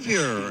grew up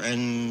here,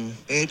 and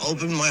it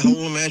opened my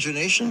whole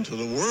imagination to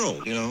the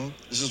world, you know.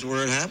 This is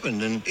where it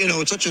happened, and, you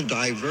know, it's such a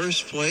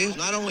diverse place,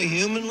 not only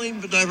humanly,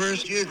 but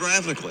diverse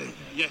geographically.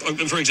 Yeah,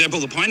 for example,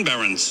 the Pine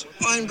Barrens.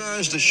 Pine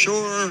Barrens, the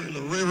shore,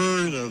 the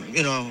river,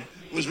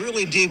 it was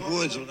really deep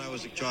woods when I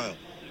was a child.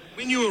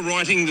 When you were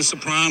writing The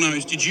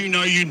Sopranos, did you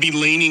know you'd be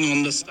leaning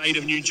on the state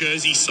of New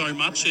Jersey so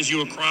much as you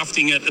were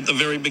crafting it at the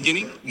very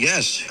beginning?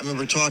 Yes. I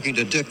remember talking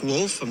to Dick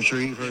Wolf. I'm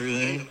sure you've heard his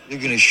name. You're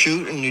going to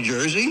shoot in New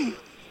Jersey?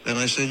 And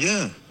I said,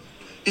 yeah.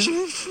 He said,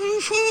 what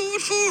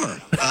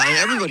for?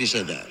 Everybody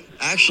said that.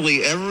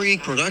 Actually, every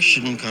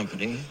production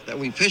company that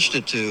we pitched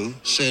it to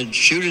said,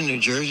 shoot in New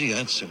Jersey,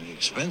 that's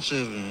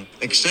expensive,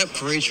 except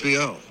for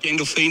HBO.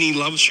 Gandolfini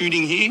loves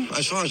shooting here?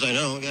 As far as I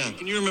know, yeah.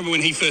 Can you remember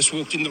when he first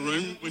walked in the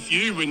room with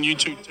you, when you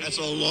two... That's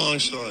a long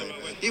story.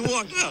 He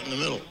walked out in the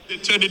middle.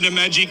 It turned into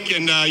magic,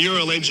 and you're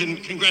a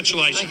legend.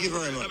 Congratulations. Thank you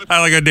very much.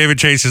 I like how David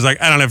Chase is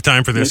like, I don't have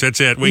time for this.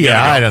 That's it.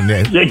 I don't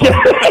know.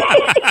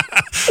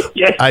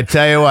 I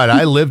tell you what,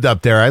 I lived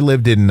up there. I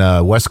lived in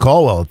West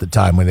Caldwell at the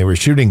time when they were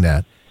shooting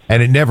that.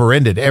 And it never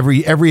ended.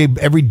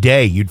 Every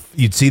day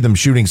you'd see them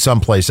shooting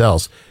someplace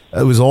else.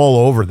 It was all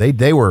over.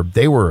 They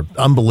were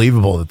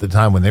unbelievable at the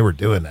time when they were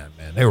doing that,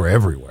 man. They were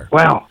everywhere.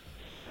 Wow.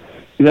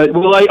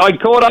 Well, I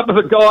caught up with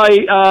a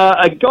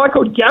guy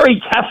called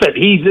Gary Taffet.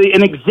 He's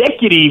an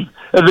executive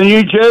of the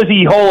New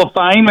Jersey Hall of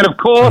Fame, and of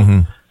course,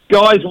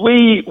 guys,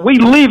 we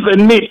live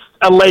amidst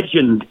a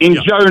legend in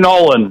Joe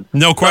Nolan.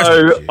 No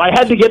question. So I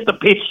had to get the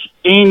pitch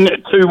in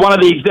to one of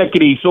the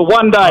executives for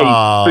one day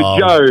for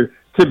Joe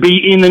to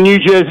be in the New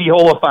Jersey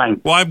Hall of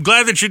Fame. Well, I'm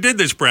glad that you did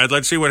this, Brad.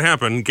 Let's see what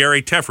happened.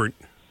 Gary Teffert.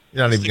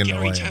 You're not even going to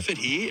know. Gary Taffet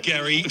here.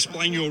 Gary,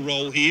 explain your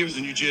role here at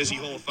the New Jersey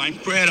Hall of Fame.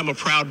 Brad, I'm a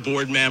proud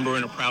board member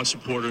and a proud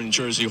supporter in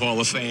Jersey Hall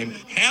of Fame.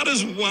 How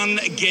does one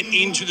get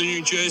into the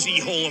New Jersey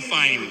Hall of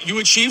Fame? You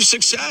achieve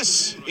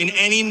success in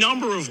any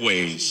number of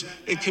ways.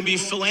 It can be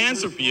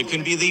philanthropy. It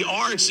can be the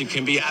arts. It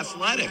can be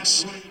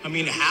athletics. I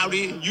mean, how do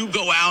you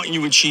go out and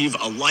you achieve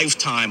a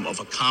lifetime of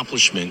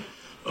accomplishment,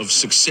 of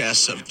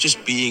success, of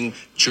just being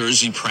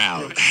Jersey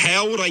proud?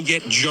 How would I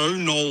get Joe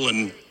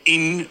Nolan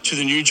into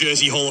the New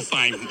Jersey Hall of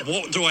Fame?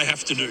 What do I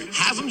have to do?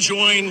 Have him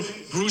join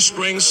Bruce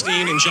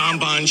Springsteen and John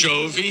Bon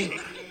Jovi.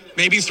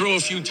 Maybe throw a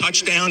few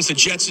touchdowns. The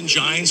Jets and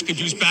Giants could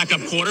use backup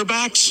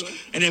quarterbacks,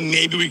 and then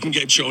maybe we can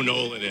get Joe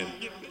Nolan in.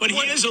 But he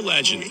is a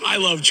legend. I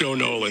love Joe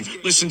Nolan.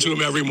 Listen to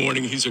him every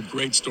morning. He's a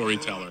great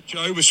storyteller.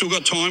 Joe, we've still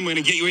got time. We're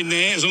going to get you in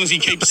there as long as he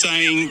keeps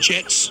saying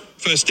Jets,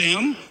 first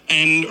down,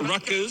 and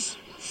Rutgers,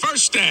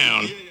 first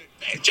down.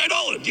 Hey, Joe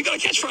Nolan, you got a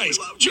catchphrase.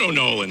 Joe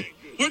Nolan.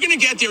 We're going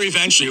to get there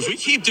eventually. If we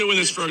keep doing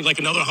this for like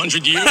another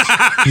 100 years.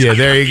 Yeah,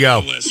 there you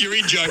go. You're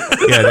in, Joe.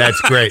 Yeah, that's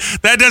great.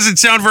 That doesn't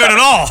sound good at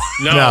all.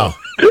 No,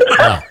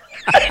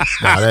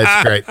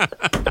 that's great.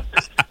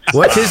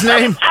 What's his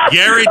name?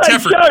 Gary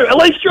Teffert. Joe, at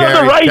least you're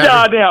on the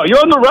radar now. You're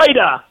on the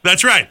radar.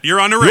 That's right.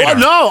 You're on the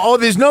radar.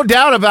 There's no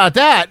doubt about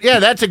that. Yeah,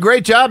 that's a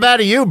great job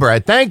out of you,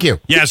 Brett. Thank you.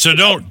 Yeah, so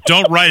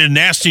don't write a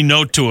nasty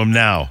note to him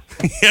now.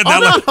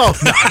 No.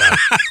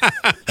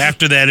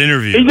 After that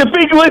interview. He's a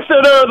big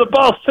listener of the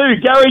boss, too.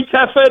 Gary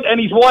Taffet and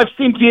his wife,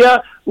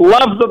 Cynthia,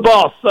 love the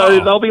boss, so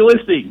they'll be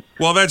listening.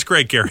 Well, that's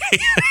great, Gary.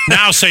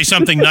 Now say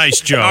something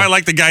nice, Joe. I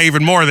like the guy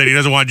even more that he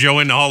doesn't want Joe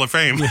in the Hall of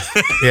Fame.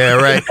 Yeah,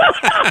 right.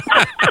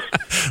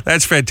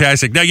 That's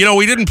fantastic. Now,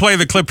 we didn't play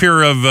the clip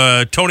here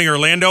of Tony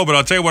Orlando, but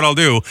I'll tell you what I'll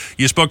do.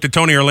 You spoke to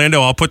Tony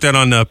Orlando. I'll put that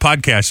on the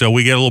podcast so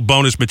we get a little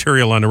bonus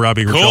material on the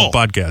Robbie Rochelle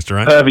podcast, all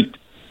right? Perfect.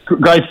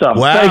 Great stuff.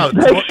 Wow.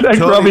 Thanks,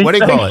 Robbie. What do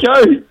you call it?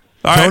 Joe.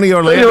 Tony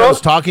Orlando's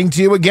talking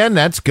to you again?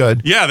 That's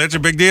good. Yeah, that's a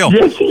big deal.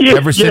 Yes,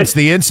 Ever since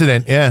the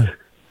incident, yeah.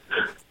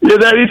 Yeah,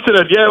 that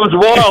incident. Yeah, it was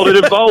wild.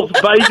 It involves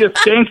Vegas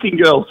dancing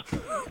girls.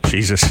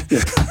 Jesus.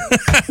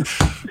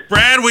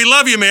 Brad, we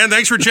love you, man.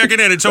 Thanks for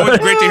checking in. It's always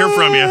great to hear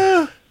from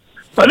you.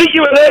 I think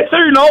you were there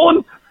too,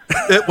 Nolan.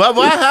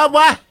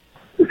 What?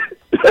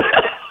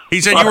 He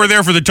said you were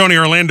there for the Tony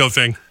Orlando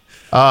thing.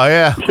 Oh,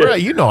 yeah. Well,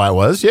 you know I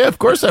was. Yeah, of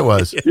course I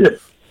was.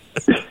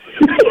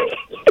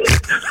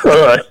 All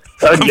right.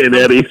 I'll get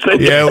Eddie.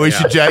 Yeah, we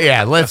should.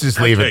 Yeah, let's just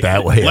leave it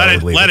that way.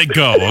 Let it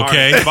go,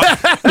 okay?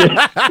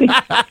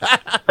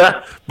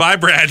 Bye,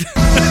 Brad.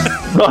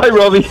 Bye,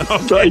 Robbie.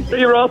 Okay. See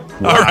you, Rob.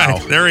 All right,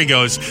 there he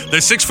goes. The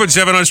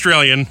 6'7"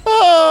 Australian,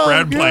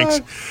 Brad Blanks.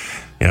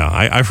 Yeah,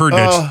 I've heard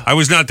that. I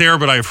was not there,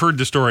 but I've heard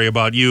the story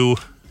about you,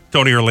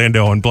 Tony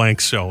Orlando, and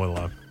Blanks.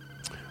 So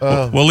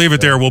we'll leave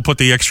it there. We'll put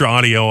the extra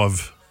audio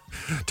of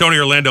Tony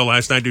Orlando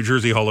last night, New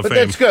Jersey Hall of Fame.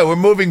 That's good. We're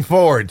moving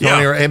forward.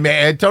 Tony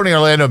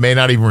Orlando may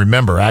not even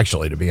remember,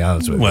 actually, to be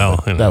honest with you. Well,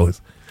 that was.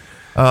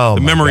 Oh,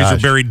 the memories are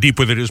buried deep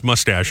within his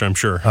mustache, I'm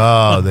sure.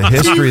 Oh, the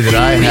history that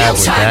I have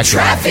with that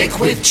traffic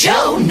with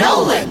Joe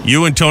Nolan.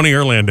 You and Tony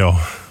Orlando.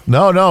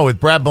 No, with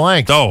Brad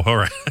Blanks. Oh, all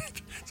right.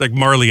 It's like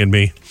Marley and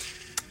me.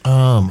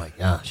 Oh, my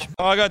gosh.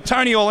 I got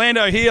Tony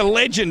Orlando here,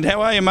 legend.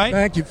 How are you, mate?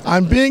 Thank you.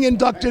 I'm being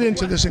inducted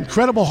into this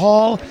incredible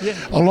hall,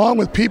 along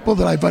with people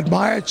that I've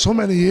admired so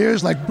many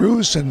years, like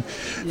Bruce and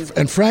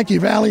Frankie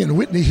Valli and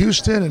Whitney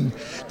Houston, and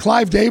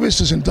Clive Davis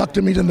has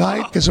inducted me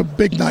tonight. It's a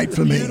big night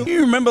for me. Do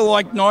you remember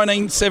like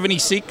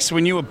 1976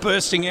 when you were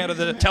bursting out of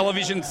the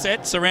television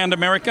sets around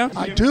America?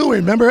 I do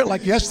remember it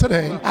like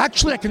yesterday.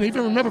 Actually, I can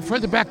even remember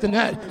further back than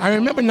that. I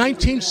remember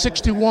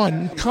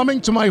 1961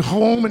 coming to my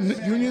home in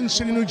Union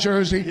City, New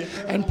Jersey,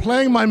 and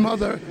playing my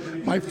mother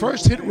my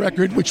first hit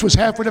record, which was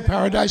Halfway to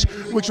Paradise,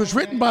 which was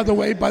written, by the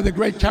way, by the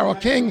great Carole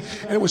King,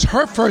 and it was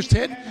her first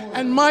hit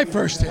and my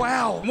first hit.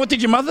 Wow. What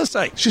did your mother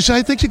say? She said,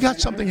 I think you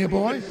got something here,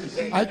 boy.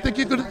 I think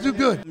you're going to do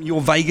good.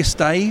 Your Vegas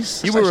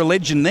days, you were a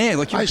legend there.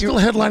 I still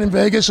headline in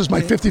Vegas. It's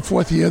my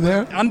 54th year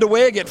there.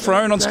 Underwear get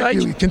thrown on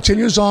stage? It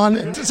continues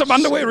on. Some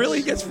underwear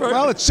really gets thrown?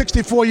 Well, it's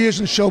 64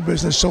 years in show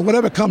business, so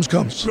whatever comes,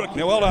 comes. Good.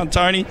 Now, well done,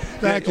 Tony.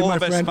 Thank you, my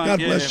friend. God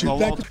bless you.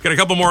 Thank you. Got a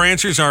couple more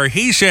answers. Our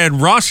he said,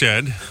 Ross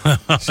said,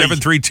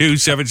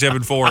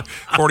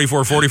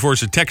 732-774-4444 is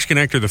the text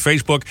connector, the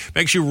Facebook.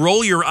 Makes you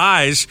roll your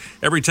eyes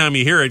every time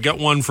you hear it. Got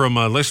one from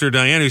listener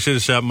Diane who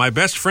says, my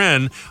best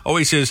friend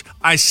always says,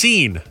 I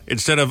seen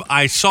instead of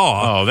I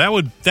saw. Oh, that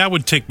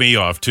would tick me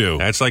off, too.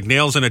 That's like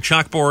nails in a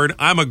chalkboard.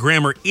 I'm a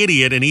grammar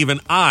idiot, and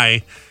even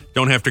I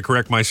don't have to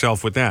correct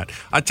myself with that.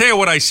 I tell you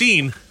what I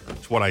seen.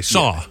 It's what I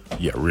saw.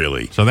 Yeah,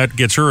 really. So that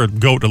gets her a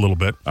goat a little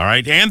bit. All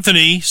right.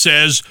 Anthony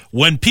says,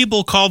 when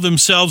people call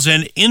themselves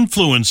an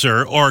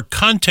influencer or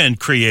content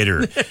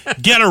creator,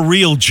 get a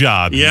real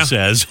job, he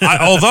says.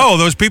 Although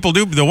those people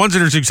do, the ones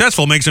that are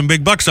successful make some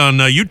big bucks on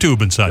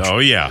YouTube and such. Oh,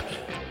 yeah.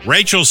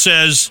 Rachel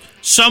says,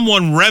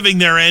 someone revving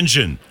their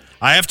engine.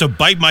 I have to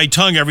bite my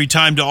tongue every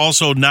time to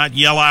also not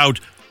yell out,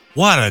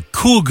 what a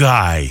cool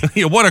guy.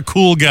 Yeah, what a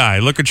cool guy.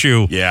 Look at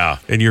you. Yeah.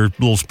 In your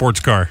little sports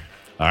car.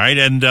 All right.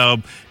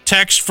 And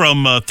text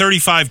from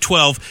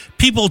 3512,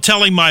 people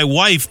telling my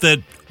wife that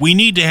we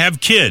need to have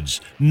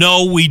kids.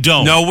 No, we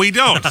don't. No, we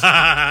don't. All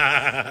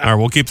right,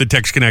 we'll keep the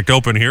text connect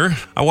open here.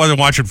 I wasn't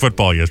watching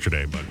football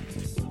yesterday, but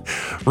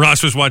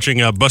Ross was watching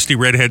Busty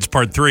Redheads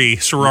Part 3,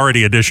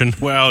 Sorority Edition.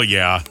 Well,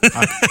 yeah.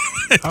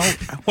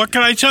 What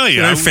can I tell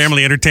you?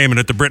 Family entertainment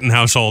at the Britton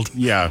household.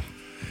 Yeah.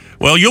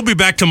 Well, you'll be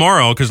back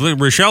tomorrow because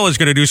Rochelle is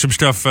going to do some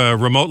stuff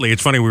remotely.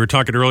 It's funny, we were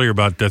talking earlier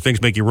about things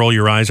make you roll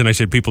your eyes, and I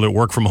said people that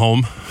work from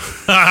home.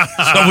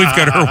 So we've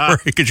got her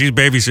work because she's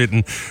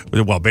babysitting.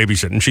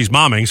 She's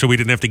momming, so we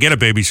didn't have to get a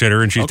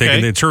babysitter, and she's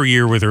taking, it's her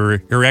year with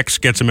her ex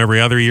gets him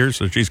every other year,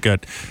 so she's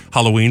got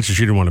Halloween, so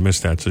she didn't want to miss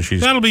that. So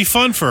that'll be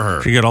fun for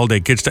her. She got all day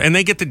kids, and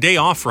they get the day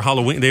off for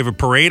Halloween. They have a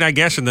parade, I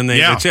guess, and then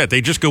that's it.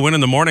 They just go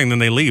in the morning, and then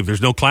they leave. There's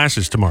no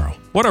classes tomorrow.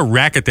 What a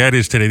racket that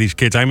is today, these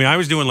kids. I mean, I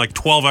was doing like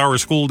 12-hour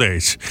school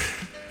days.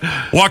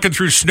 Walking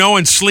through snow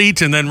and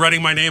sleet and then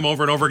writing my name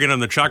over and over again on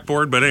the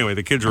chalkboard. But anyway,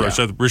 the kids are...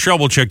 So Rochelle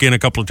will check in a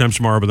couple of times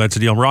tomorrow, but that's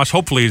the deal. Ross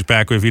hopefully is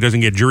back if he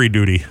doesn't get jury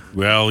duty.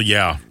 Well,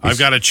 yeah. I've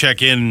got to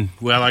check in.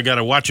 Well, I got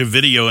to watch a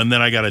video and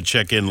then I got to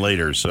check in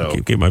later. So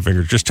keep my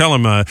fingers. Just tell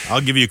him... I'll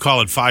give you a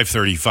call at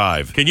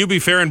 5:35. Can you be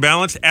fair and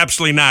balanced?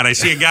 Absolutely not. I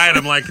see a guy and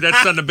I'm like, that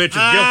son of a bitch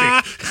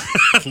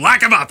is guilty.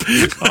 Lock him up.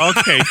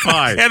 Okay,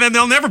 fine. And then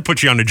they'll never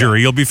put you on the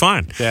jury. You'll be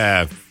fine.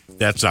 Yeah.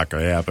 That's not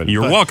going to happen.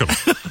 You're welcome.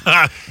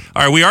 All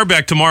right, we are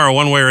back tomorrow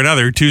one way or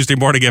another. Tuesday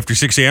morning after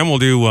 6 a.m. We'll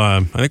do,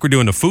 I think we're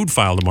doing a food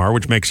file tomorrow,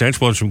 which makes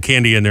sense. We'll have some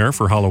candy in there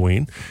for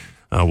Halloween.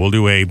 We'll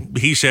do a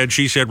he said,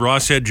 she said,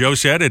 Ross said, Joe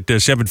said at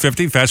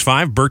 7:50, Fast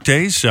 5,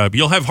 birthdays.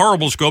 You'll have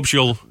Horriblescopes.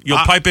 You'll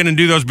pipe in and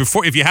do those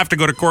before. If you have to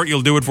go to court,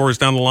 you'll do it for us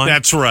down the line.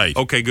 That's right.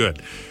 Okay,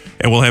 good.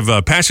 And we'll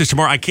have passes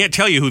tomorrow. I can't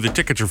tell you who the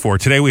tickets are for.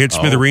 Today we had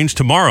Smithereens.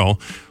 Tomorrow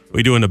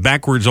we're doing the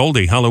Backwards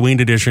Oldie Halloween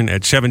edition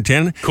at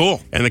 7:10.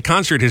 Cool. And the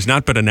concert has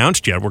not been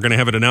announced yet. We're going to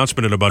have an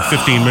announcement in about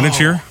 15 minutes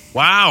here.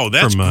 Wow,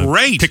 that's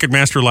great.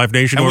 Ticketmaster Live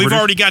Nation. And we've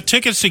already got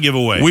tickets to give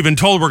away. We've been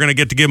told we're going to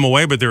get to give them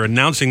away, but they're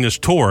announcing this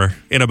tour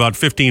in about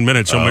 15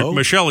 minutes. So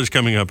Michelle is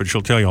coming up, and she'll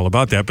tell you all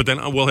about that. But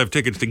then we'll have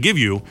tickets to give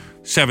you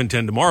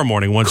 7:10 tomorrow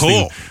morning once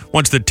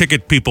the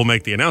ticket people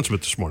make the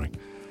announcement this morning.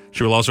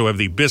 She will also have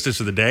the business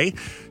of the day.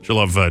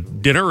 She'll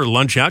have dinner or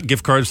lunch out,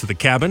 gift cards to the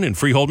cabin in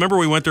Freehold. Remember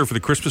we went there for the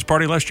Christmas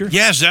party last year?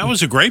 Yes, that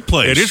was a great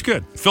place. It is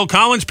good. Phil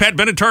Collins, Pat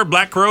Benatar,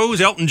 Black Crowes,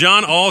 Elton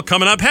John, all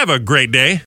coming up. Have a great day.